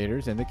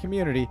 administrators, and the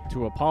community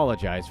to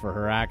apologize for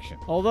her action.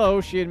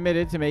 Although she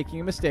admitted to making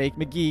a mistake,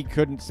 McGee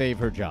couldn't save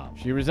her job.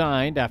 She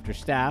resigned after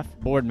staff,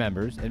 board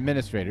members,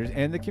 administrators,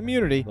 and the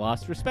community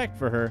lost respect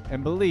for her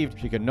and believed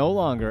she could no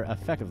longer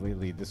effectively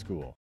lead the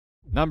school.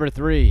 Number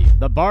 3.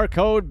 The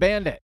Barcode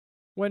Bandit.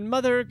 When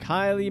mother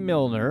Kylie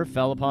Milner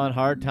fell upon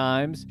hard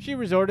times, she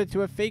resorted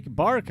to a fake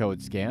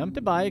barcode scam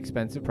to buy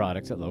expensive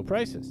products at low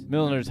prices.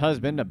 Milner's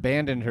husband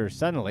abandoned her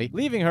suddenly,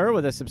 leaving her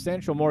with a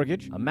substantial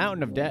mortgage, a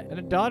mountain of debt, and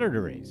a daughter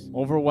to raise.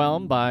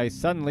 Overwhelmed by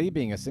suddenly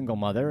being a single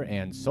mother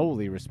and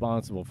solely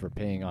responsible for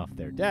paying off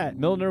their debt,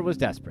 Milner was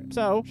desperate.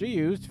 So she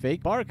used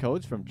fake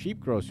barcodes from cheap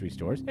grocery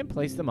stores and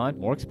placed them on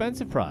more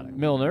expensive products.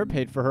 Milner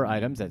paid for her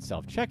items at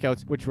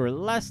self-checkouts, which were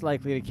less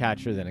likely to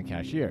catch her than a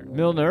cashier.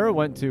 Milner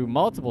went to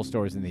multiple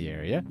stores in the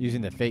area,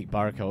 using the fake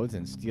barcodes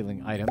and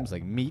stealing items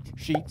like meat,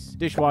 sheets,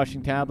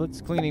 dishwashing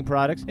tablets, cleaning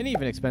products, and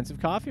even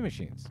expensive coffee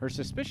machines. Her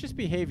suspicious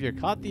behavior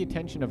caught the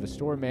attention of a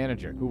store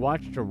manager who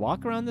watched her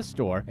walk around the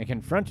store and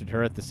confronted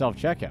her at the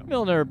self-checkout.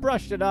 Milner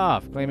brushed it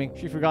off, claiming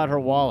she forgot her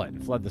wallet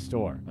and fled the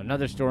store.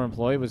 Another store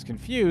employee was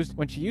confused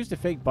when she used a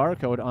fake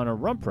barcode on a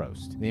rump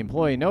roast. The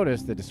employee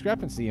noticed the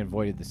discrepancy and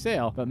voided the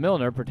sale, but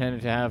Milner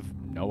pretended to have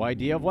no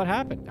idea of what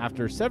happened.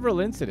 After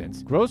several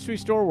incidents, grocery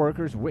store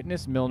workers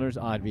witnessed Milner's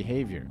odd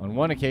behavior. On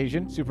one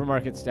occasion,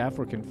 supermarket staff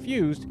were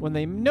confused when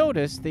they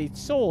noticed they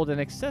sold an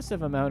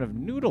excessive amount of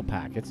noodle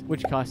packets,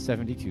 which cost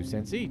 72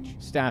 cents each.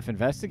 Staff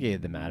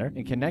investigated the matter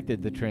and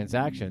connected the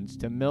transactions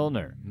to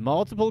Milner.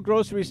 Multiple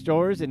grocery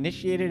stores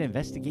initiated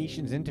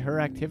investigations into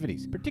her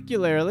activities,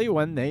 particularly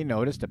when they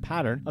noticed a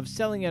pattern of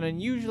selling an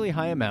unusually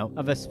high amount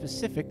of a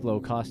specific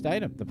low-cost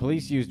item. The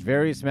police used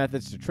various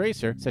methods to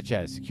trace her, such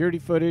as security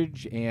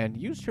footage,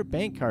 and used her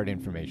bank card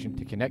information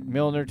to connect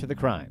Milner to the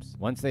crimes.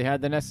 Once they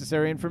had the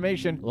necessary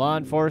information, law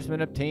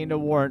enforcement obtained a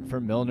warrant for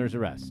Milner's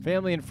arrest.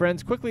 Family and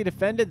friends quickly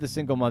defended the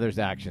single mother's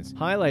actions,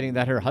 highlighting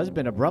that her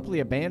husband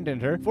abruptly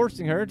abandoned her,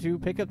 forcing her to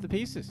pick up the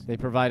pieces. They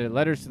provided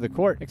letters to the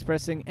court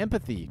expressing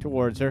empathy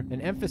towards her and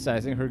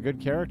emphasizing her good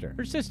character.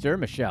 Her sister,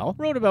 Michelle,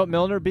 wrote about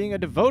Milner being a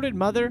devoted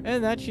mother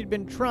and that she'd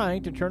been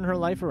trying to turn her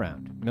life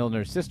around.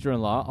 Milner's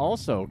sister-in-law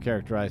also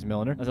characterized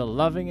Milner as a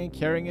loving and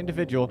caring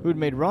individual who'd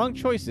made wrong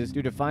choices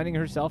due to finding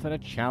herself in a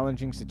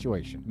challenging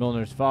situation.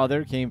 Milner's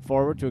father came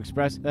forward to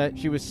express that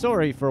she was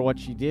sorry for what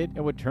she did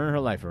and would turn her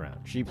life around.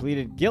 She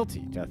pleaded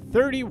guilty to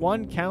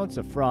 31 counts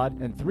of fraud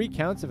and 3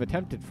 counts of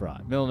attempted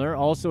fraud. Milner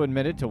also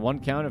admitted to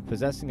 1 count of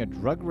possessing a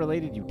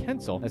drug-related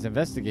utensil, as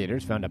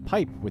investigators found a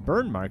pipe with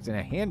burn marks in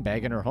a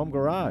handbag in her home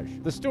garage.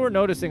 The store,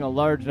 noticing a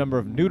large number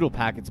of noodle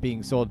packets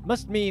being sold,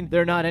 must mean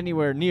they're not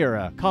anywhere near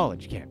a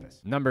college campus.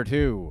 Number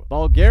 2.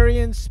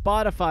 Bulgarian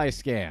Spotify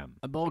scam.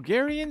 A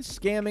Bulgarian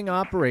scamming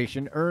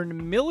operation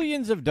earned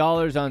millions of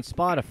dollars on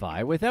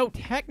Spotify without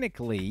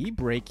technically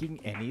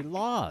breaking any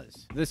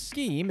laws. The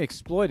scheme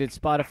exploited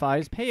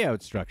Spotify's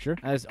payout structure,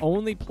 as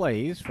only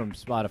plays from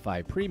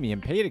Spotify premium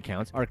paid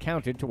accounts are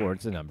counted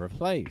towards the number of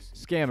plays.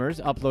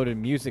 Scammers uploaded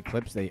music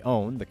clips they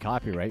own the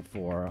copyright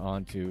for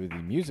onto the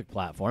music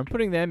platform,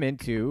 putting them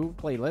into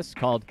playlists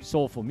called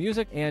Soulful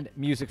Music and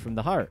Music from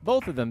the Heart.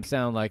 Both of them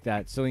sound like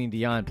that Celine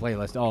Dion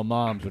playlist all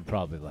moms would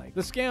probably like.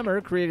 The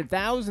scammer created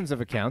thousands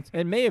of accounts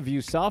and may have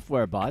used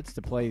software bots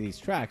to play these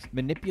tracks,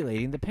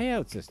 manipulating the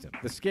payout system.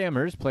 The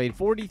scammers played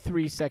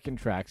 43-second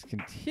tracks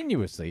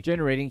continuously,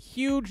 generating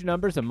huge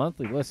numbers of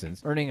monthly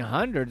listens, earning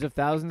hundreds of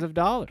thousands of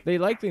dollars. They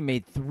likely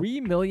made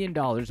 $3 million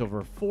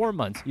over 4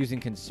 months using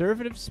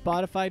conservative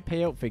Spotify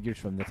payout figures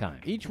from the time.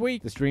 Each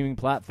week, the streaming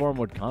platform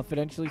would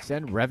confidentially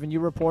send revenue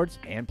reports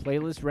and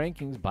playlist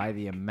rankings by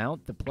the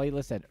amount the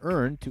playlist had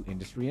earned to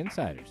industry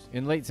insiders.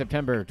 In late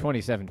September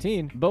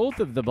 2017, both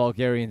of the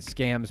Bulgarian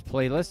scams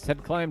playlists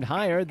had climbed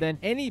higher than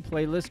any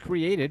playlist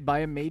created by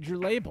a major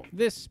label.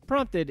 This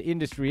prompted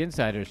industry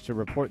insiders to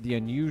report the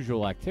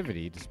unusual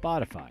activity to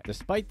Spotify.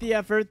 Despite the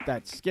effort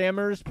that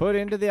scammers put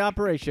into the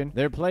operation,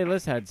 their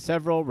playlist had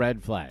several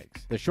red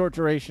flags. The short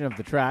duration of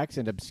the tracks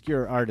and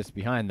obscure artists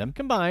behind them,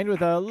 combined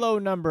with a low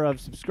number of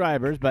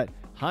subscribers but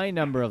high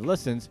number of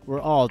listens, were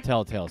all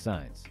telltale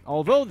signs.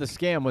 Although the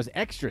scam was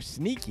extra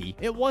sneaky,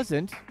 it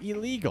wasn't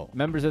illegal.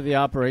 Members of the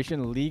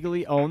operation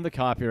legally owned the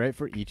copyright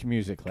for each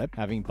music clip,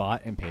 having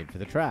bought and paid for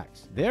the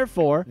tracks.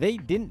 Therefore, they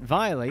didn't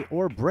violate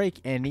or break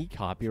any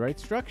copyright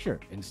structure.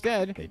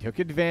 Instead, they took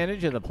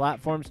advantage of the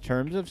platform's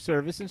terms of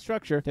service and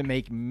structure to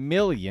make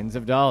millions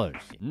of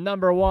dollars.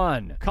 Number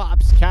 1.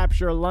 Cops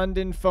capture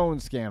London phone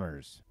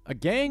scammers. A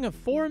gang of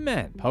 4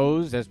 men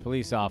posed as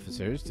police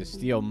officers to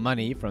steal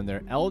money from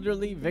their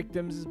elderly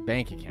victims'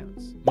 bank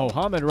accounts.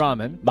 Mohammed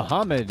Rahman,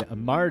 Mohammed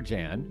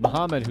Marjan,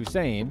 Mohammed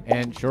Hussein,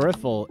 and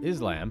Shariful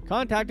Islam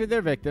contacted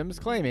their victims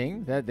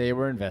claiming that they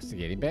were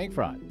investigating bank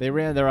fraud. They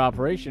ran their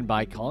operation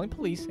by calling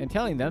police and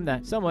telling them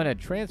that someone had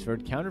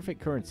transferred counterfeit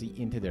currency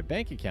into their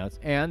bank accounts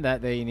and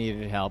that they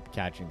needed help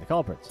catching the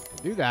culprits.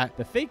 To do that,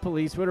 the fake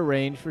police would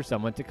arrange for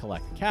someone to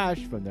collect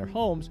cash from their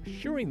homes,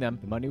 assuring them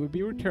the money would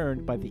be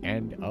returned by the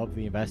end of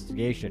the investigation.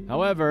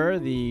 However,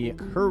 the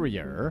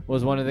courier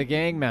was one of the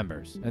gang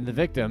members, and the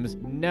victims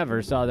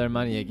never saw their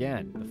money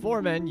again. The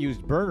 4 men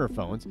used burner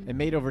phones and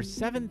made over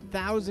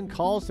 7,000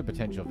 calls to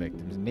potential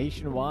victims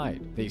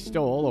nationwide. They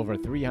stole over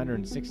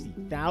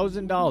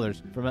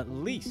 $360,000 from at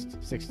least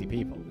 60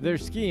 people. Their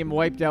scheme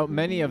wiped out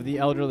many of the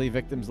elderly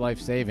victims' life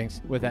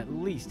savings, with at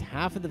least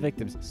half of the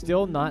victims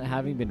still not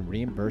having been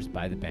reimbursed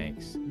by the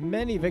banks.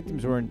 Many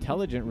victims were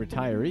intelligent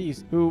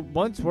retirees who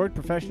once worked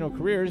professional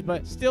careers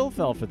but still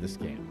fell for the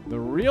scam.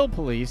 The real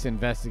police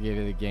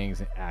investigated the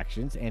gang's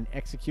actions and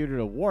executed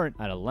a warrant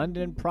at a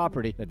London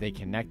property that they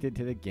connected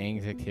to the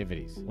gang's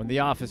activities. When the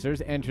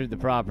officers entered the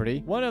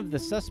property, one of the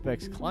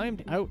suspects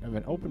climbed out of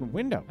an open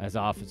window. As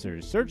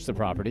officers searched the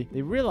property,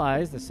 they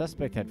realized the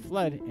suspect had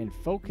fled and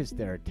focused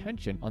their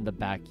attention on the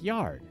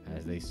backyard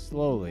as they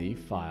slowly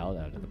filed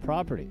out of the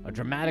property. A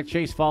dramatic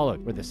chase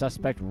followed, where the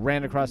suspect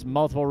ran across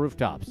multiple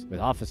rooftops,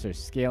 with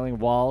officers scaling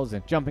walls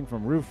and jumping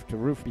from roof to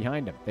roof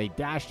behind him. They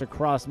dashed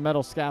across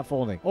metal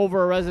scaffolding,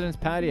 over a residence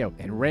patio,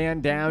 and ran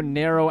down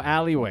narrow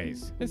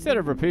alleyways. Instead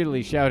of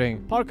repeatedly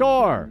shouting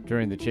 "parkour"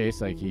 during the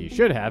chase like he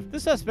should have, the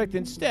suspect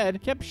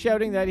instead kept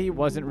shouting that he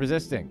wasn't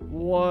resisting,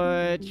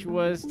 which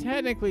was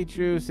technically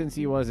true since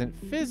he wasn't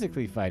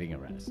physically fighting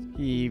arrest.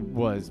 He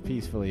was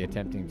peacefully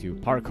attempting to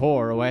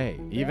parkour away.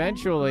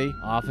 Eventually,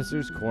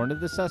 officers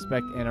cornered the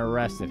suspect and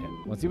arrested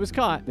him. Once he was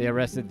caught, they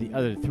arrested the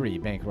other 3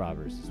 bank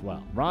robbers as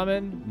well.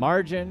 Rahman,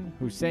 Marjan,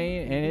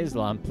 Hussein, and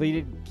Islam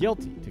pleaded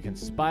guilty to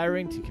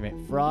conspiring to commit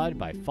fraud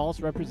by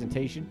false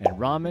representation, and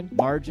Rahman,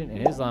 Marjan,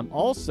 and Islam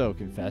also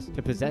confessed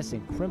to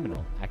possessing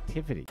criminal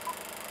activity.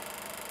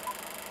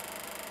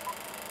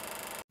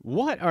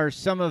 What are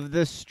some of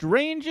the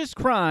strangest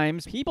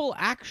crimes people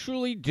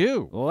actually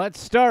do? Let's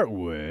start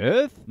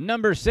with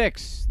number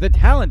 6, the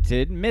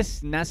talented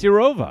Miss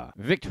Nasirova.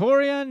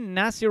 Victoria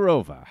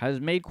Nasirova has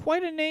made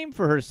quite a name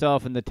for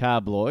herself in the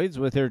tabloids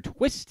with her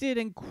twisted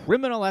and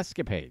criminal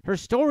escapade. Her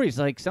story's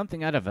like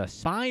something out of a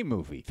spy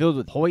movie, filled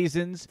with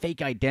poisons,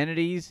 fake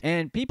identities,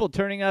 and people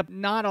turning up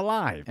not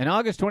alive. In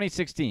August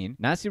 2016,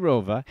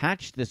 Nasirova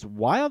hatched this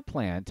wild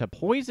plan to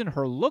poison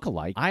her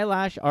lookalike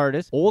eyelash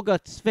artist Olga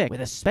Tsvik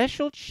with a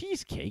special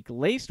cheesecake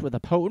laced with a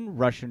potent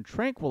Russian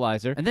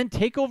tranquilizer and then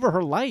take over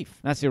her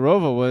life.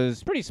 Nasirova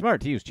was pretty smart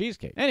to use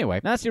cheesecake.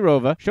 Anyway,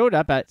 Nasirova showed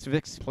up at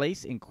Tsvik's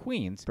place in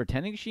Queens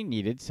pretending she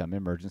needed some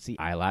emergency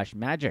eyelash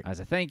magic.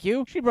 As a thank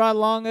you, she brought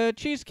along a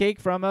cheesecake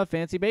from a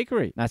fancy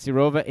bakery.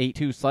 Nasirova ate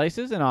 2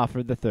 slices and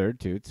offered the third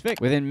to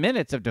Tsvik. Within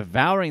minutes of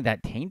devouring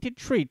that tainted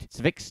treat,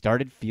 Tsvik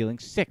started feeling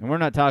sick. And we're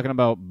not talking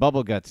about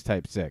bubble guts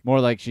type sick,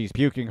 more like she's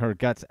puking her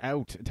guts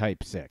out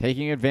type sick.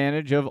 Taking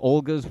advantage of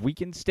Olga's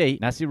weakened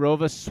state,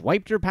 Nasirova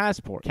swiped her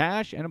passport,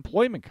 cash, and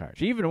employment card.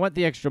 She even went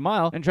the extra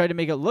mile and tried to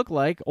make it look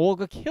like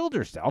Olga killed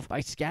herself by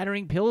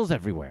scattering pills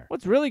everywhere.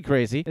 What's really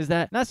crazy is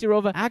that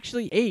Nasirova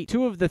actually ate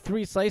 2 of the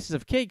 3 slices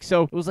of cake,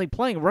 so it was like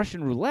playing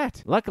Russian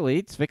roulette.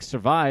 Luckily, Zvik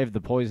survived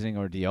the poisoning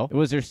ordeal. It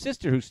was her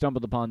sister who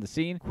stumbled upon the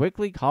scene,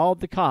 quickly called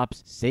the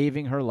cops,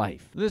 saving her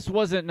life. This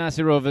wasn't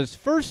Nasirova's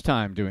first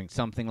time doing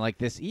something like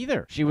this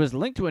either. She was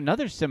linked to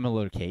another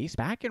similar case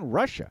back in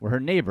Russia, where her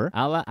neighbor,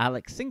 Alla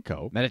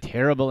Alexenko, met a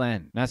terrible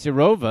end.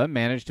 Nasirova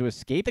managed to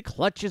escape the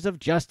clutches of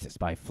justice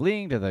by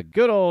fleeing to the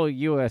good old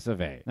US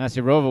of A.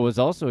 Nasirova was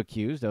also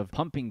accused of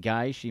pumping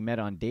guys she met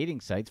on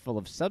dating sites full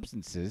of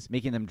substances,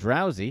 making them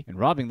drowsy, and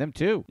robbing them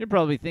too. You're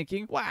probably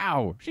thinking,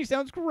 wow, she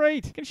sounds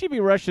great. Can she be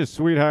Russia's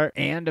sweetheart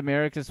and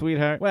America's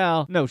sweetheart?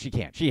 Well, no, she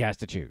can't. She has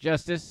to choose.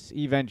 Justice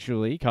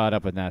eventually caught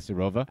up with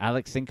Nasirova.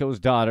 Alexenko's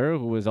daughter,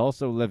 who was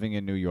also living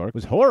in New York,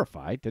 was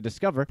horrified to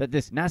discover that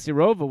this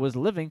Nasirova was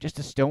living just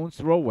a stone's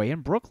throw away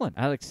in Brooklyn.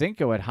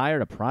 Alexenko had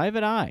hired a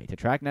private eye to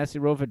track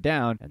Nasirova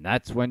down, and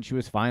that's when she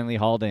was finally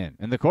hauled in.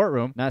 In the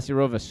courtroom,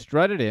 Nasirova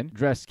strutted in,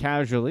 dressed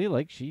casually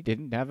like she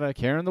didn't have a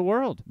care in the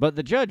world. But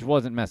the judge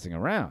wasn't messing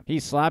around. He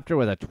slapped her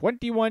with a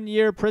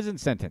 21-year prison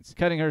sentence,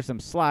 cutting her some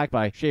slack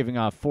by shaving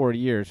off 4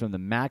 years from the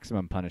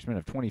maximum punishment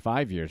of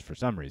 25 years for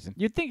some reason.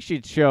 You'd think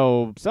she'd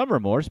show some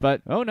remorse,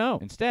 but oh no.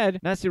 Instead,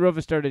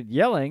 Nasirova started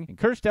yelling and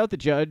cursed out the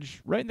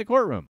judge right in the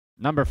courtroom.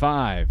 Number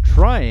 5.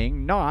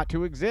 Trying not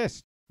to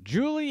exist.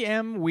 Julie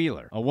M.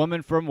 Wheeler, a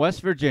woman from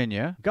West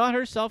Virginia, got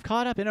herself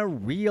caught up in a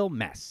real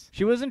mess.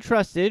 She was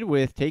entrusted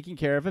with taking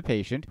care of a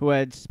patient who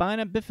had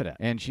spina bifida,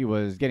 and she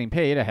was getting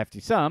paid a hefty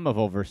sum of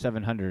over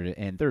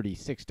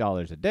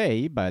 $736 a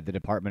day by the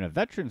Department of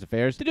Veterans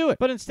Affairs to do it.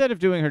 But instead of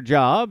doing her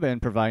job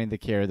and providing the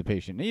care the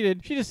patient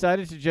needed, she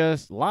decided to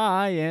just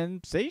lie and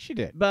say she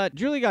did. But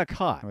Julie got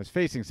caught and was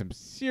facing some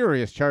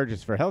serious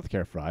charges for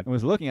healthcare fraud and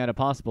was looking at a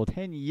possible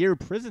 10-year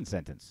prison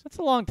sentence. That's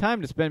a long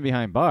time to spend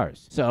behind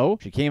bars. So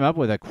she came up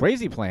with a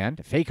crazy plan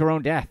to fake her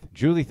own death.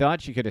 Julie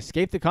thought she could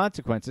escape the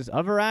consequences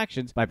of her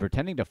actions by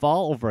pretending to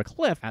fall over a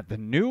cliff at the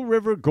New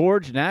River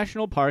Gorge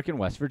National Park in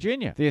West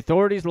Virginia. The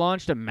authorities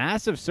launched a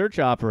massive search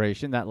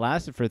operation that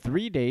lasted for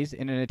 3 days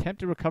in an attempt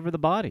to recover the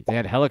body. They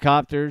had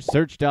helicopters,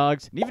 search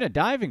dogs, and even a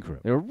diving crew.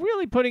 They were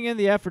really putting in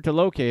the effort to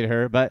locate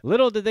her, but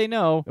little did they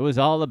know it was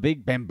all a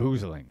big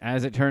bamboozling.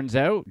 As it turns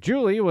out,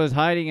 Julie was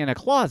hiding in a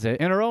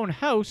closet in her own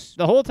house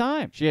the whole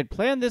time. She had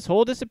planned this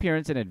whole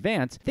disappearance in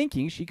advance,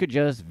 thinking she could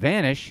just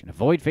vanish and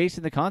avoid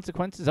facing the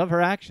consequences of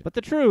her actions. But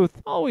the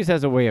truth always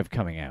has a way of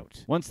coming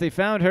out. Once they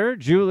found her,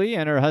 Julie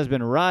and her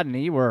husband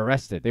Rodney were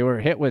arrested. They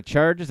were hit with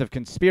charges of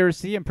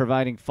conspiracy and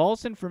providing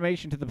false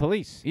information to the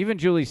police. Even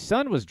Julie's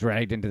son was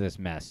dragged into this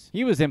mess.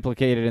 He was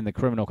implicated in the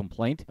criminal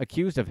complaint,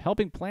 accused of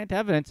helping plant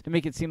evidence to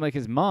make it seem like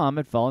his mom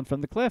had fallen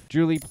from the cliff.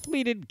 Julie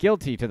pleaded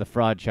guilty to the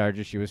fraud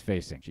charges she was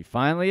facing. She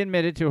finally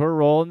admitted to her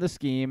role in the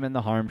scheme and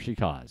the harm she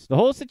caused. The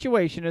whole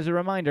situation is a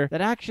reminder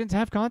that actions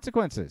have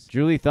consequences.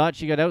 Julie thought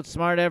she could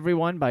outsmart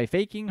everyone by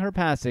faking her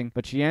passing,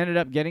 but she ended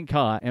up getting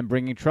caught and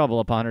bringing trouble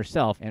upon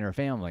herself and her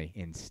family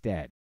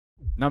instead.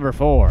 Number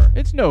 4.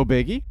 It's no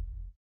biggie.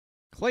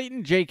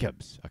 Clayton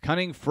Jacobs, a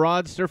cunning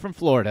fraudster from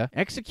Florida,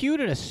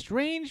 executed a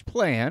strange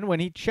plan when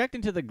he checked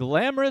into the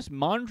glamorous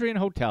Mondrian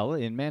Hotel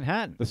in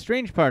Manhattan. The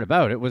strange part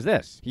about it was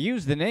this. He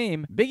used the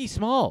name Biggie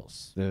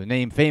Smalls, the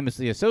name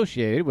famously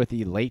associated with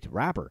the late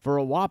rapper. For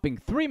a whopping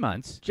 3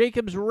 months,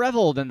 Jacobs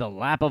reveled in the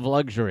lap of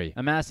luxury,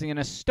 amassing an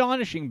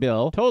astonishing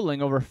bill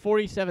totaling over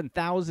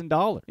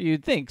 $47,000.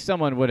 You'd think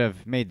someone would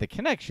have made the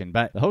connection,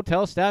 but the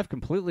hotel staff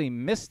completely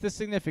missed the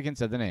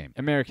significance of the name.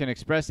 American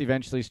Express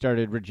eventually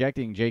started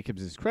rejecting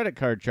Jacobs' credit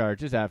card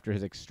charges after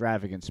his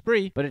extravagant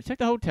spree, but it took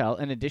the hotel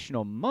an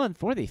additional month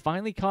before they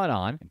finally caught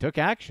on and took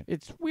action.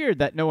 It's weird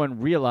that no one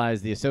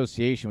realized the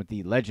association with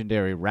the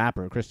legendary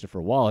rapper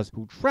Christopher Wallace,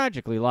 who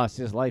tragically lost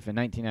his life in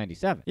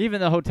 1997. Even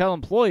the hotel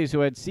employees who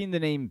had seen the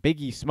name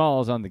Biggie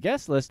Smalls on the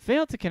guest list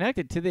failed to connect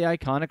it to the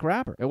iconic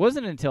rapper. It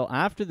wasn't until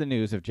after the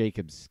news of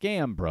Jacob's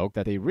scam broke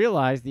that they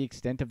realized the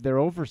extent of their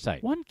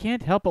oversight. One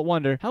can't help but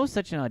wonder how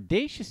such an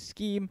audacious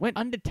scheme went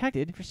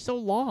undetected for so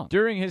long.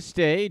 During his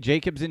stay,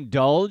 Jacobs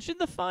indulged in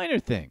the finer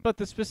thing, but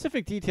the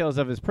specific details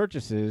of his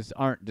purchases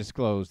aren't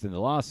disclosed in the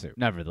lawsuit.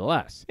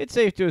 Nevertheless, it's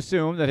safe to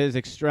assume that his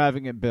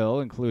extravagant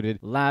bill included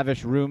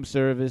lavish room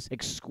service,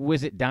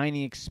 exquisite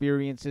dining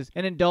experiences,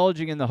 and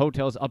indulging in the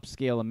hotel's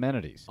upscale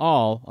amenities,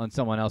 all on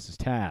someone else's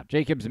tab.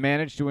 Jacobs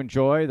managed to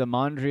enjoy the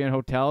Mondrian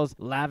Hotel's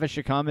lavish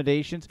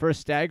accommodations for a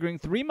staggering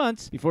 3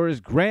 months before his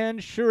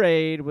grand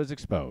charade was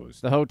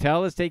exposed. The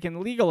hotel has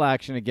taken legal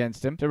action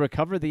against him to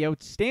recover the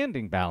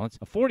outstanding balance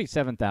of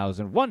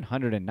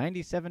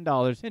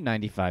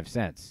 $47,197.95.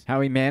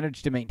 How he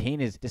managed to maintain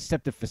his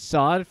deceptive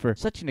facade for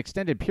such an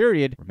extended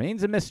period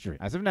remains a mystery.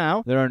 As of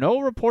now, there are no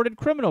reported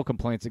criminal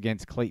complaints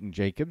against Clayton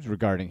Jacobs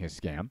regarding his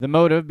scam. The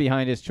motive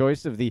behind his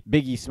choice of the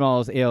Biggie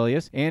Smalls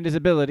alias and his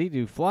ability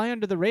to fly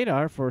under the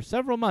radar for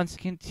several months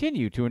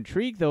continue to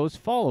intrigue those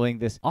following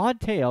this odd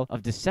tale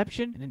of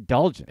deception and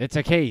indulgence. It's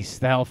a case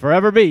that'll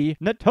forever be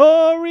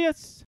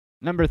notorious.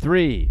 Number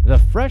 3. The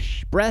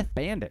Fresh Breath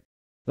Bandit.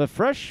 The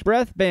Fresh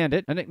Breath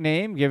Bandit, a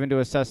nickname given to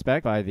a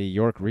suspect by the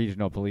York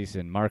Regional Police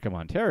in Markham,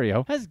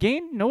 Ontario, has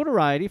gained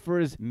notoriety for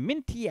his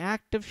minty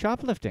act of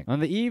shoplifting. On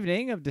the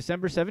evening of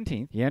December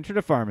 17th, he entered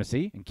a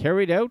pharmacy and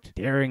carried out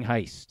daring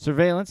heist.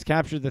 Surveillance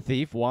captured the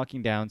thief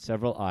walking down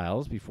several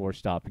aisles before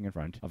stopping in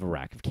front of a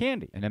rack of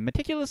candy. In a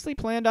meticulously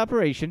planned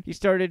operation, he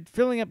started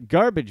filling up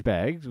garbage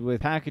bags with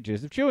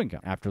packages of chewing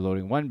gum. After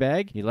loading one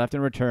bag, he left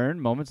and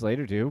returned moments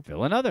later to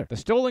fill another. The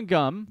stolen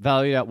gum,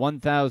 valued at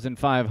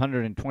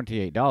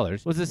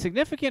 $1,528, was a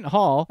significant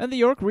haul, and the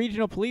York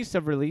Regional Police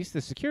have released the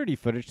security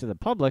footage to the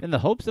public in the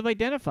hopes of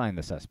identifying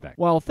the suspect.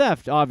 While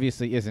theft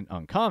obviously isn't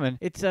uncommon,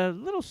 it's a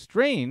little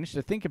strange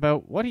to think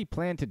about what he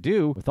planned to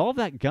do with all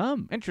that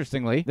gum.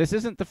 Interestingly, this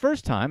isn't the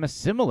first time a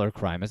similar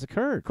crime has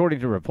occurred. According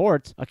to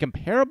reports, a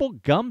comparable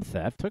gum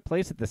theft took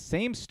place at the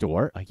same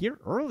store a year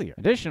earlier.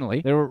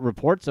 Additionally, there were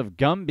reports of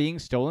gum being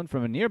stolen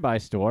from a nearby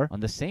store on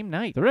the same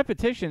night. The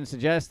repetition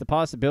suggests the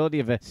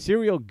possibility of a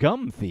serial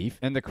gum thief,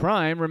 and the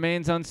crime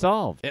remains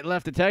unsolved. It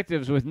left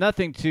detectives with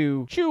nothing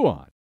to chew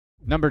on.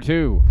 Number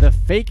 2, the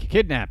fake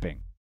kidnapping.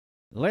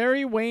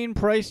 Larry Wayne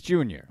Price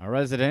Jr., a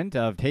resident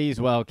of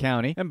Tazewell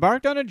County,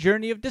 embarked on a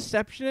journey of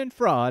deception and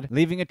fraud,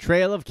 leaving a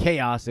trail of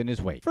chaos in his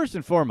wake. First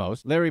and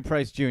foremost, Larry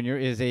Price Jr.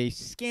 is a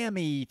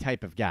scammy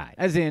type of guy,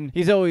 as in,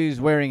 he's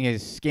always wearing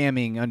his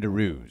scamming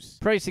underoos.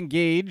 Price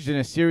engaged in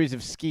a series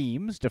of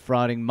schemes,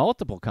 defrauding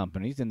multiple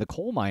companies in the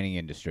coal mining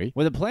industry.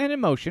 With a plan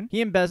in motion,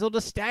 he embezzled a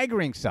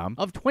staggering sum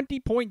of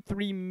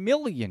 $20.3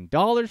 million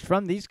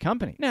from these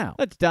companies. Now,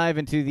 let's dive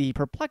into the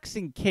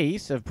perplexing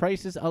case of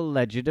Price's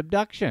alleged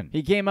abduction.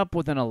 He came up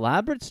with an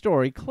elaborate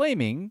story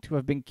claiming to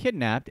have been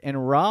kidnapped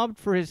and robbed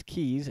for his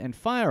keys and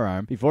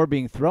firearm before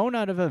being thrown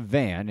out of a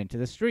van into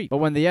the street. But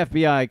when the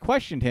FBI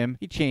questioned him,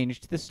 he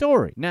changed the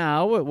story.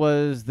 Now it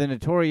was the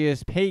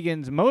notorious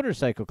Pagans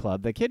Motorcycle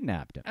Club that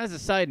kidnapped him. As a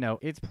side note,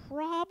 it's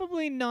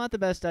probably not the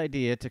best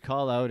idea to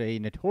call out a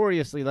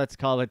notoriously, let's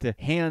call it, a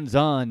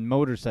hands-on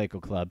motorcycle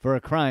club for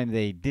a crime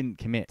they didn't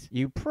commit.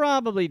 You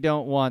probably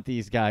don't want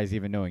these guys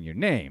even knowing your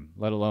name,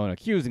 let alone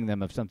accusing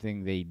them of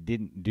something they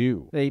didn't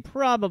do. They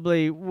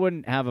probably wouldn't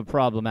have a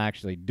problem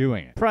actually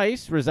doing it.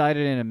 Price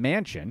resided in a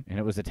mansion, and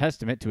it was a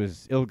testament to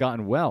his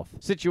ill-gotten wealth.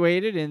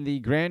 Situated in the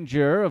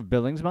grandeur of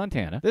Billings,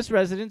 Montana, this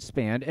residence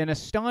spanned an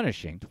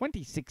astonishing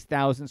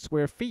 26,000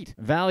 square feet.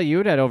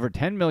 Valued at over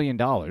 $10 million,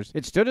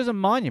 it stood as a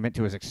monument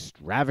to his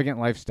extravagant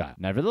lifestyle.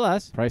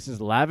 Nevertheless,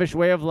 Price's lavish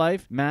way of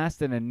life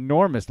masked an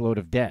enormous load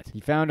of debt.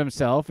 He found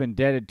himself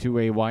indebted to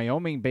a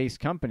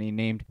Wyoming-based company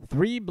named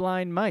Three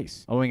Blind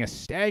Mice, owing a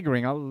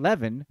staggering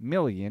 $11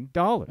 million.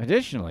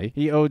 Additionally,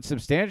 he owed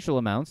substantial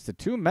amounts to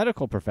 2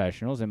 medical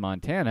professionals in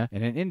Montana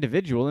and an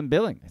individual in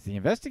Billings. As the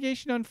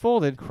investigation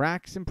unfolded,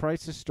 cracks in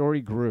Price's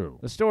story grew.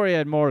 The story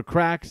had more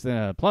cracks than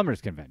a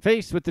plumber's convention.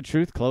 Faced with the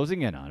truth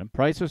closing in on him,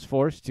 Price was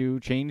forced to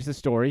change the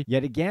story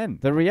yet again.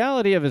 The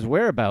reality of his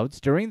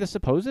whereabouts during the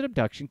supposed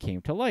abduction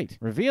came to light,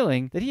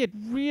 revealing that he had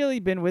really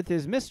been with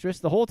his mistress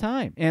the whole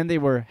time, and they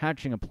were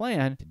hatching a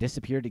plan to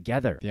disappear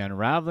together. The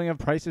unraveling of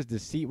Price's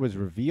deceit was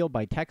revealed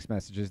by text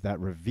messages that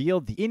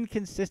revealed the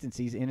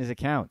inconsistencies in his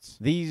accounts.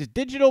 These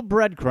digital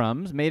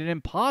breadcrumbs made it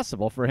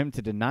impossible for him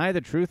to deny the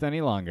truth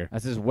any longer.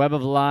 As his web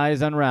of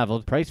lies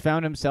unraveled, Price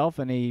found himself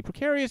in a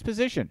precarious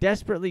position,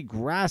 desperately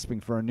grasping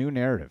for a new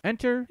narrative.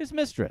 Enter his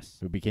mistress,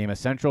 who became a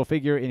central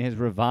figure in his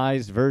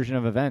revised version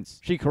of events.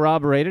 She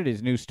corroborated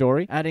his new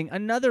story, adding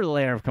another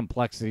layer of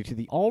complexity to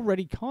the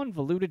already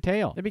convoluted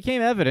tale. It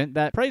became evident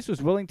that Price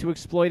was willing to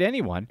exploit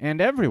anyone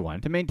and everyone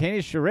to maintain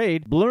his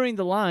charade, blurring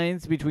the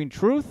lines between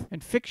truth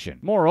and fiction.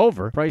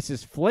 Moreover,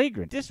 Price's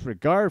flagrant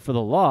disregard for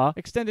the law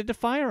extended to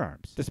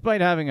firearms.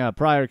 Despite having a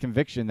prior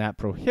conviction that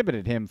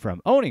prohibited him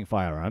from owning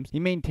firearms, he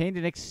maintained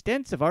an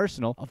extensive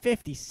arsenal of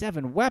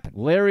 57 weapons.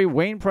 Larry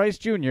Wayne Price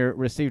Jr.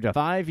 received a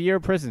 5-year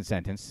prison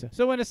sentence,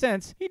 so in a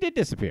sense, he did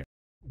disappear.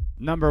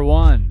 Number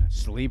 1.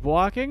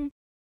 Sleepwalking?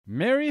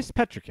 Marius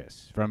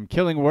Petricus from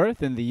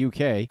Killingworth in the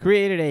UK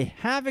created a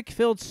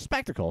havoc-filled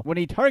spectacle when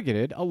he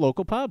targeted a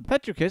local pub.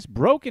 Petricus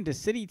broke into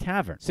City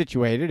Tavern,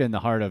 situated in the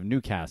heart of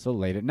Newcastle,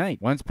 late at night.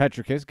 Once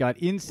Petricus got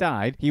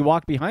inside, he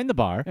walked behind the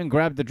bar and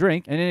grabbed the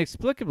drink and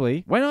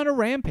inexplicably went on a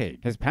rampage.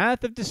 His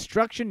path of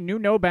destruction knew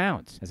no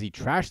bounds as he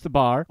trashed the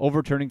bar,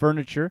 overturning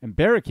furniture and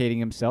barricading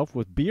himself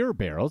with beer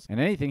barrels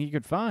and anything he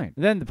could find.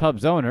 Then the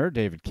pub's owner,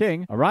 David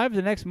King, arrived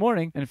the next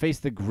morning and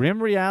faced the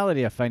grim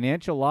reality of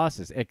financial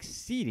losses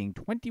exceeding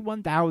 £21,000.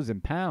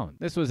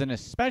 This was an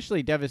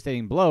especially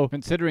devastating blow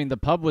considering the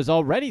pub was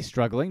already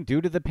struggling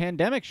due to the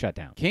pandemic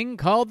shutdown. King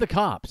called the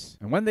cops,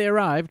 and when they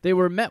arrived, they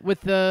were met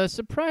with a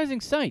surprising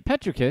sight.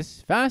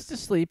 Petricus fast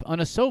asleep on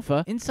a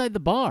sofa inside the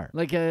bar,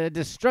 like a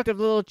destructive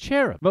little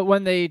cherub. But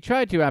when they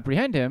tried to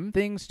apprehend him,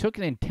 things took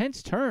an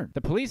intense turn.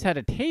 The police had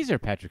to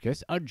taser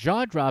Petricus, a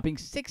jaw-dropping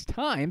 6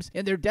 times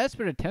in their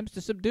desperate attempts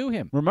to subdue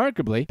him.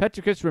 Remarkably,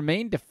 Petricus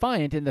remained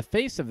defiant in the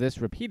face of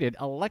this repeated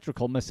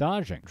electrical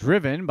massaging.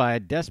 Driven by a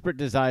desperate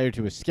desire desire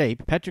to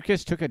escape,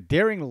 Petricus took a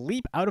daring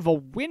leap out of a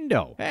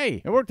window.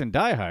 Hey, it worked in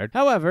Die Hard.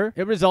 However,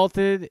 it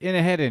resulted in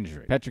a head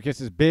injury.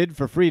 Petricus's bid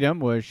for freedom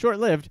was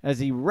short-lived as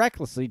he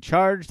recklessly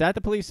charged at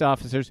the police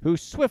officers who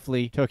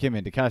swiftly took him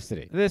into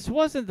custody. This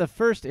wasn't the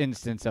first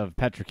instance of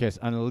Petricus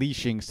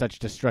unleashing such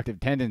destructive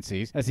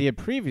tendencies, as he had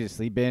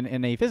previously been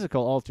in a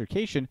physical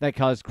altercation that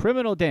caused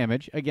criminal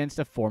damage against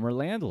a former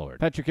landlord.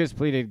 Petricus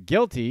pleaded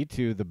guilty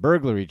to the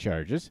burglary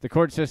charges. The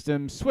court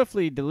system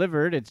swiftly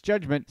delivered its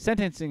judgment,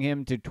 sentencing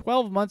him to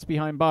 12 months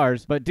behind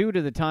bars, but due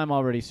to the time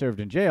already served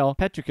in jail,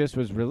 Petricus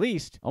was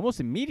released almost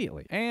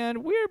immediately.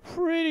 And we're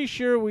pretty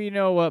sure we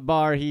know what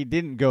bar he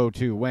didn't go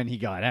to when he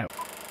got out.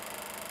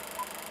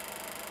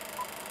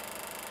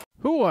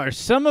 Who are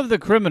some of the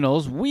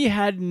criminals we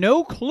had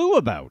no clue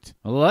about?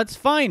 Let's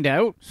find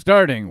out,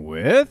 starting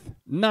with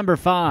number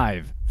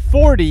 5.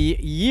 40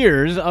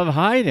 years of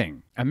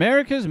hiding.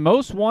 America's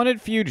most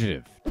wanted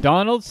fugitive,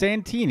 Donald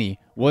Santini,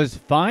 was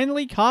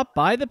finally caught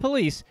by the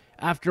police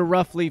after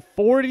roughly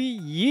 40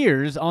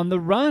 years on the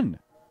run.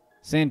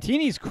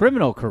 Santini's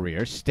criminal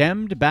career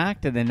stemmed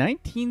back to the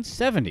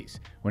 1970s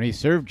when he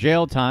served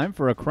jail time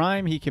for a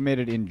crime he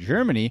committed in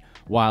Germany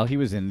while he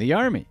was in the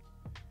army.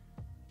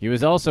 He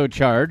was also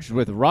charged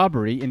with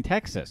robbery in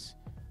Texas.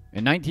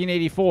 In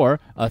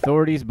 1984,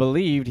 authorities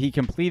believed he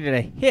completed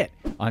a hit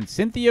on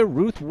Cynthia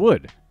Ruth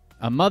Wood,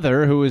 a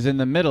mother who was in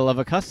the middle of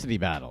a custody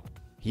battle.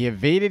 He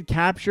evaded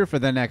capture for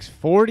the next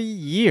 40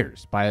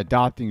 years by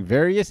adopting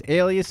various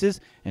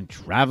aliases and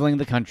traveling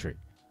the country.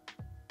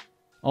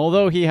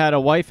 Although he had a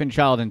wife and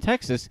child in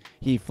Texas,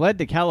 he fled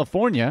to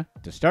California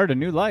to start a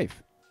new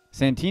life.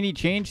 Santini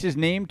changed his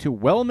name to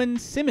Wellman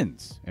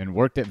Simmons and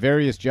worked at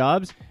various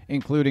jobs,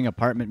 including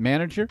apartment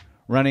manager,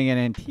 running an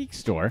antique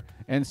store,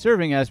 and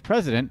serving as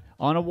president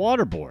on a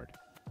water board.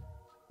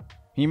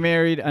 He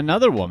married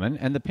another woman,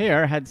 and the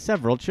pair had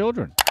several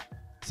children.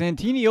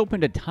 Santini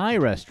opened a Thai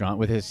restaurant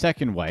with his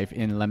second wife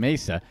in La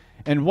Mesa,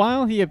 and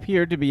while he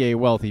appeared to be a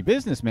wealthy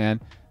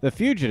businessman, the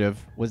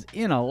fugitive was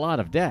in a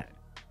lot of debt.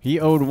 He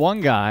owed one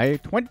guy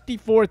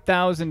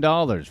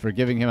 $24,000 for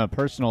giving him a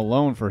personal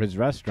loan for his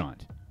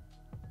restaurant.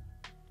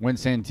 When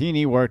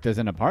Santini worked as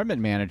an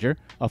apartment manager,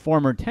 a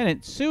former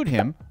tenant sued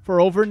him for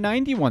over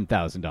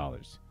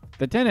 $91,000.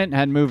 The tenant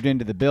had moved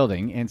into the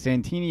building, and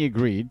Santini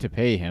agreed to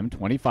pay him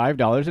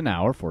 $25 an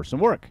hour for some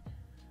work.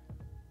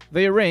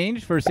 They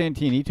arranged for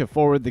Santini to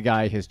forward the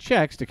guy his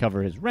checks to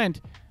cover his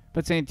rent,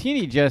 but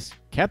Santini just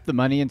kept the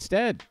money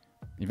instead.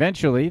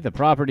 Eventually, the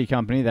property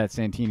company that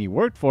Santini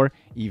worked for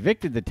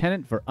evicted the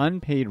tenant for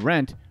unpaid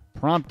rent,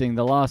 prompting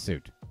the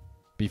lawsuit.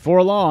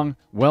 Before long,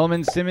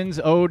 Wellman Simmons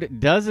owed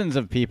dozens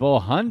of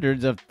people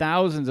hundreds of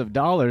thousands of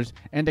dollars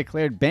and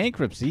declared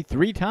bankruptcy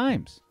 3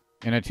 times.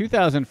 In a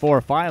 2004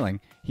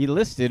 filing, he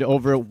listed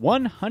over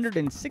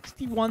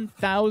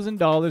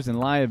 $161,000 in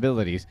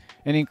liabilities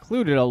and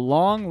included a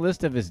long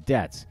list of his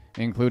debts,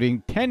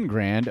 including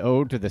 $10,000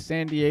 owed to the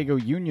San Diego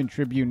Union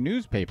Tribune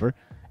newspaper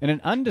and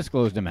an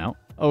undisclosed amount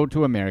owed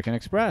to American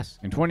Express.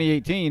 In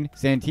 2018,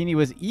 Santini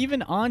was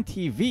even on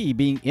TV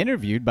being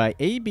interviewed by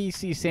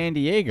ABC San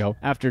Diego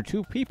after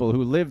 2 people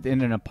who lived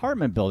in an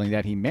apartment building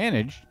that he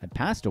managed had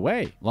passed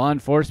away. Law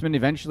enforcement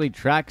eventually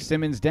tracked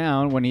Simmons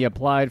down when he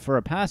applied for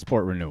a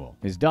passport renewal.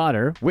 His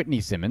daughter,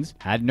 Whitney Simmons,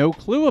 had no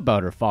clue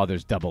about her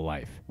father's double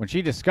life. When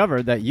she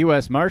discovered that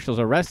U.S. Marshals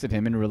arrested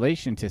him in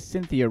relation to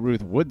Cynthia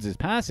Ruth Woods'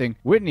 passing,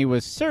 Whitney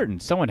was certain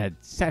someone had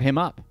set him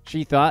up.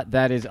 She thought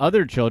that his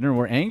other children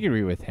were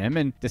angry with him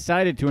and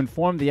decided to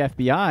inform the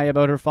FBI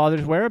about her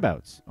father's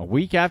whereabouts. A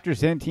week after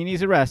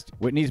Santini's arrest,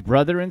 Whitney's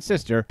brother and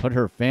sister put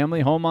her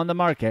family home on the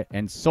market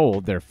and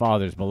sold their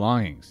father's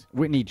belongings.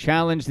 Whitney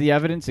challenged the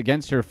evidence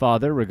against her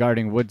father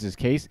regarding Woods'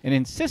 case and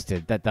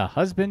insisted that the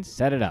husband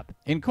set it up.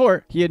 In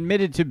court, he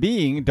admitted to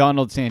being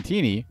Donald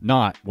Santini,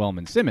 not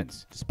Wellman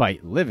Simmons,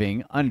 despite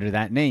living under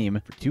that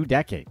name for 2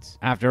 decades.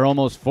 After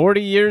almost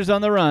 40 years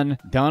on the run,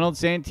 Donald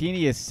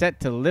Santini is set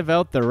to live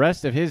out the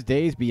rest of his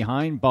days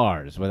behind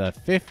bars with a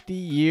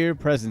 50-year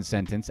prison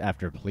sentence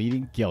after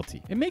pleading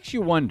guilty. It makes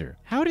you wonder,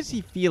 how does he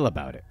feel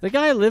about it? The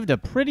guy lived a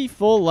pretty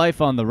full life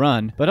on the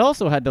run, but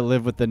also had to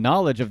live with the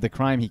knowledge of the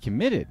crime he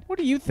committed. What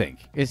do you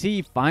think? Is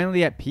he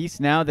finally at peace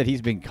now that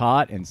he's been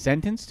caught and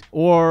sentenced?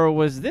 Or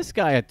was this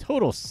guy a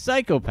total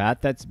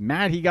psychopath that's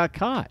mad he got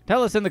caught?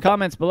 Tell us in the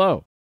comments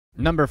below.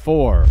 Number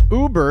 4.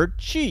 Uber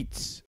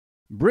cheats.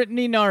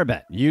 Brittany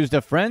Narbett used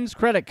a friend's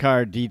credit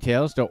card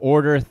details to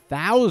order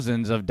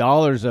thousands of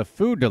dollars of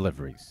food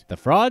deliveries. The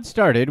fraud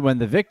started when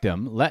the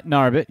victim let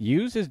Narbett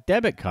use his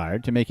debit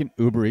card to make an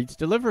Uber Eats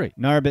delivery.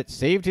 Narbett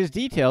saved his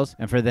details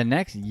and for the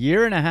next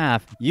year and a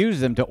half used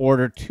them to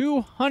order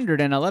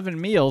 211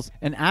 meals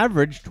and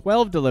averaged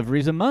 12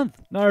 deliveries a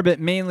month. Narbett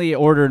mainly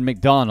ordered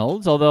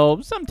McDonald's,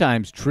 although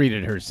sometimes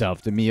treated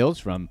herself to meals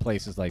from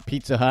places like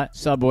Pizza Hut,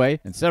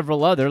 Subway, and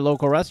several other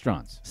local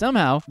restaurants.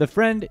 Somehow, the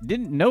friend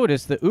didn't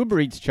notice the Uber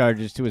outreach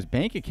charges to his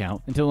bank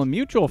account until a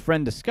mutual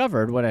friend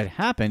discovered what had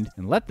happened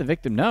and let the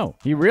victim know.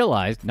 He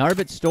realized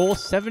Narbit stole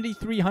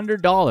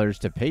 $7,300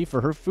 to pay for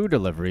her food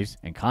deliveries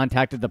and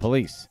contacted the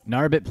police.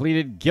 Narbit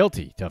pleaded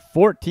guilty to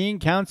 14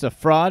 counts of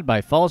fraud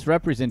by false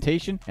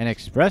representation and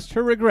expressed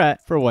her regret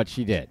for what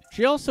she did.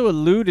 She also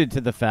alluded to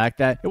the fact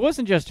that it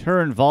wasn't just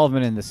her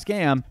involvement in the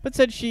scam, but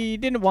said she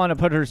didn't want to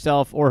put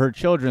herself or her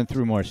children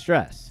through more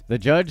stress. The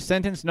judge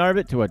sentenced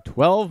Narbit to a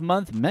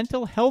 12-month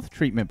mental health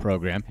treatment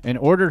program and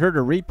ordered her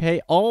to repay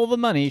all the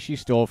money she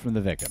stole from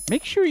the victim.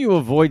 Make sure you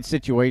avoid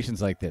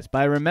situations like this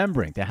by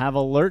remembering to have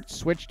alerts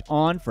switched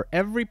on for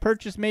every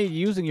purchase made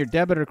using your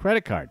debit or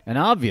credit card. And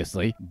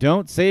obviously,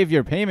 don't save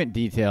your payment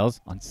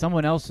details on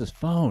someone else's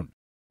phone.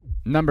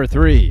 Number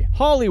 3.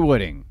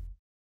 Hollywooding.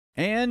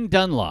 Anne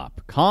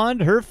Dunlop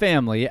conned her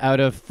family out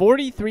of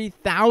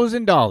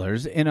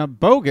 $43,000 in a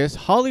bogus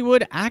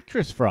Hollywood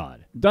actress fraud.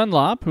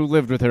 Dunlop, who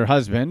lived with her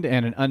husband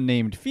and an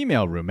unnamed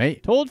female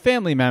roommate, told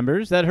family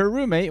members that her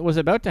roommate was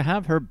about to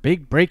have her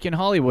big break in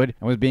Hollywood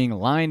and was being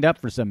lined up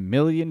for some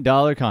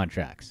million-dollar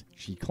contracts.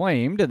 She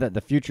claimed that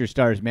the future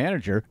star's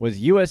manager was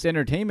U.S.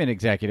 entertainment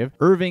executive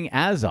Irving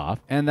Azoff,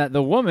 and that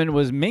the woman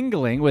was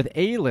mingling with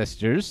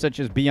A-listers such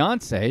as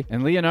Beyonce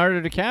and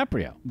Leonardo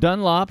DiCaprio.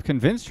 Dunlop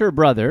convinced her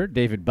brother,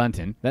 David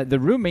Bunton, that the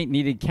roommate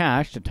needed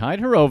cash to tide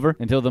her over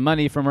until the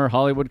money from her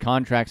Hollywood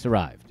contracts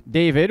arrived.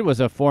 David was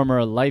a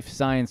former life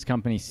science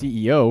company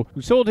CEO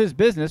who sold his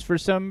business for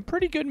some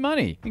pretty good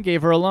money and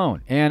gave her a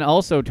loan. Anne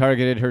also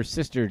targeted her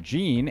sister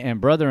Jean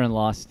and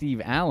brother-in-law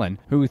Steve Allen,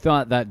 who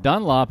thought that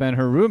Dunlop and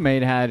her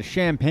roommate had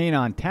champagne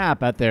on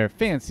tap at their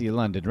fancy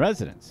London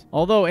residence.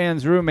 Although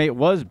Anne's roommate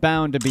was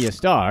bound to be a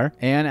star,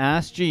 Anne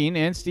asked Jean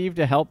and Steve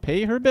to help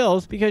pay her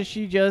bills because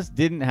she just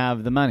didn't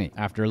have the money.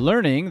 After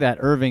learning that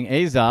Irving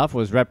Azoff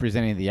was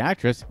representing the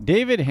actress,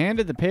 David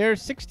handed the pair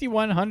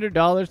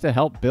 $6,100 to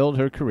help build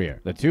her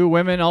career. The two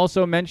women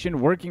also mentioned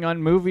working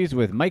on movies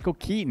with Michael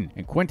Keaton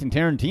and Quentin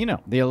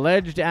Tarantino. The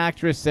alleged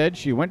actress said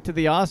she went to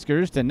the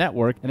Oscars to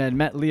network and had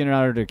met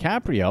Leonardo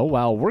DiCaprio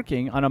while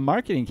working on a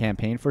marketing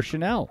campaign for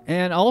Chanel.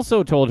 Anne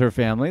also told her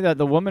family that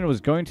the woman was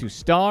going to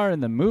star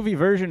in the movie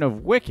version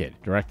of Wicked,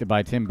 directed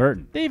by Tim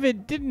Burton.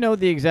 David didn't know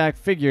the exact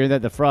figure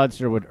that the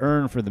fraudster would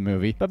earn for the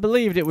movie, but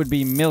believed it would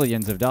be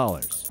millions of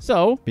dollars.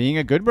 So, being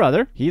a good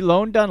brother, he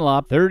loaned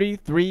Dunlop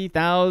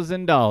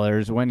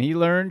 $33,000 when he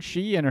learned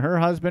she and her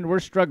husband were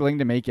struggling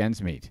to make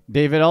ends meet.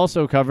 David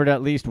also covered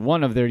at least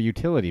one of their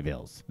utility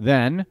bills.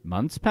 Then,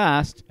 months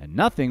passed, and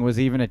nothing was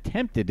even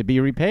attempted to be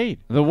repaid.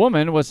 The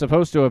woman was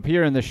supposed to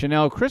appear in the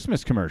Chanel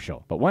Christmas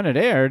commercial, but when it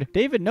aired,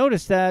 David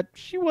noticed that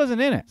she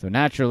wasn't in it. So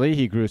naturally,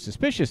 he grew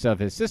suspicious of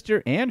his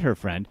sister and her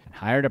friend and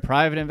hired a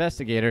private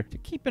investigator to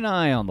keep an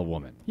eye on the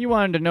woman. He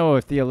wanted to know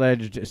if the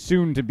alleged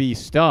soon-to-be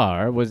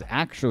star was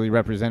actually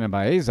represented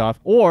by Azoff,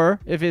 or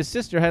if his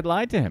sister had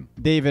lied to him.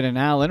 David and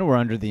Alan were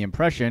under the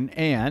impression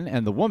Anne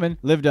and the woman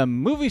lived a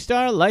movie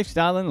star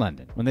lifestyle in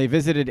London. When they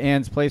visited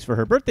Anne's place for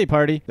her birthday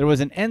party, there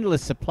was an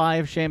endless supply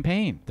of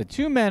champagne. The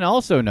two men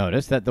also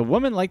noticed that the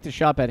woman liked to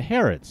shop at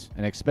Harrods,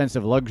 an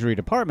expensive luxury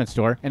department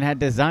store, and had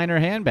designer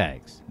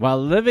handbags.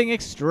 While living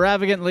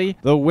extravagantly,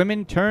 the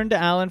women turned to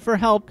Alan for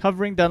help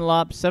covering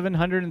Dunlop's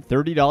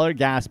 $730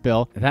 gas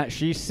bill that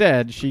she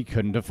said she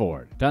couldn't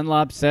afford.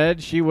 Dunlop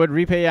said she would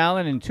repay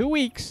Alan in 2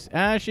 weeks,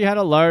 as she had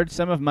a large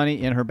sum of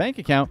money in her bank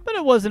account, but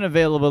it wasn't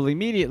available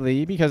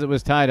immediately because it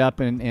was tied up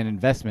in an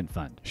investment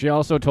fund. She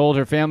also told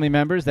her family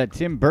members that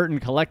Tim Burton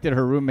collected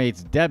her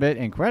roommate's debit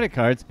and credit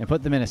cards and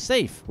put them in a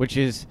safe, which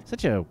is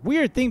such a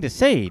weird thing to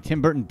say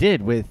Tim Burton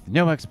did with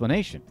no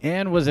explanation.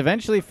 Anne was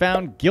eventually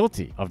found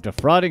guilty of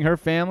defrauding her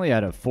family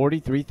out of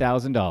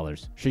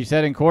 $43,000. She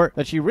said in court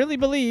that she really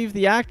believed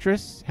the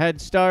actress had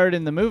starred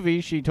in the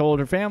movie she told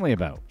her family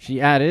about.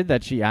 She added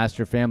that she asked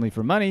her family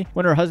for money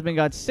when her husband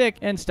got sick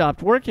and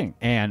stopped working.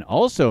 Anne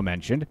also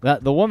mentioned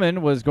that the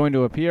woman was going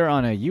to appear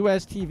on a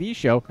U.S. TV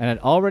show and had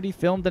already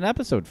filmed an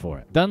episode for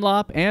it.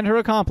 Dunlop and her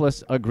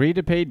accomplice agreed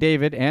to pay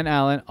David and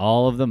Alan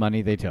all of the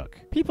money they took.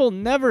 People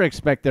never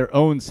expect their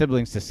own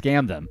siblings to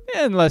scam them,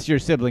 unless your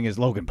sibling is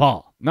Logan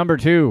Paul. Number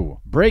 2.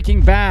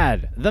 Breaking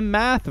Bad, the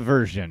math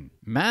version.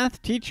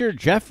 Math teacher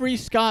Jeffrey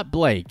Scott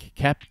Blake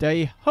kept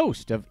a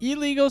host of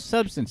illegal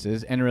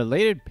substances and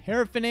related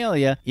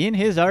paraphernalia in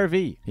his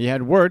RV. He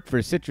had worked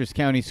for Citrus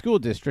County School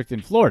District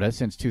in Florida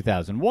since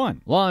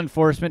 2001. Law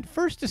enforcement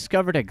first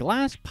discovered a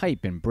glass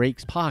pipe in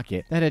Blake's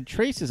pocket that had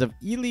traces of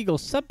illegal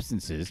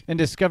substances and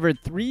discovered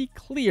 3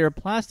 clear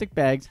plastic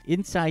bags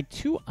inside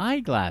 2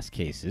 eyeglass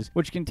cases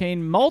which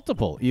contained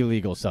multiple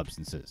illegal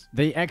substances.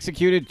 They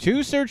executed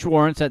 2 search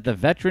warrants at the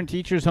veteran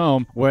teacher's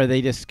home where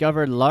they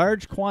discovered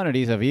large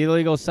quantities of illegal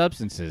illegal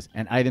substances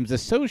and items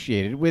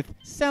associated with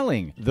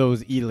selling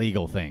those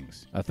illegal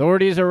things.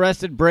 Authorities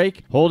arrested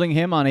Brake, holding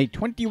him on a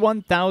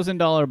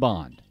 $21,000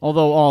 bond.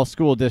 Although all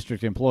school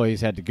district employees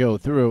had to go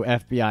through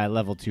FBI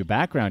Level 2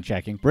 background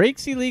checking,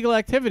 Brake's illegal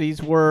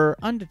activities were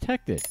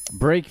undetected.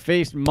 Brake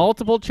faced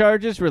multiple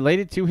charges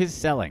related to his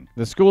selling.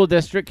 The school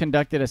district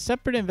conducted a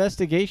separate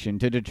investigation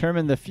to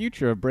determine the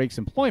future of Brake's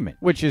employment,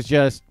 which is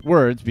just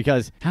words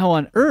because how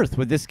on earth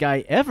would this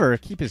guy ever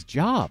keep his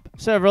job?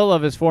 Several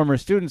of his former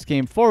students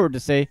came forward to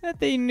say that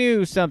they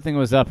knew something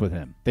was up with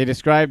him. They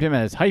described him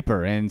as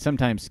hyper and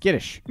sometimes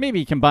skittish.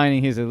 Maybe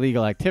combining his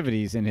illegal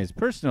activities in his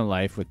personal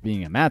life with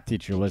being a math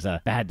teacher was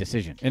a bad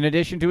decision. In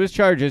addition to his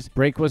charges,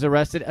 Brake was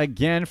arrested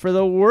again for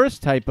the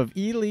worst type of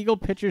illegal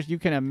pictures you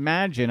can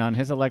imagine on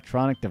his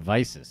electronic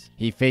devices.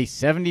 He faced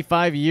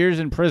 75 years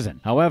in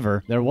prison.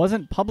 However, there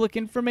wasn't public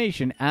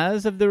information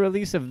as of the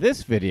release of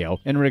this video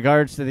in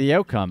regards to the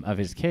outcome of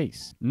his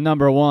case.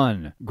 Number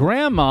 1.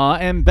 Grandma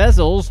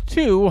embezzles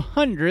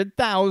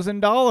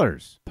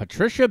 $200,000.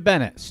 Patricia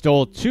Bennett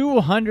stole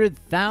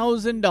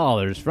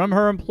 $200,000 from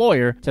her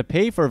employer to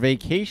pay for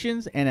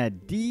vacations and a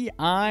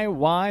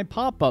DIY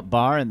pop-up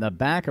bar in the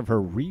back of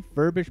her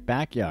refurbished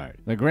backyard.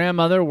 The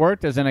grandmother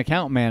worked as an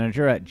account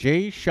manager at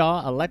J.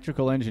 Shaw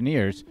Electrical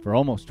Engineers for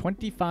almost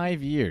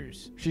 25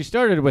 years. She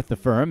started with the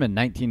firm in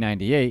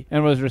 1998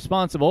 and was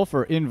responsible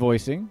for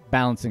invoicing,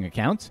 balancing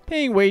accounts,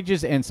 paying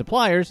wages and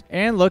suppliers,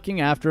 and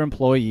looking after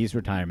employees'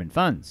 retirement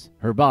funds.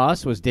 Her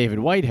boss was David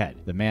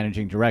Whitehead, the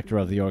managing director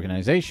of the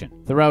organization.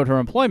 Throughout her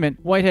employment,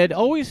 Whitehead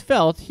always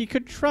felt he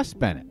could trust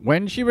Bennett.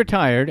 When she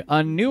retired,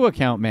 a new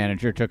account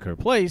manager took her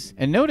place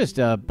and noticed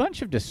a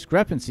bunch of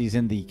discrepancies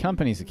in the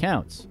company's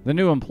accounts. The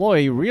new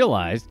employee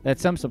realized that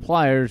some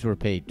suppliers were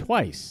paid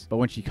twice, but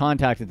when she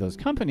contacted those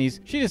companies,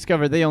 she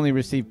discovered they only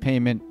received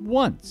payment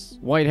once.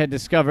 Whitehead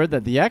discovered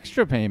that the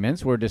extra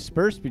payments were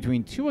dispersed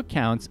between two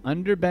accounts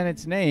under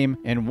Bennett's name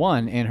and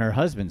one in her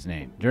husband's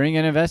name. During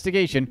an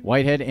investigation,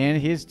 Whitehead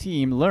and his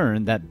team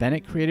learned that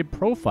Bennett created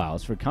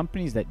profiles for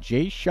companies that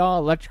J. Shaw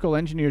Electrical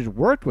Engineers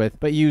worked with,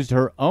 but used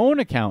her own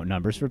account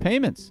numbers for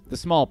payments. The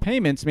small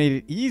payments made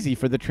it easy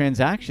for the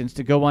transactions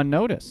to go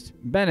unnoticed.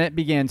 Bennett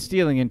began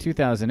stealing in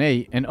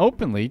 2008 and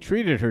openly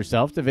treated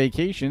herself to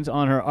vacations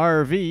on her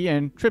RV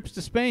and trips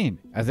to Spain.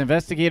 As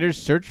investigators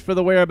searched for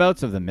the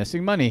whereabouts of the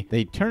missing money,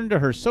 they turned to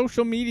her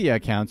social media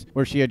accounts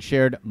where she had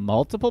shared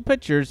multiple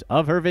pictures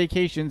of her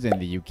vacations in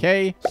the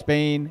UK,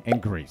 Spain,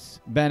 and Greece.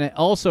 Bennett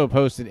also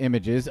posted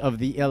images of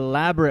the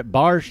elaborate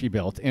bar she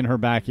built in her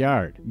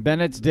backyard.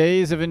 Bennett's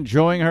days of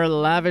enjoying her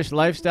lavish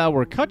lifestyle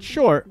were cut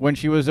short when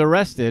she was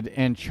arrested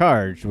and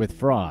charged with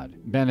fraud.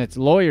 Bennett's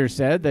lawyer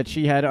said that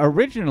she had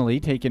originally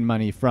taken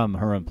money from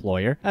her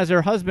employer as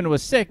her husband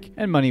was sick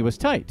and money was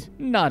tight.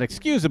 Not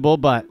excusable,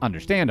 but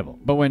understandable.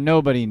 But when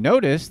nobody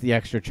noticed the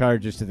extra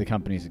charges to the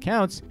company's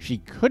accounts, she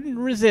couldn't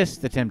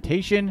resist the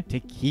temptation to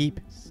keep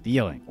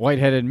stealing.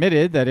 Whitehead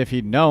admitted that if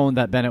he'd known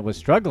that Bennett was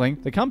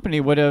struggling, the company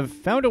would have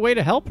found a way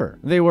to help her.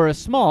 They were a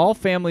small,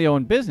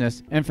 family-owned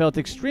business and felt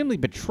extremely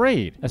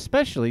betrayed,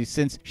 especially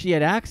since she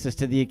had access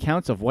to the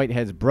accounts of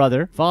Whitehead's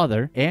brother,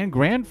 father, and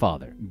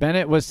grandfather.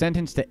 Bennett was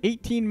sentenced to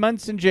 18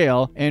 months in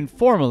jail and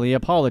formally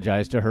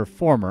apologized to her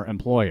former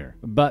employer.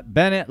 But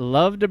Bennett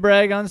loved to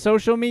brag on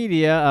social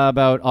media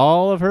about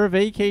all of her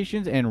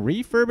vacations and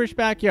refurbished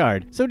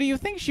backyard. So do you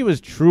think she was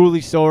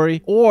truly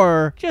sorry,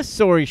 or just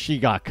sorry she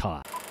got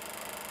caught?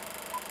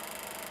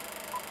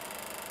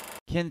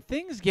 Can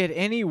things get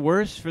any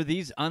worse for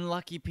these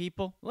unlucky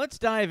people? Let's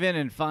dive in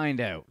and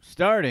find out,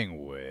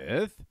 starting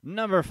with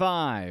number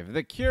 5.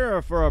 The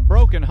cure for a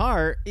broken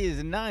heart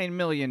is $9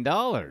 million.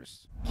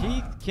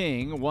 Keith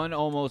King won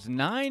almost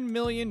 $9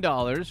 million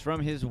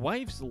from his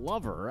wife's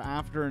lover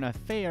after an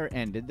affair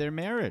ended their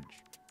marriage.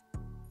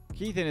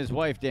 Keith and his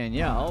wife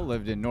Danielle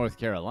lived in North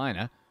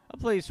Carolina, a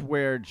place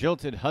where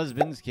jilted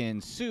husbands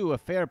can sue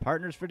affair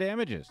partners for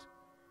damages.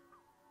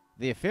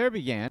 The affair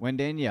began when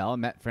Danielle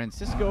met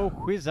Francisco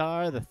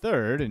Huizar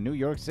III in New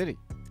York City.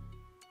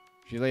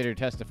 She later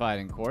testified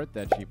in court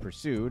that she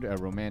pursued a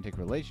romantic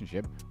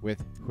relationship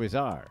with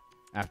Huizar.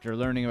 After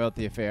learning about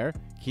the affair,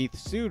 Keith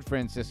sued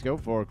Francisco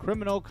for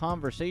criminal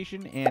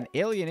conversation and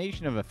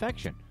alienation of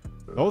affection,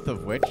 both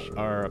of which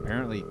are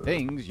apparently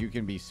things you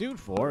can be sued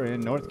for in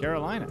North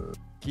Carolina.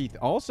 Keith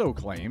also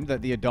claimed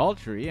that the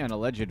adultery and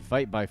alleged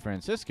fight by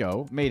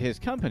Francisco made his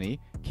company,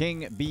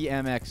 King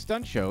BMX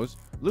Stunt Shows,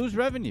 lose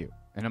revenue,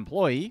 an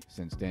employee,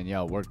 since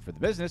Danielle worked for the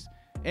business,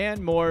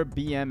 and more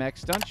BMX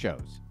stunt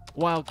shows.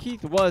 While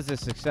Keith was a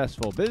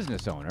successful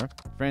business owner,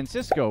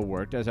 Francisco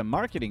worked as a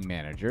marketing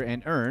manager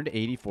and earned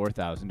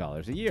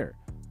 $84,000 a year.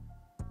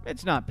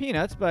 It's not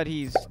peanuts, but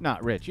he's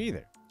not rich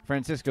either.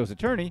 Francisco's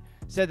attorney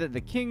said that the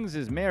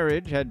Kings'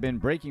 marriage had been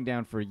breaking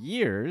down for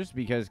years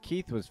because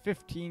Keith was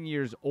 15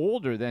 years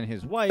older than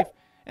his wife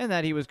and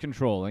that he was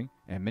controlling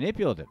and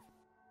manipulative.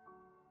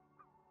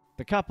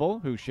 The couple,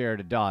 who shared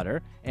a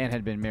daughter and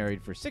had been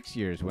married for 6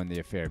 years when the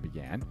affair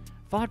began,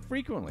 fought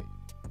frequently.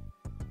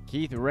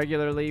 Keith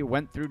regularly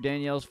went through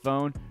Danielle's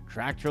phone,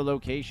 tracked her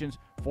locations,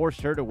 forced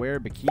her to wear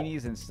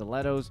bikinis and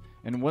stilettos,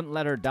 and wouldn't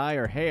let her dye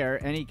her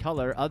hair any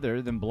color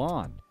other than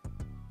blonde.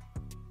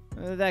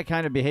 That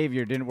kind of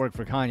behavior didn't work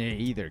for Kanye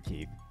either,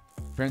 Keith.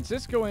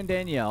 Francisco and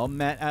Danielle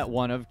met at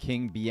one of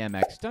King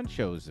BMX Stunt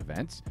Show's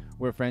events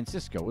where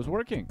Francisco was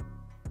working.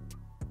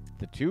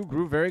 The two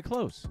grew very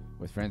close,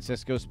 with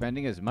Francisco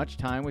spending as much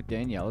time with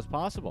Danielle as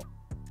possible.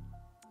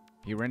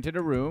 He rented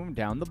a room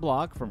down the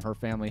block from her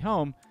family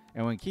home,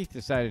 and when Keith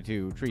decided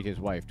to treat his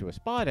wife to a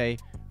spa day,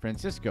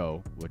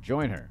 Francisco would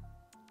join her.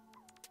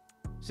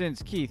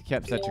 Since Keith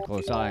kept such a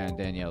close eye on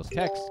Danielle's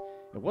texts,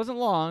 it wasn't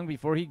long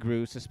before he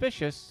grew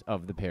suspicious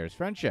of the pair's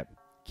friendship.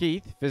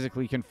 Keith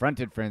physically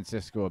confronted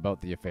Francisco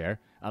about the affair,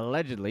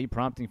 allegedly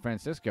prompting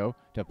Francisco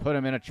to put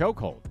him in a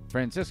chokehold.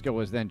 Francisco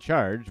was then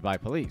charged by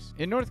police.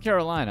 In North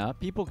Carolina,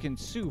 people can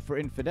sue for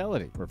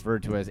infidelity,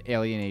 referred to as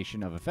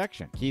alienation of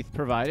affection. Keith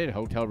provided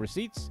hotel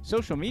receipts,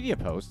 social media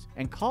posts,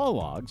 and call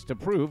logs to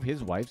prove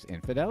his wife's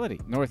infidelity.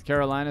 North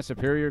Carolina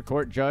Superior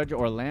Court Judge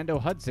Orlando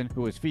Hudson,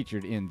 who was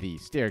featured in the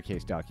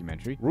Staircase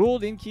documentary,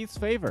 ruled in Keith's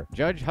favor.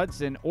 Judge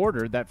Hudson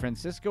ordered that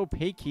Francisco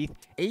pay Keith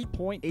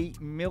 $8.8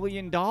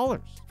 million.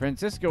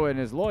 Francisco and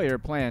his lawyer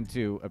planned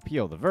to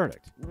appeal the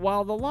verdict.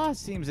 While the law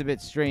seems a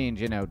bit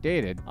strange and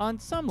outdated, on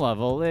some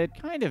level it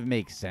kind of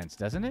makes sense,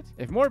 doesn't it?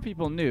 If more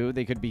people knew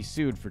they could be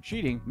sued for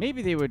cheating,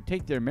 maybe they would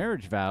take their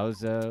marriage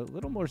vows a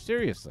little more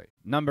seriously.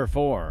 Number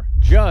 4.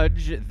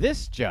 Judge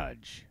this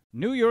judge.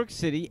 New York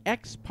City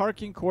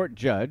ex-parking court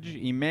judge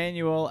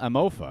Emmanuel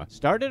Amofa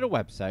started a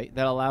website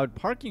that allowed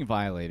parking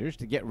violators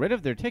to get rid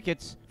of their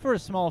tickets for a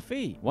small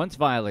fee. Once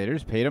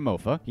violators paid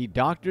Amofa, he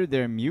doctored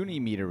their Muni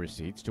meter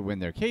receipts to win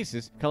their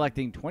cases,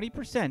 collecting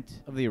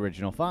 20% of the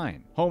original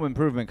fine. Home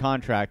improvement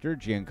contractor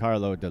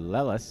Giancarlo De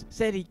Lellis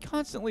said he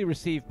constantly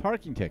received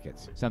parking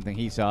tickets, something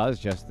he saw as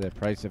just the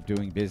price of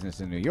doing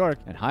business in New York,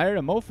 and hired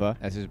Amofa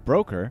as his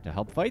broker to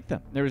help fight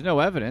them. There was no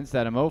evidence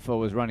that Amofa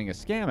was running a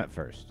scam at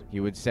first.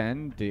 He would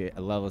send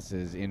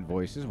Lellis's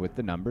invoices with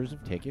the numbers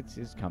of tickets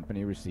his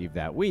company received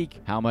that week,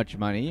 how much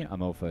money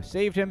Amofa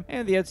saved him,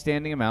 and the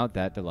outstanding amount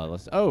that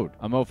DeLellis owed.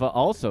 Amofa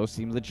also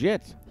seemed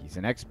legit. He's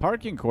an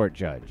ex-parking court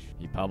judge.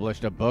 He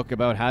published a book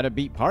about how to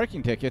beat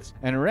parking tickets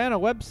and ran a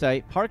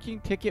website,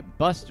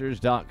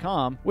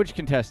 parkingticketbusters.com, which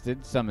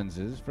contested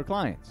summonses for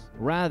clients.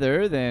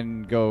 Rather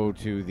than go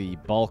to the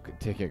bulk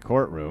ticket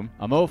courtroom,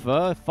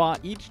 Amofa fought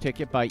each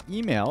ticket by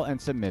email and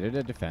submitted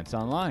a defense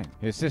online.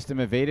 His system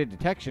evaded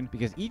detection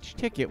because each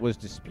ticket was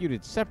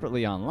disputed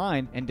separately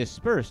online and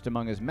dispersed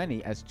among as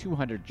many as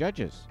 200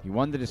 judges. He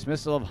won the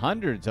dismissal of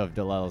hundreds of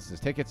DeLellis'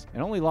 tickets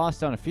and only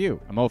lost on a few.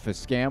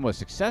 Amofa's scam was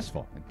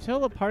successful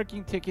until a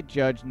parking ticket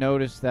judge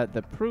noticed that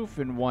the proof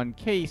in one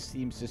case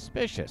seemed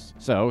suspicious,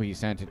 so he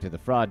sent it to the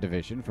fraud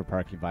division for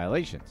parking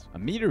violations. A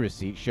meter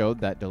receipt showed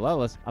that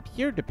DeLellis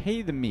appeared to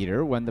pay the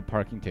meter when the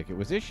parking ticket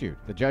was issued.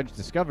 The judge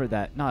discovered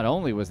that not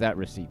only was that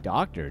receipt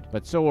doctored,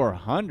 but so were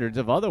hundreds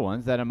of other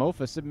ones that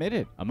Amofa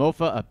submitted.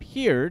 Amofa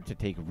appeared to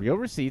take real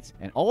receipts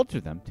and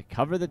alter them to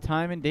cover the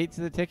time and dates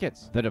of the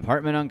tickets. The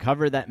department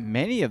uncovered that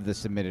many of the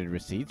submitted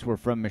receipts were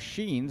from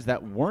machines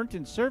that weren't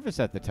in service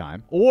at the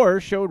time,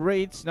 or showed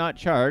rates not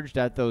charged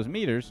at those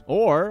meters,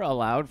 or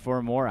allowed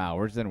for more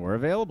hours than were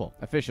available.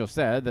 Officials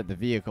said that the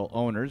vehicle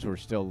owners were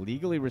still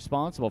legally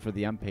responsible for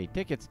the unpaid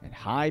tickets and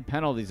high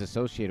penalties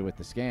associated with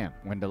the scam.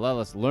 When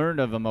DeLellis learned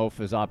of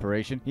Amofa's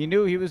operation, he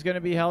knew he was going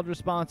to be held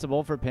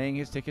responsible for paying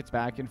his tickets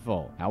back in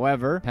full.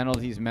 However,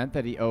 penalties meant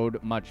that he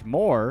owed much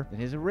more than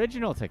his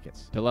original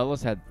tickets.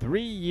 DeLellis had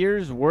 3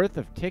 years worth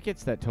of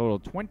tickets that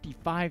totaled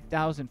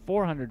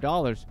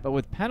 $25,400, but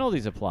with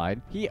penalties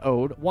applied, he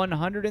owed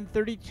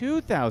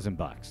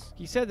 $132,000.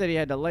 He said that he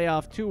had to lay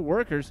off 2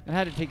 workers and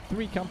had to take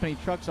 3 company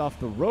trucks off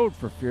the road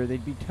for fear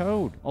they'd be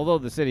towed. Although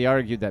the city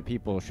argued that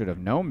people should have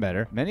known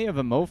better, many of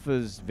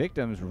Amofa's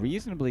victims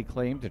reasonably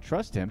claimed to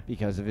trust him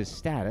because of his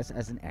status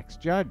as an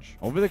ex-judge.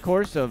 Over the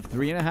course of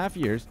 3.5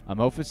 years,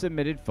 Amofa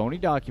submitted phony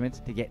documents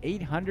to get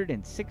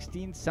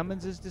 816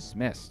 summonses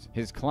dismissed.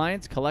 His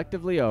clients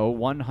collectively owe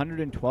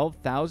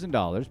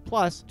 $112,000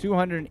 plus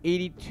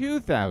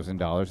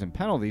 $282,000 in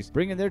penalties,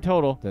 bringing their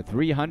total to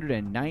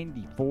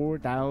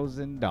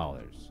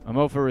 $394,000.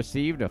 Amofa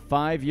received a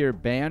 5-year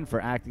ban for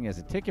acting as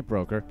a ticket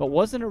broker, but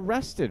wasn't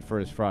arrested for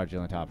his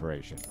fraudulent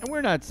operation. And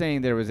we're not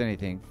saying there was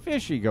anything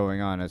fishy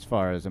going on as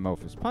far as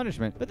Amofa's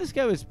punishment, but this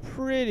guy was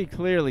pretty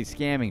clearly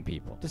scamming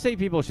people. To say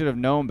people should have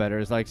known better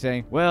is like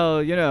saying,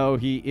 well, you know,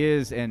 he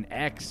is an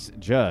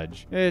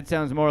ex-judge. It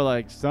sounds more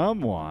like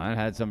someone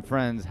had some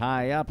friends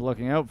high up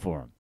looking out for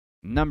him.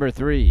 Number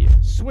 3.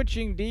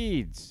 Switching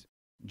deeds.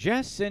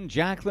 Jess and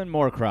Jacqueline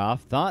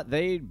Moorcroft thought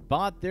they'd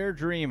bought their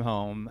dream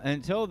home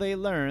until they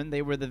learned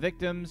they were the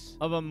victims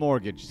of a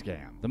mortgage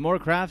scam. The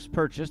Moorcrofts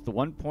purchased the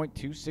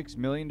 $1.26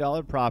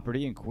 million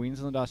property in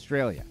Queensland,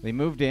 Australia. They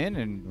moved in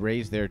and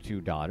raised their 2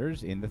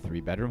 daughters in the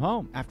 3-bedroom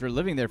home. After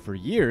living there for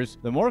years,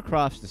 the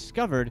Moorcrofts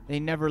discovered they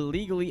never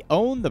legally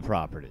owned the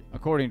property.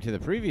 According to the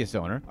previous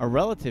owner, a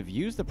relative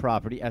used the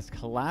property as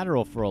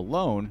collateral for a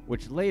loan,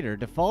 which later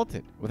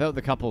defaulted. Without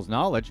the couple's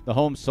knowledge, the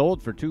home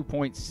sold for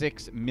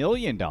 $2.6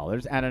 million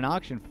at an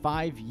auction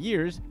 5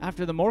 years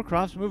after the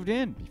Moorcrofts moved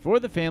in. Before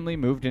the family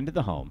moved into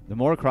the home, the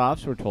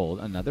Moorcrofts were told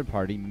another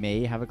party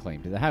may have a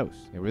claim to the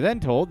house. They were then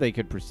told they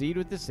could proceed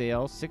with the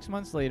sale 6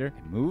 months later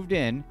and moved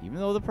in, even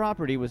though the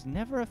property was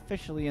never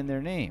officially in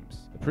their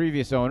names. The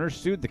previous owner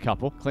sued the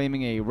couple,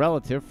 claiming a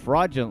relative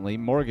fraudulently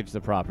mortgaged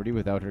the property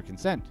without her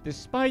consent.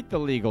 Despite the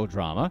legal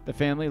drama, the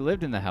family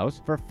lived in the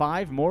house for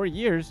 5 more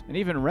years and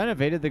even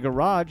renovated the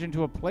garage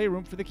into a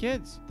playroom for the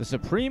kids. The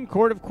Supreme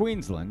Court of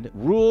Queensland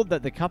ruled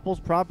that the couple's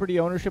property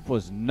ownership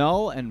was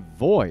null and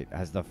void,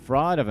 as the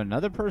fraud of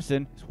another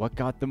person is what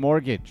got the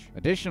mortgage.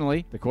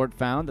 Additionally, the court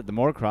found that the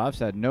Moorcrofts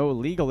had no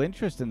legal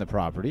interest in the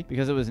property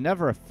because it was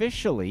never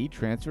officially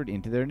transferred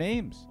into their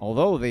names.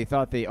 Although they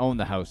thought they owned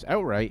the house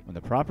outright, when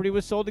the property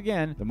was sold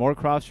again, the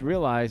Moorcrofts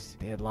realized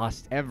they had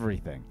lost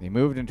everything. They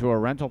moved into a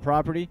rental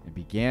property and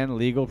began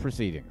legal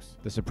proceedings.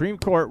 The Supreme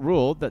Court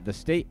ruled that the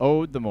state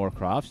owed the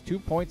Moorcrofts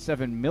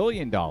 $2.7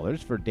 million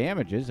for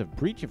damages of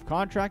breach of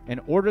contract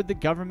and ordered the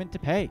government to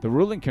pay. The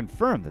ruling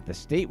confirmed that the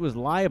state was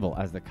liable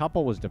as the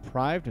couple was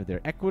deprived of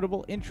their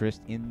equitable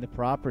interest in the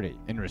property.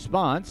 In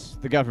response,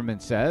 the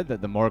government said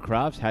that the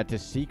Moorcrofts had to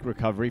seek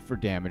recovery for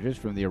damages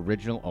from the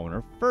original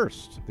owner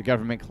first. The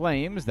government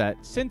claims that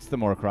since the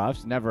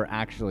Moorcrofts never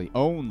actually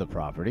owned the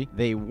property,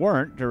 they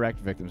weren't direct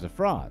victims of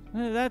fraud.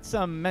 That's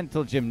some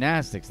mental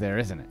gymnastics there,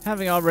 isn't it?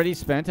 Having already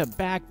spent a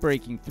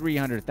back-breaking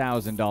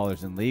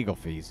 $300,000 in legal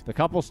fees, the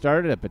couple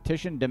started a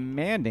petition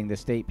demanding the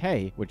state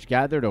pay, which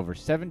gathered over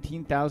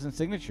 17,000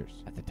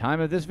 signatures. At the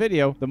time of this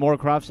video, the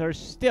Moorcrofts are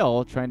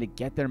still trying to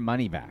get their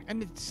money back.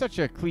 And it's such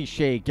a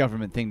cliche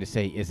government thing to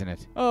say, isn't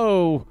it?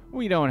 Oh,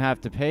 we don't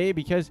have to pay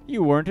because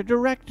you weren't a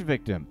direct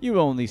victim. You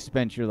only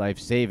spent your life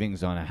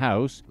savings on a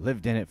house,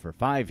 lived in it for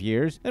 5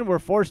 years, and were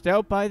forced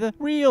out by the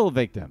real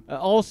victim.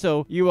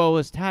 Also, you owe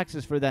us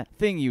taxes for that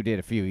thing you did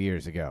a few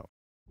years ago.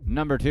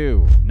 Number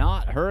 2,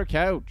 not her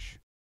couch.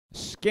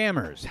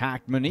 Scammers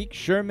hacked Monique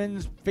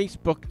Sherman's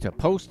Facebook to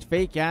post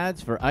fake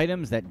ads for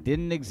items that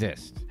didn't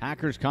exist.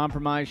 Hackers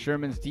compromised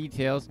Sherman's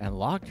details and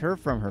locked her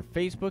from her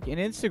Facebook and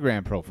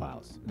Instagram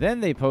profiles.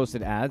 Then they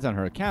posted ads on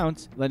her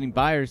accounts, letting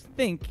buyers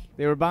think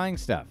they were buying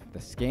stuff. The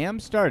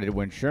scam started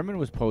when Sherman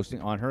was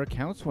posting on her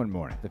accounts one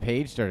morning. The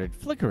page started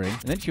flickering,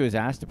 and then she was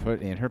asked to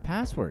put in her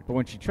password. But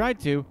when she tried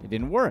to, it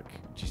didn't work.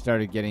 She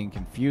started getting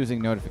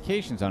confusing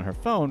notifications on her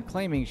phone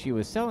claiming she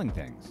was selling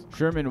things.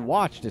 Sherman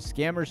watched as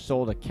scammers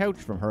sold a couch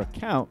from her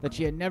account that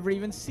she had never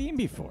even seen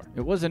before.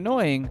 It was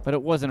annoying, but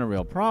it wasn't a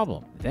real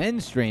problem.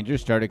 Then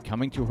strangers started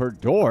coming to her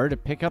door to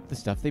pick up the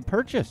stuff they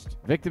purchased.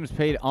 Victims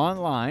paid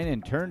online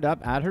and turned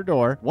up at her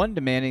door, one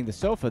demanding the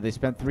sofa they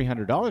spent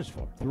 $300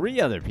 for. 3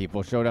 other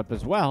people showed up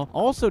as well,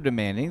 also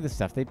demanding the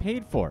stuff they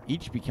paid for,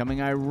 each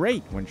becoming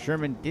irate when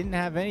Sherman didn't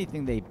have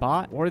anything they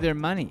bought or their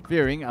money.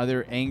 Fearing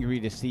other angry,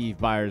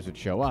 deceived buyers would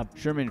show up,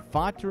 Sherman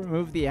fought to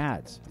remove the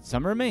ads, but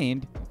some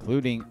remained,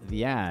 including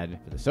the ad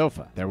for the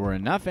sofa. There were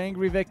enough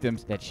angry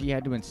victims that she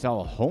had to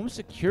install a home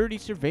security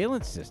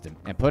surveillance system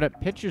and put up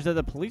pictures of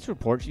the police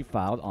report she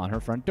filed on her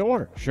front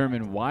door.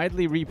 Sherman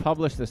widely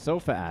republished the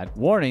sofa ad,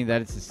 warning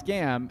that it's a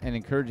scam and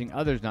encouraging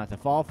others not to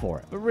fall for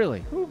it. But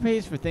really, who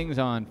pays for things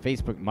on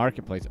Facebook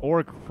Marketplace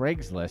or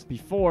Craigslist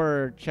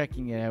before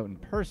checking it out in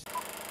person?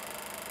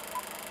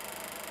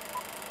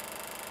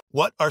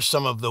 What are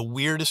some of the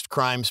weirdest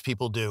crimes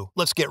people do?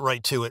 Let's get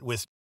right to it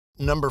with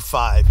number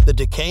 5, the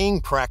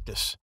decaying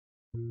practice.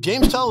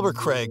 James Tolliver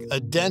Craig, a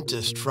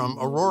dentist from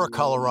Aurora,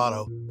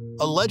 Colorado,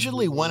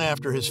 allegedly went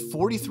after his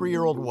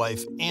 43-year-old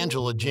wife,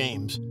 Angela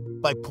James,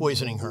 by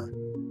poisoning her.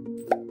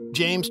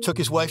 James took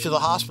his wife to the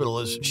hospital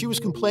as she was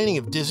complaining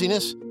of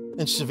dizziness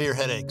and severe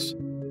headaches.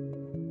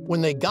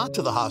 When they got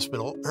to the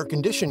hospital, her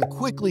condition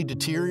quickly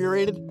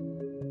deteriorated,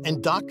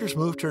 and doctors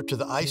moved her to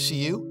the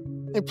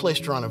ICU and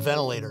placed her on a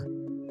ventilator.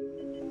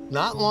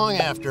 Not long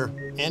after,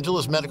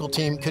 Angela's medical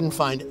team couldn't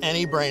find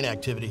any brain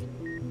activity,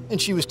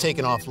 and she was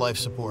taken off life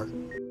support.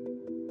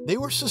 They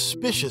were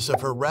suspicious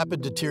of her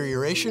rapid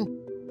deterioration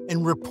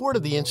and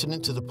reported the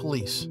incident to the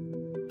police.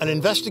 An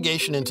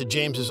investigation into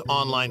James's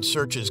online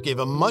searches gave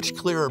a much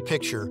clearer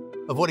picture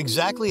of what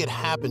exactly had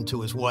happened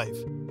to his wife.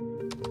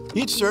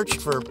 He'd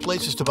searched for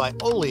places to buy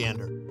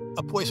oleander,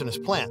 a poisonous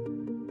plant,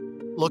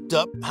 looked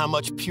up how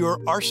much pure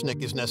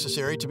arsenic is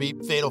necessary to be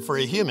fatal for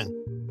a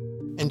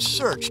human, and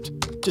searched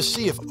to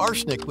see if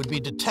arsenic would be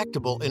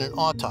detectable in an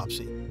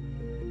autopsy.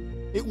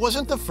 It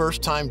wasn't the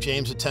first time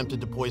James attempted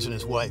to poison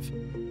his wife.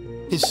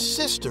 His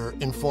sister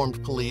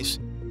informed police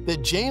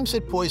that James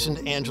had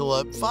poisoned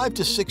Angela 5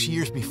 to 6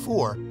 years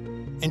before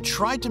and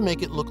tried to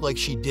make it look like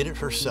she did it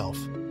herself.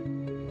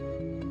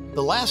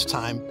 The last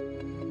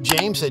time,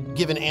 James had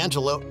given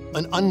Angela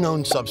an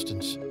unknown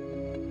substance.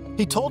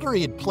 He told her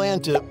he had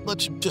planned to,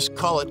 let's just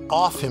call it,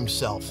 off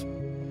himself.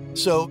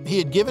 So he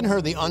had given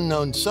her the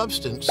unknown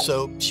substance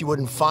so she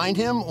wouldn't find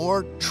him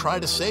or try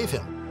to save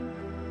him.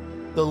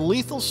 The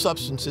lethal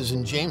substances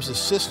in James's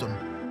system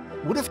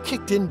would have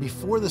kicked in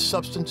before the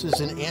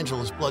substances in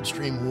Angela's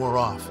bloodstream wore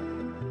off.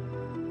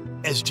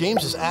 As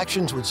James's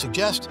actions would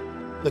suggest,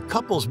 the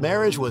couple's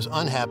marriage was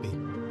unhappy.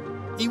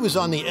 He was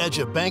on the edge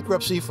of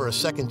bankruptcy for a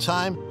second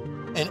time,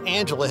 and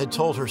Angela had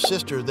told her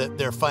sister that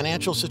their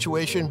financial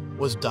situation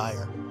was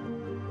dire.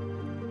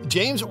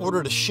 James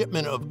ordered a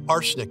shipment of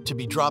arsenic to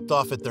be dropped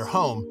off at their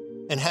home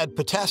and had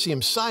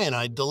potassium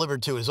cyanide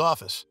delivered to his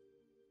office.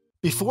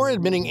 Before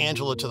admitting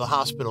Angela to the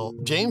hospital,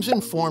 James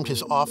informed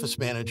his office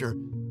manager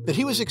that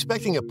he was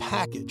expecting a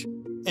package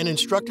and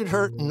instructed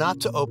her not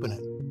to open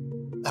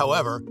it.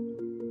 However,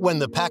 when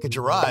the package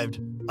arrived,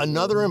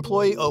 another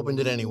employee opened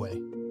it anyway.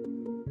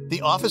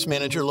 The office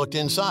manager looked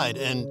inside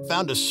and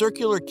found a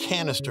circular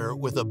canister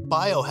with a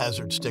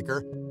biohazard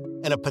sticker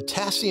and a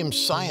potassium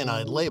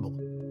cyanide label.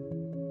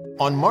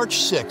 On March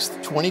 6,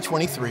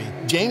 2023,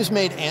 James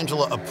made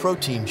Angela a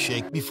protein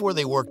shake before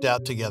they worked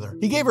out together.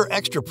 He gave her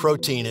extra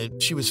protein as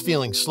she was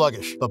feeling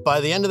sluggish, but by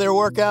the end of their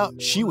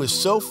workout, she was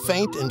so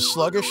faint and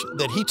sluggish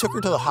that he took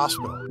her to the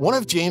hospital. One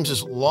of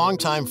James's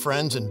longtime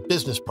friends and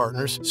business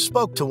partners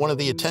spoke to one of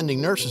the attending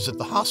nurses at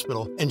the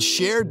hospital and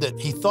shared that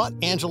he thought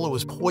Angela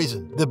was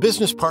poisoned. The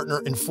business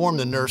partner informed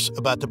the nurse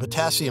about the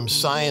potassium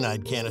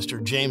cyanide canister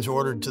James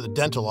ordered to the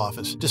dental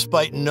office,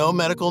 despite no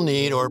medical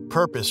need or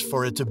purpose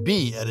for it to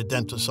be at a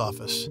dentist's office.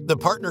 The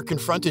partner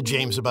confronted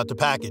James about the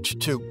package,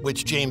 to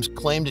which James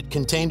claimed it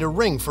contained a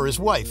ring for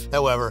his wife.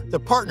 However, the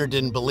partner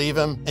didn't believe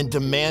him and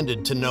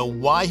demanded to know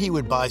why he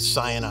would buy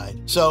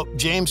cyanide. So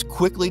James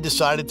quickly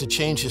decided to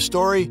change his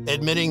story,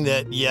 admitting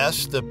that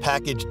yes, the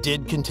package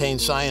did contain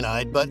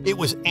cyanide, but it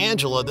was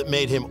Angela that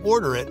made him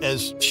order it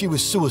as she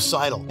was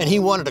suicidal, and he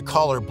wanted to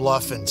call her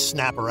bluff and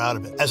snap her out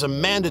of it. As a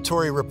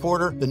mandatory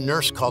reporter, the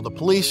nurse called the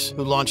police,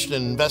 who launched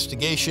an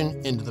investigation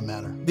into the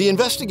matter. The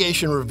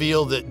investigation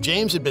revealed that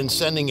James had been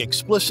sending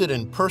explicit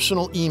and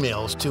personal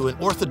emails to an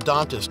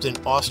orthodontist in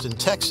Austin,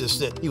 Texas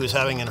that he was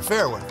having an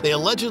affair with. They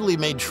allegedly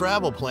made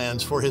travel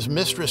plans for his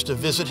mistress to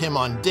visit him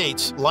on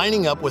dates,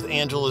 lining up with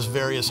Angela's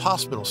various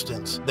hospital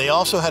stints. They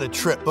also had a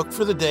trip booked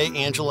for the day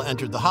Angela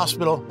entered the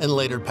hospital and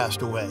later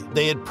passed away.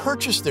 They had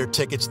purchased their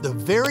tickets the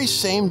very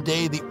same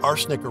day the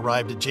arsenic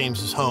arrived at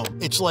James's home.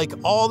 It's like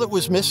all that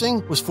was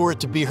missing was for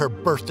it to be her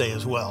birthday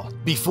as well.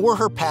 Before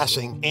her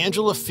passing,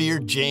 Angela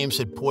feared James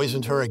had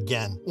poisoned her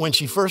again. When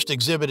she first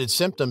exhibited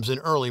symptoms in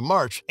early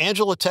March,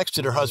 Angela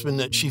texted her husband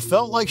that she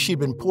felt like she'd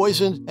been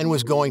poisoned and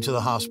was going to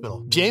the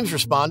hospital. James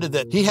responded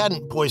that he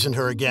hadn't poisoned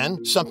her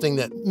again, something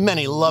that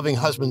many loving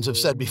husbands have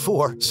said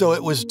before, so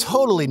it was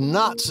totally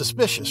not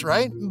suspicious,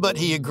 right? But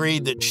he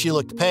agreed that she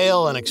looked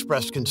pale and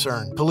expressed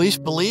concern. Police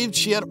believed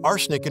she had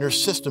arsenic in her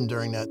system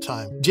during that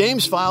time.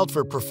 James filed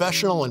for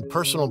professional and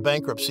personal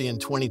bankruptcy in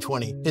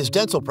 2020. His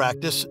dental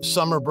practice,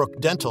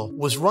 Summerbrook Dental,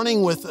 was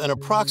running with an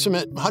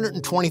approximate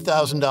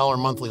 $120,000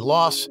 monthly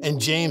loss, and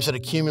James had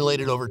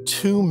accumulated over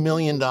 $2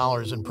 million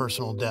in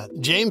personal debt.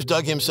 James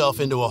dug himself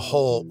into a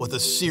hole with a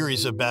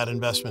series of bad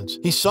investments.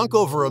 He sunk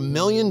over $1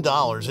 million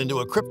into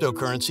a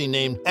cryptocurrency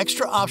named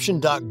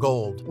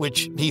extraoption.gold,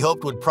 which he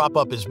hoped would prop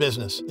up his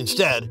business.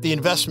 Instead, the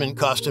investment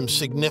cost him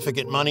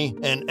significant money,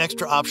 and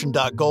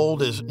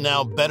extraoption.gold is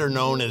now better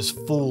known as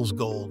fool's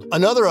gold.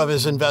 Another of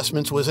his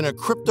investments was in a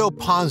crypto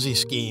Ponzi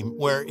scheme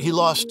where he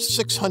lost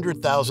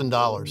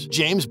 $600,000.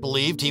 James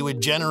believed he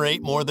would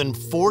generate more than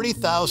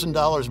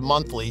 $40,000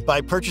 monthly by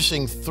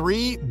purchasing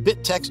 3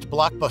 BitText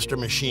blockbuster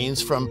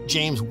machines from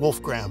James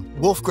Wolfgram.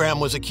 Wolfgram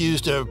was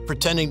accused of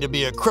pretending to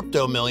be a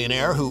crypto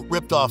millionaire who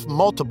ripped off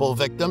multiple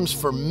victims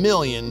for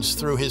millions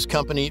through his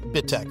company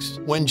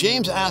BitText. When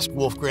James asked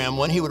Wolfgram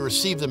when he would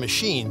receive the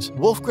machines,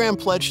 Wolfgram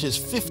pledged his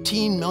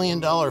 $15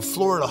 million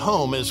Florida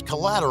home as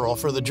collateral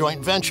for the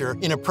joint venture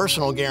in a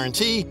personal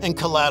guarantee and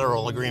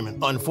collateral agreement.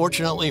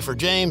 Unfortunately for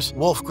James,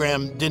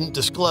 Wolfgram didn't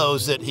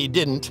disclose that he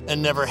didn't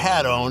and never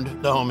had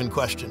owned the home in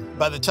question.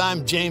 By the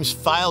time James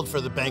filed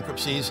for the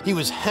bankruptcies, he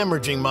was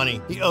hemorrhaging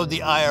money. He owed the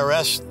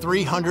IRS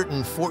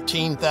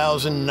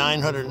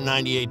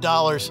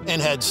 $314,998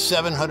 and had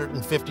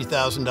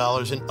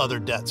 $750,000 in other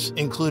debts,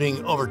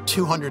 including over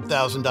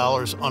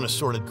 $200,000 on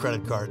assorted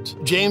credit cards.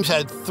 James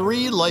had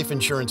 3 life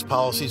insurance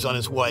policies on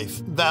his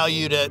wife,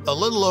 valued at a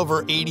little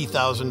over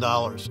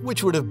 $80,000,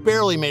 which would have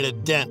barely made a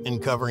dent in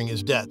covering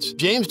his debts.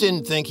 James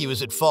didn't think he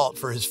was at fault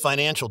for his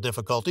financial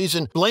difficulties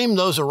and blamed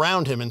those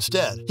around him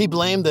instead. He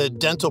blamed the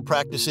dental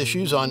practice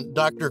issues on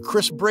Dr.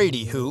 Chris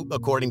Brady, who,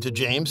 according to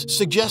James, James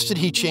suggested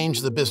he change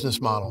the business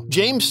model.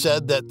 James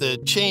said that the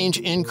change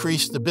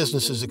increased the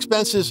business's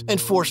expenses and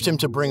forced him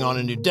to bring on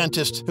a new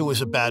dentist who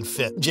was a bad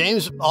fit.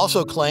 James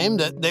also claimed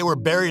that they were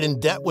buried in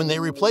debt when they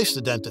replaced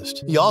the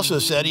dentist. He also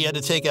said he had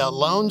to take out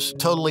loans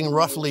totaling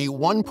roughly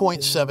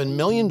 $1.7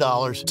 million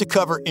to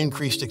cover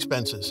increased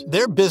expenses.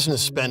 Their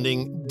business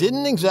spending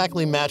didn't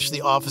exactly match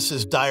the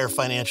office's dire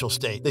financial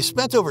state. They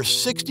spent over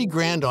 $60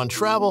 grand on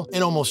travel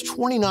and almost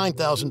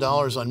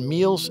 $29,000 on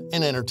meals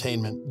and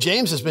entertainment.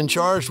 James has been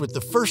charged with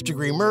the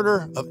first-degree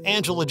murder of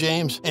Angela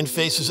James and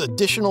faces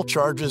additional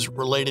charges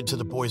related to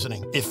the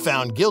poisoning. If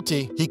found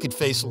guilty, he could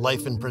face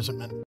life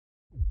imprisonment.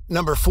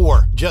 Number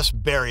 4,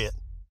 just bury it.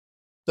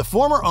 The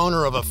former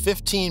owner of a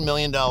 $15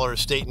 million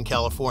estate in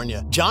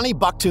California, Johnny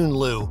Baktoon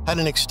Liu, had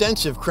an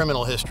extensive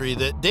criminal history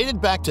that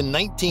dated back to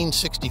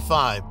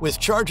 1965, with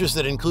charges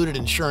that included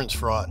insurance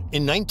fraud.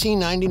 In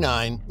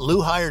 1999,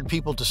 Liu hired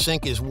people to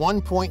sink his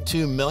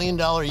 $1.2 million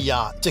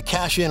yacht to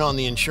cash in on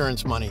the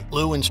insurance money.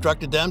 Liu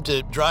instructed them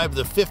to drive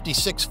the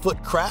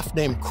 56-foot craft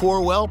named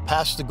Corwell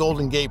past the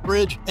Golden Gate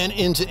Bridge and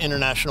into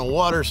international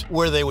waters,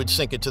 where they would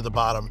sink it to the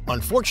bottom.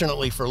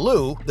 Unfortunately for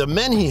Liu, the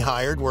men he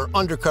hired were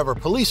undercover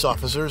police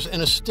officers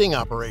in a sting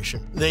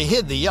operation. They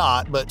hid the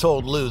yacht, but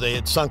told Liu they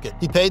had sunk it.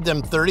 He paid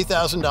them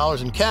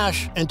 $30,000 in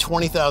cash and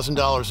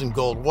 $20,000 in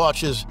gold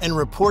watches and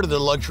reported the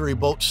luxury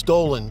boat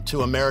stolen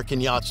to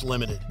American Yachts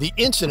Limited. The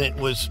incident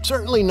was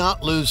certainly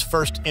not Liu's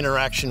first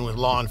interaction with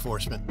law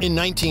enforcement. In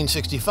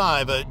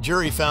 1965, a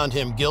jury found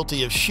him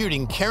guilty of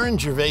shooting Karen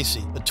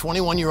Gervasi, a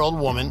 21-year-old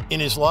woman, in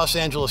his Los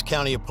Angeles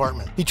County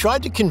apartment. He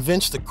tried to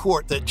convince the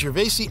court that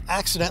Gervasi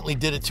accidentally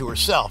did it to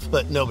herself,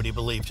 but nobody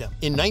believed him.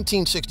 In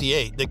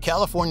 1968, the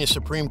California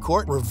Supreme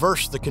Court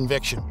reversed the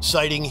conviction,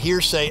 citing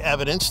hearsay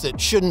evidence that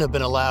shouldn't have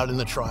been allowed in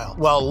the trial.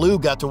 While Liu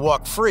got to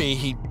walk free,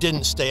 he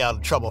didn't stay out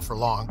of trouble for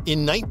long.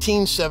 In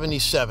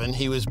 1977,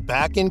 he was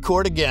back in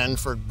court again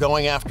for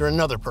going after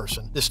another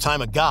person, this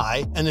time a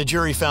guy, and the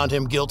jury found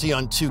him guilty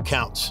on 2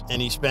 counts,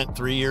 and he spent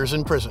 3 years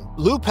in prison.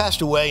 Liu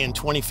passed away in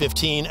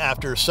 2015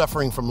 after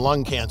suffering from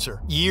lung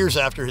cancer. Years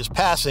after his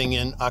passing,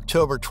 in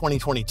October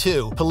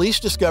 2022, police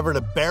discovered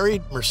a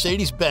buried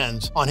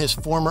Mercedes-Benz on his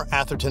former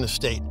Atherton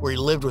estate, where he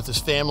lived with his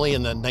family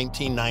in the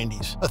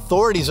 1990s.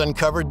 Authorities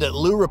uncovered that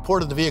Liu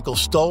reported the vehicle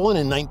stolen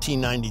in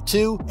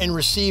 1992 and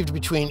received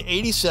between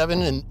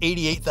 $87,000 and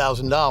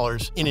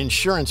 $88,000 in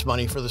insurance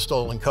money for the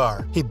stolen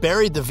car. He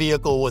buried the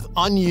vehicle with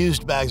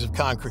unused bags of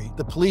concrete.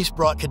 The police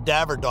brought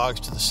cadaver dogs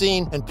to the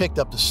scene and picked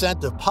up the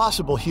scent of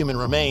possible human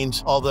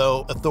remains,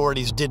 although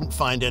authorities didn't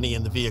find any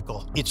in the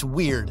vehicle. It's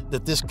weird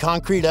that this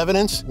concrete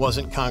evidence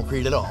wasn't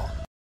concrete at all.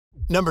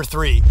 Number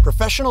 3,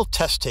 professional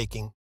test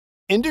taking.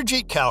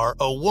 Inderjeet Kaur,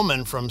 a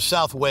woman from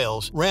South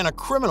Wales, ran a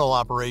criminal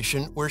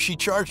operation where she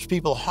charged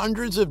people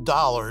hundreds of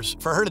dollars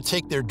for her to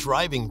take their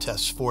driving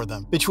tests for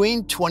them.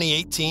 Between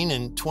 2018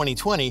 and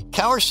 2020,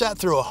 Kaur sat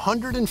through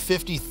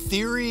 150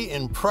 theory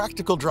and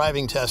practical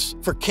driving tests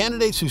for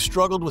candidates who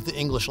struggled with the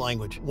English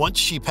language. Once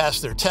she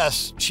passed their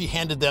tests, she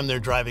handed them their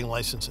driving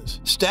licenses.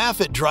 Staff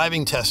at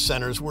driving test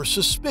centers were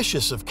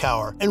suspicious of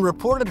Kaur and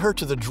reported her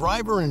to the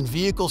Driver and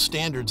Vehicle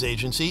Standards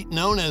Agency,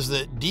 known as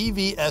the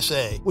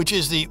DVSA, which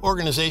is the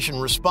organization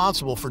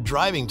responsible for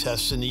driving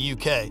tests in the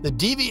UK. The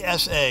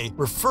DVSA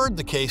referred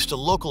the case to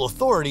local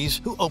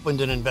authorities who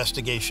opened an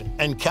investigation.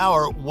 And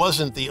Kaur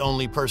wasn't the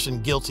only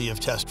person guilty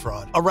of test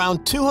fraud.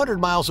 Around 200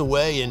 miles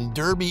away in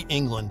Derby,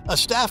 England, a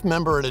staff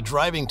member at a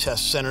driving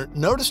test center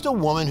noticed a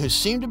woman who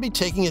seemed to be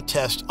taking a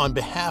test on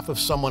behalf of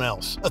someone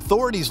else.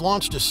 Authorities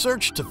launched a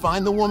search to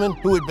find the woman,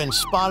 who had been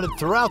spotted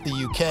throughout the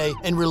UK,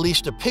 and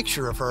released a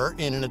picture of her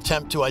in an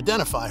attempt to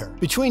identify her.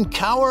 Between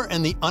Kaur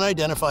and the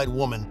unidentified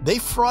woman, they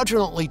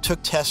fraudulently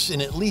took tests in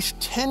at least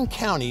 10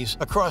 counties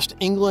across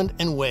England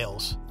and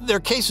Wales. Their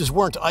cases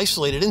weren't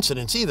isolated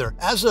incidents either.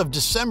 As of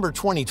December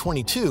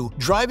 2022,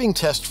 driving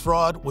test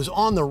fraud was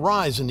on the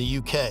rise in the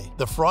UK.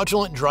 The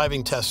fraudulent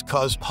driving tests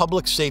caused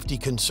public safety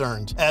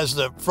concerns, as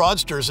the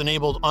fraudsters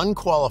enabled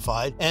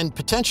unqualified and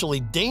potentially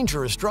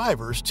dangerous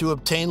drivers to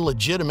obtain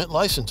legitimate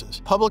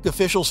licenses. Public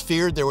officials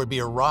feared there would be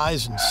a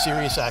rise in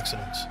serious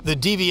accidents. The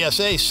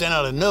DVSA sent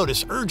out a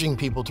notice urging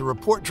people to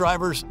report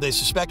drivers they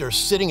suspect are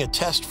sitting a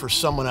test for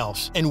someone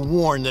else, and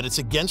warned that it's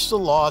against the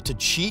law to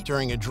cheat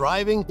during a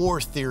driving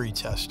or theory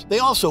test. They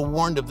also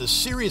warned of the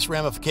serious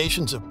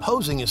ramifications of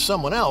posing as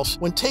someone else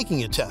when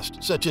taking a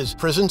test, such as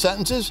prison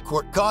sentences,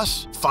 court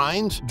costs,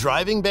 fines,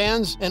 driving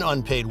bans, and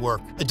unpaid work.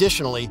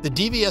 Additionally, the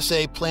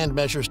DVSA planned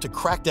measures to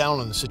crack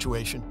down on the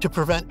situation to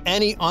prevent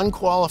any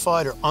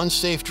unqualified or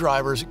unsafe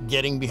drivers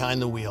getting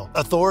behind the wheel.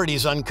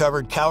 Authorities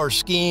uncovered Kaur's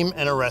scheme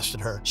and arrested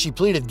her. She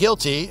pleaded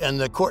guilty, and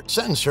the court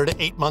sentenced her to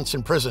 8 months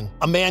in prison.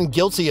 A man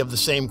guilty of the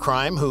same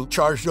crime, who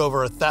charged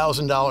over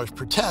 $1,000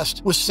 per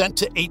test, was sent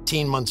to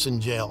 18 months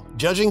in jail.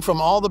 Judging from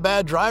all the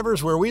bad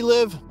drivers where we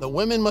live, the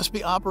women must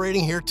be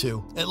operating here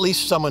too. At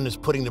least someone is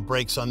putting the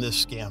brakes on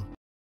this scam.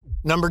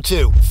 Number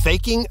 2,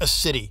 faking a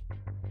city.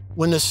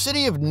 When the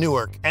city of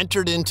Newark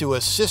entered into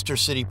a sister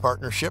city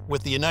partnership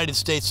with the United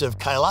States of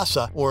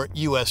Kailasa, or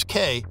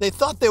USK, they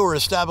thought they were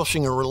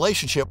establishing a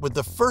relationship with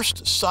the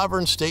first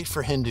sovereign state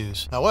for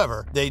Hindus.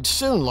 However, they'd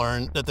soon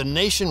learn that the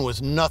nation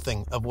was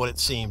nothing of what it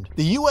seemed.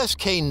 The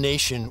USK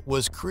nation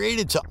was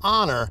created to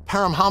honor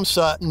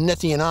Paramhamsa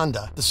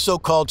Nityananda, the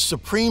so-called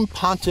Supreme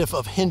Pontiff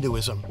of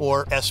Hinduism,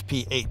 or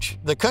SPH.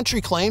 The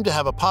country claimed to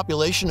have a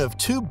population of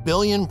 2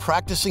 billion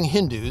practicing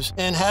Hindus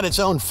and had its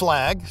own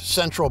flag,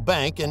 central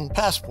bank, and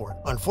passport.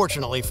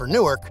 Unfortunately for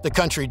Newark, the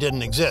country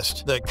didn't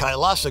exist. The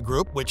Kailasa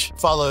group, which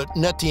followed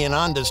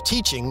Nityananda's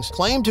teachings,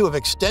 claimed to have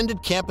extended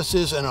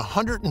campuses in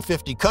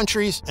 150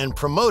 countries and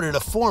promoted a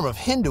form of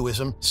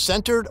Hinduism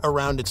centered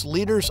around its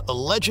leader's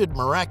alleged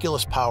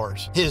miraculous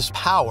powers. His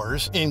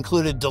powers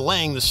included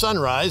delaying the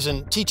sunrise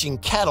and teaching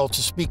cattle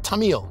to speak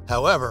Tamil.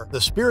 However,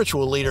 the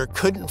spiritual leader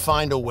couldn't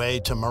find a way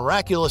to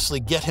miraculously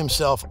get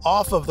himself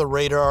off of the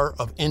radar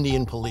of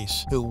Indian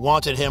police, who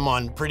wanted him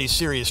on pretty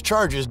serious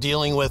charges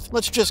dealing with,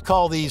 let's just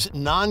call these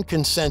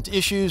non-consent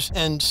issues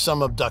and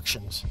some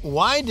abductions.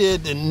 Why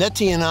did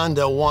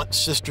Nityananda want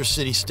sister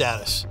city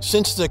status?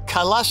 Since the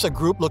Kailasa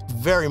group looked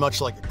very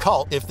much like a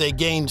cult, if they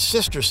gained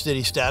sister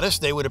city status,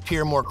 they would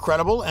appear more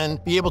credible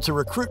and be able to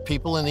recruit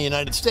people in the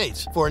United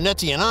States. For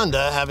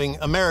Nityananda, having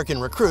American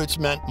recruits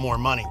meant more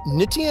money.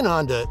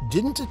 Nityananda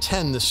didn't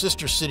attend the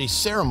sister city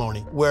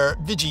ceremony, where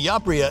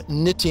Vijayapriya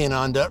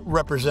Nityananda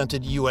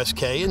represented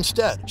USK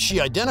instead. She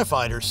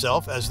identified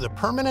herself as the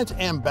permanent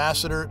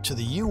ambassador to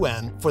the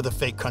UN for the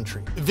fake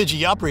country.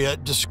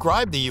 Vijayapriya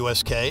described the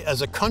USK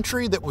as a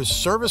country that was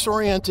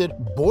service-oriented,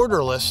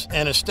 borderless,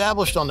 and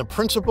established on the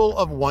principle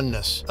of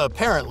oneness.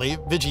 Apparently,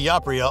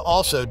 Vijayapriya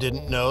also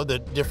didn't know the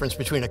difference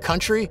between a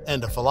country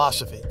and a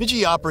philosophy.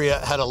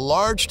 Vijayapriya had a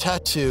large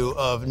tattoo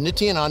of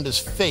Nityananda's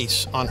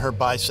face on her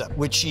bicep,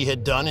 which she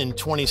had done in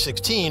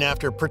 2016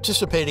 after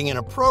participating in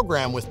a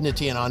program with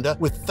Nityananda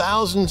with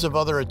thousands of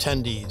other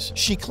attendees.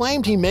 She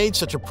claimed he made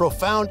such a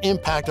profound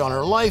impact on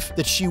her life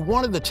that she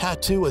wanted the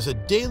tattoo as a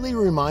daily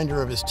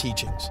reminder of his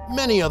teachings.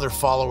 Many other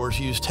followers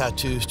use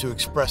tattoos to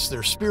express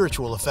their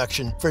spiritual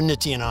affection for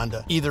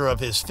Nityananda, either of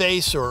his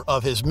face or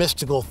of his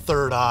mystical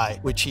third eye,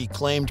 which he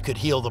claimed could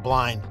heal the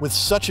blind. With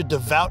such a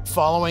devout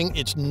following,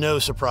 it's no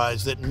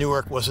surprise that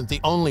Newark wasn't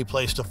the only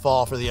place to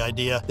fall for the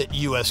idea that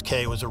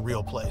USK was a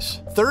real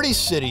place. 30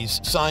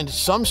 cities signed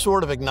some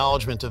sort of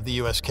acknowledgement of the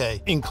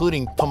USK,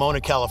 including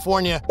Pomona,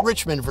 California,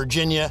 Richmond,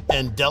 Virginia,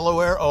 and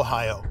Delaware,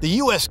 Ohio.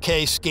 The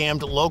USK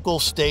scammed local,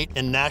 state,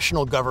 and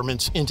national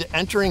governments into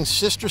entering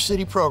sister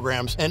city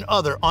programs and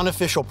other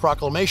unofficial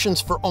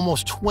proclamations for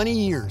almost 20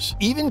 years.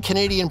 Even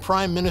Canadian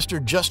Prime Minister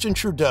Justin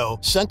Trudeau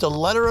sent a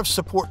letter of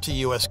support to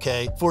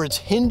USK for its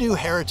Hindu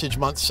Heritage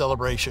Month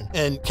celebration,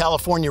 and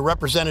California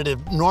Representative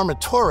Norma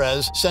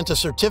Torres sent a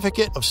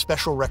certificate of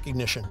special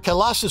recognition.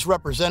 Kailasa's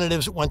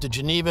representatives went to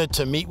Geneva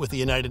to meet with the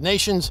United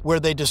Nations, where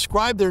they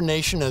described their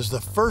nation as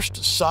the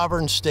first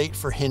sovereign state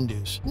for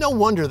Hindus. No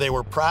wonder they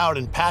were proud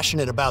and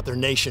passionate about their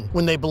nation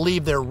when they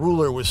believed their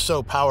ruler was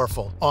so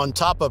powerful. On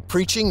top of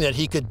preaching that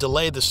he could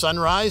delay the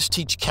sunrise,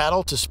 teach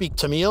cattle to speak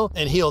Tamil,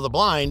 and heal the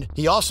blind,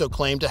 he also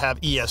claimed to have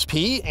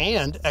ESP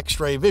and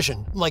X-ray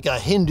vision, like a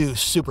Hindu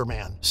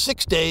Superman.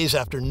 6 days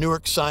after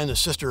Newark signed the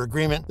sister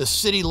agreement, the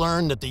city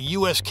learned that the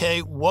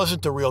USK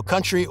wasn't a real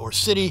country or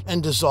city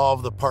and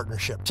dissolved the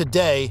partnership.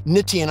 Today,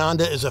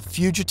 Nityananda is a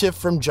fugitive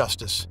from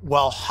justice.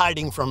 While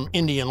hiding from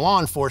Indian law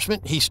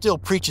enforcement, he still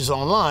preaches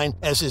online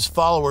as his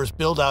followers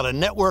build out a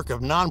network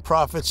of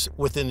nonprofits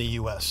within the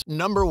U.S.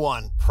 Number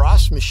 1.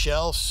 Pras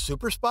Michel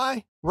Super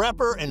Spy?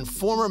 Rapper and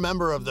former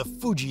member of the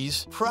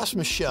Fugees, Pras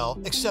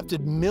Michel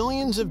accepted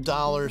millions of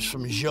dollars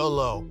from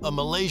Jolo, a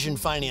Malaysian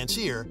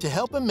financier, to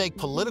help him make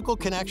political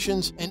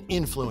connections and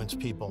influence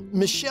people.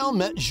 Michel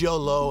met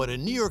Jolo at a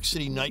New York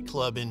City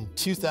nightclub in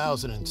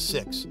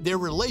 2006. Their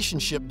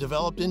relationship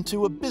developed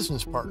into a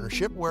business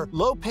partnership where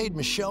Lo paid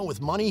Michel with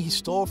money he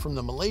stole from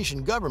the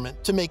Malaysian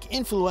government to make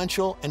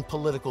influential and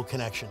political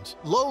connections.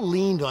 Lo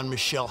leaned on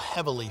Michel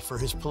heavily for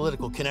his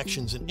political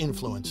connections and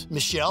influence.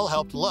 Michel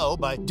helped Lo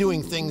by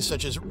doing things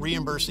such as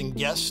reimbursing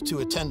guests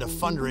to attend a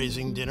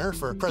fundraising dinner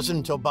for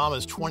President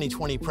Obama's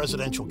 2020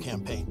 presidential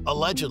campaign.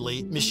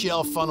 Allegedly,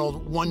 Michel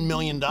funneled $1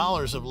 million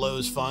of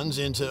Lo's funds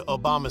into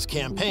Obama's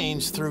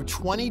campaigns through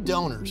 20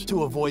 donors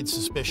to avoid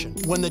suspicion.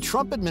 When the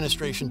Trump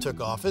administration took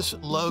office,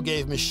 Lo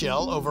gave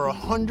Michel over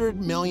 $100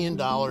 million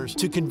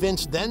to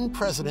convince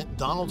then-President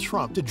Donald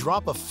Trump to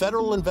drop a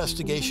federal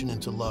investigation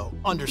into Lo.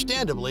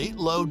 Understandably,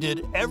 Lo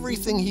did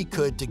everything he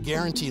could to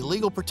guarantee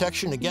legal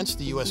protection against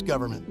the U.S.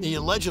 government. He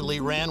allegedly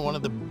ran one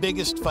of the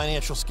biggest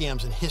financial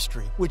scams in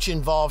history, which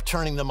involved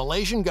turning the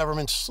Malaysian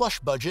government's slush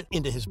budget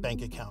into his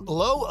bank account.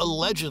 Lo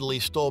allegedly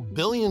stole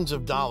billions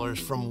of dollars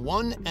from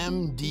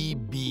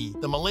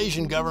 1MDB, the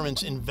Malaysian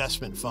government's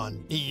investment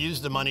fund. He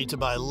used the money to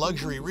buy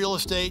luxury real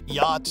estate,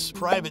 yachts,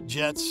 private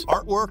jets,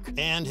 artwork,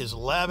 and his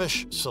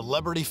lavish,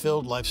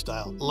 celebrity-filled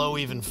lifestyle. Lo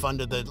even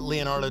funded the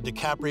Leonardo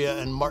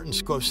DiCaprio and Martin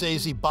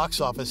Scorsese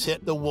box office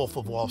hit The Wolf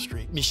of Wall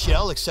Street.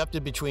 Michel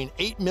accepted between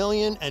 $8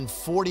 million and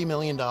 $40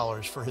 million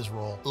for his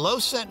role. Lo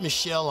sent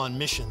Michel on on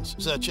missions,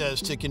 such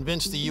as to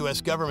convince the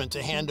U.S. government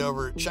to hand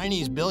over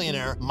Chinese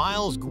billionaire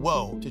Miles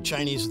Guo to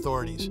Chinese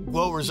authorities.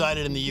 Guo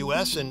resided in the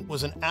U.S. and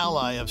was an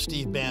ally of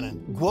Steve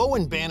Bannon. Guo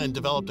and Bannon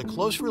developed a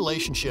close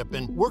relationship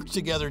and worked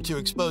together to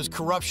expose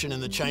corruption in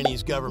the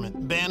Chinese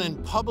government.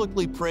 Bannon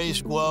publicly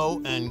praised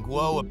Guo, and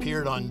Guo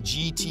appeared on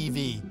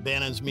GTV,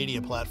 Bannon's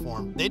media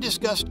platform. They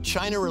discussed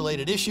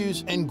China-related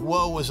issues, and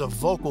Guo was a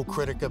vocal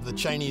critic of the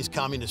Chinese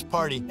Communist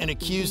Party and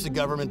accused the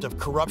government of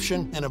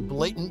corruption and a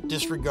blatant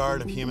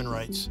disregard of human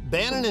rights.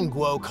 Bannon and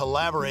Guo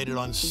collaborated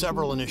on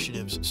several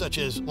initiatives, such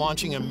as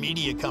launching a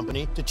media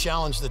company to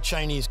challenge the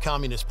Chinese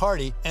Communist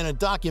Party and a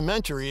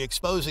documentary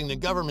exposing the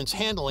government's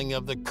handling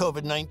of the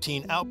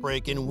COVID-19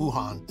 outbreak in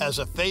Wuhan. As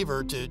a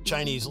favor to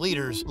Chinese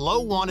leaders,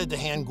 Lo wanted to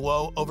hand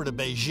Guo over to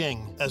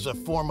Beijing as a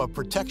form of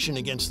protection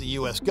against the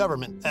U.S.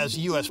 government, as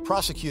U.S.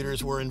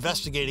 prosecutors were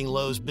investigating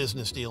Lo's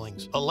business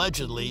dealings.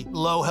 Allegedly,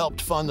 Lo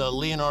helped fund the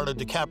Leonardo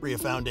DiCaprio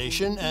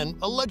Foundation and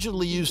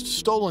allegedly used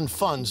stolen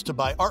funds to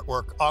buy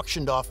artwork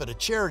auctioned off at a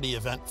charity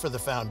event for the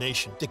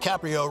foundation.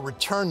 DiCaprio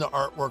returned the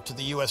artwork to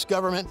the U.S.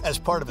 government as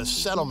part of a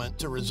settlement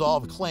to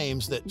resolve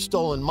claims that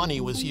stolen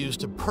money was used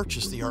to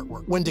purchase the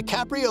artwork. When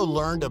DiCaprio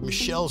learned of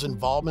Michelle's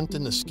involvement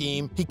in the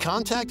scheme, he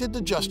contacted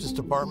the Justice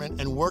Department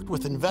and worked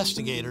with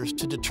investigators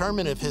to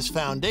determine if his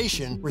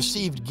foundation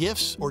received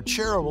gifts or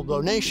charitable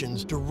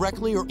donations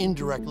directly or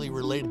indirectly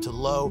related to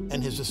Lo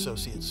and his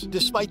associates.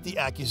 Despite the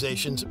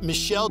accusations,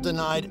 Michel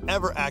denied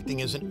ever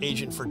acting as an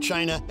agent for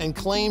China and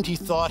claimed he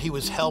thought he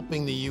was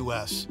helping the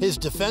U.S. His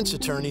defense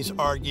attorneys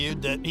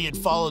argued that he had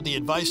followed the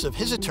advice of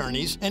his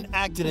attorneys and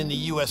acted in the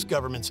U.S.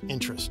 government's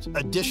interest.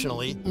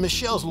 Additionally,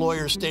 Michelle's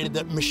lawyers stated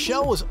that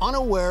Michel was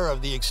unaware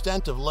of the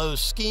extent of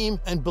Lo's scheme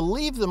and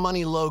believed the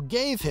money Lo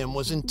gave him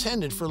was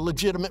intended for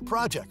legitimate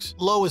projects.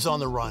 Lo is on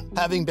the run,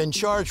 having been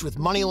charged with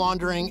money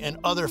laundering and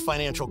other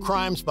financial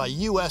crimes by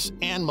U.S.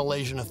 and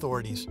Malaysian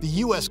authorities. The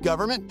U.S.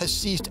 government has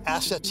seized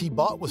assets he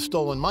bought with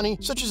stolen money,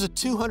 such as a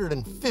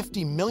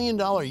 $250 million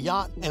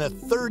yacht and a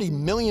 $30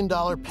 million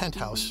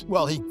penthouse.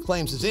 While he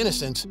claims his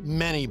innocence,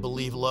 many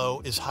believe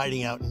Lo is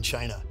hiding out in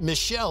China.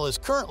 Michel is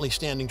currently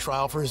standing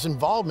trial for his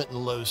involvement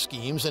in Lo's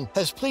schemes and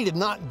has pleaded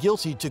not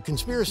guilty to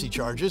conspiracy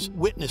charges,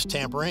 witness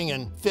tampering,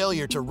 and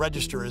failure to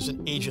register as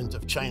an agent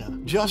of China.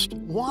 Just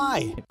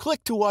why?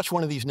 Click to watch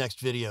one of these next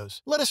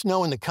videos. Let us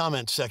know in the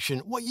comments section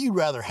what you'd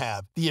rather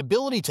have, the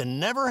ability to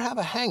never have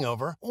a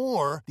hangover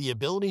or the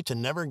ability to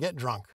never get drunk.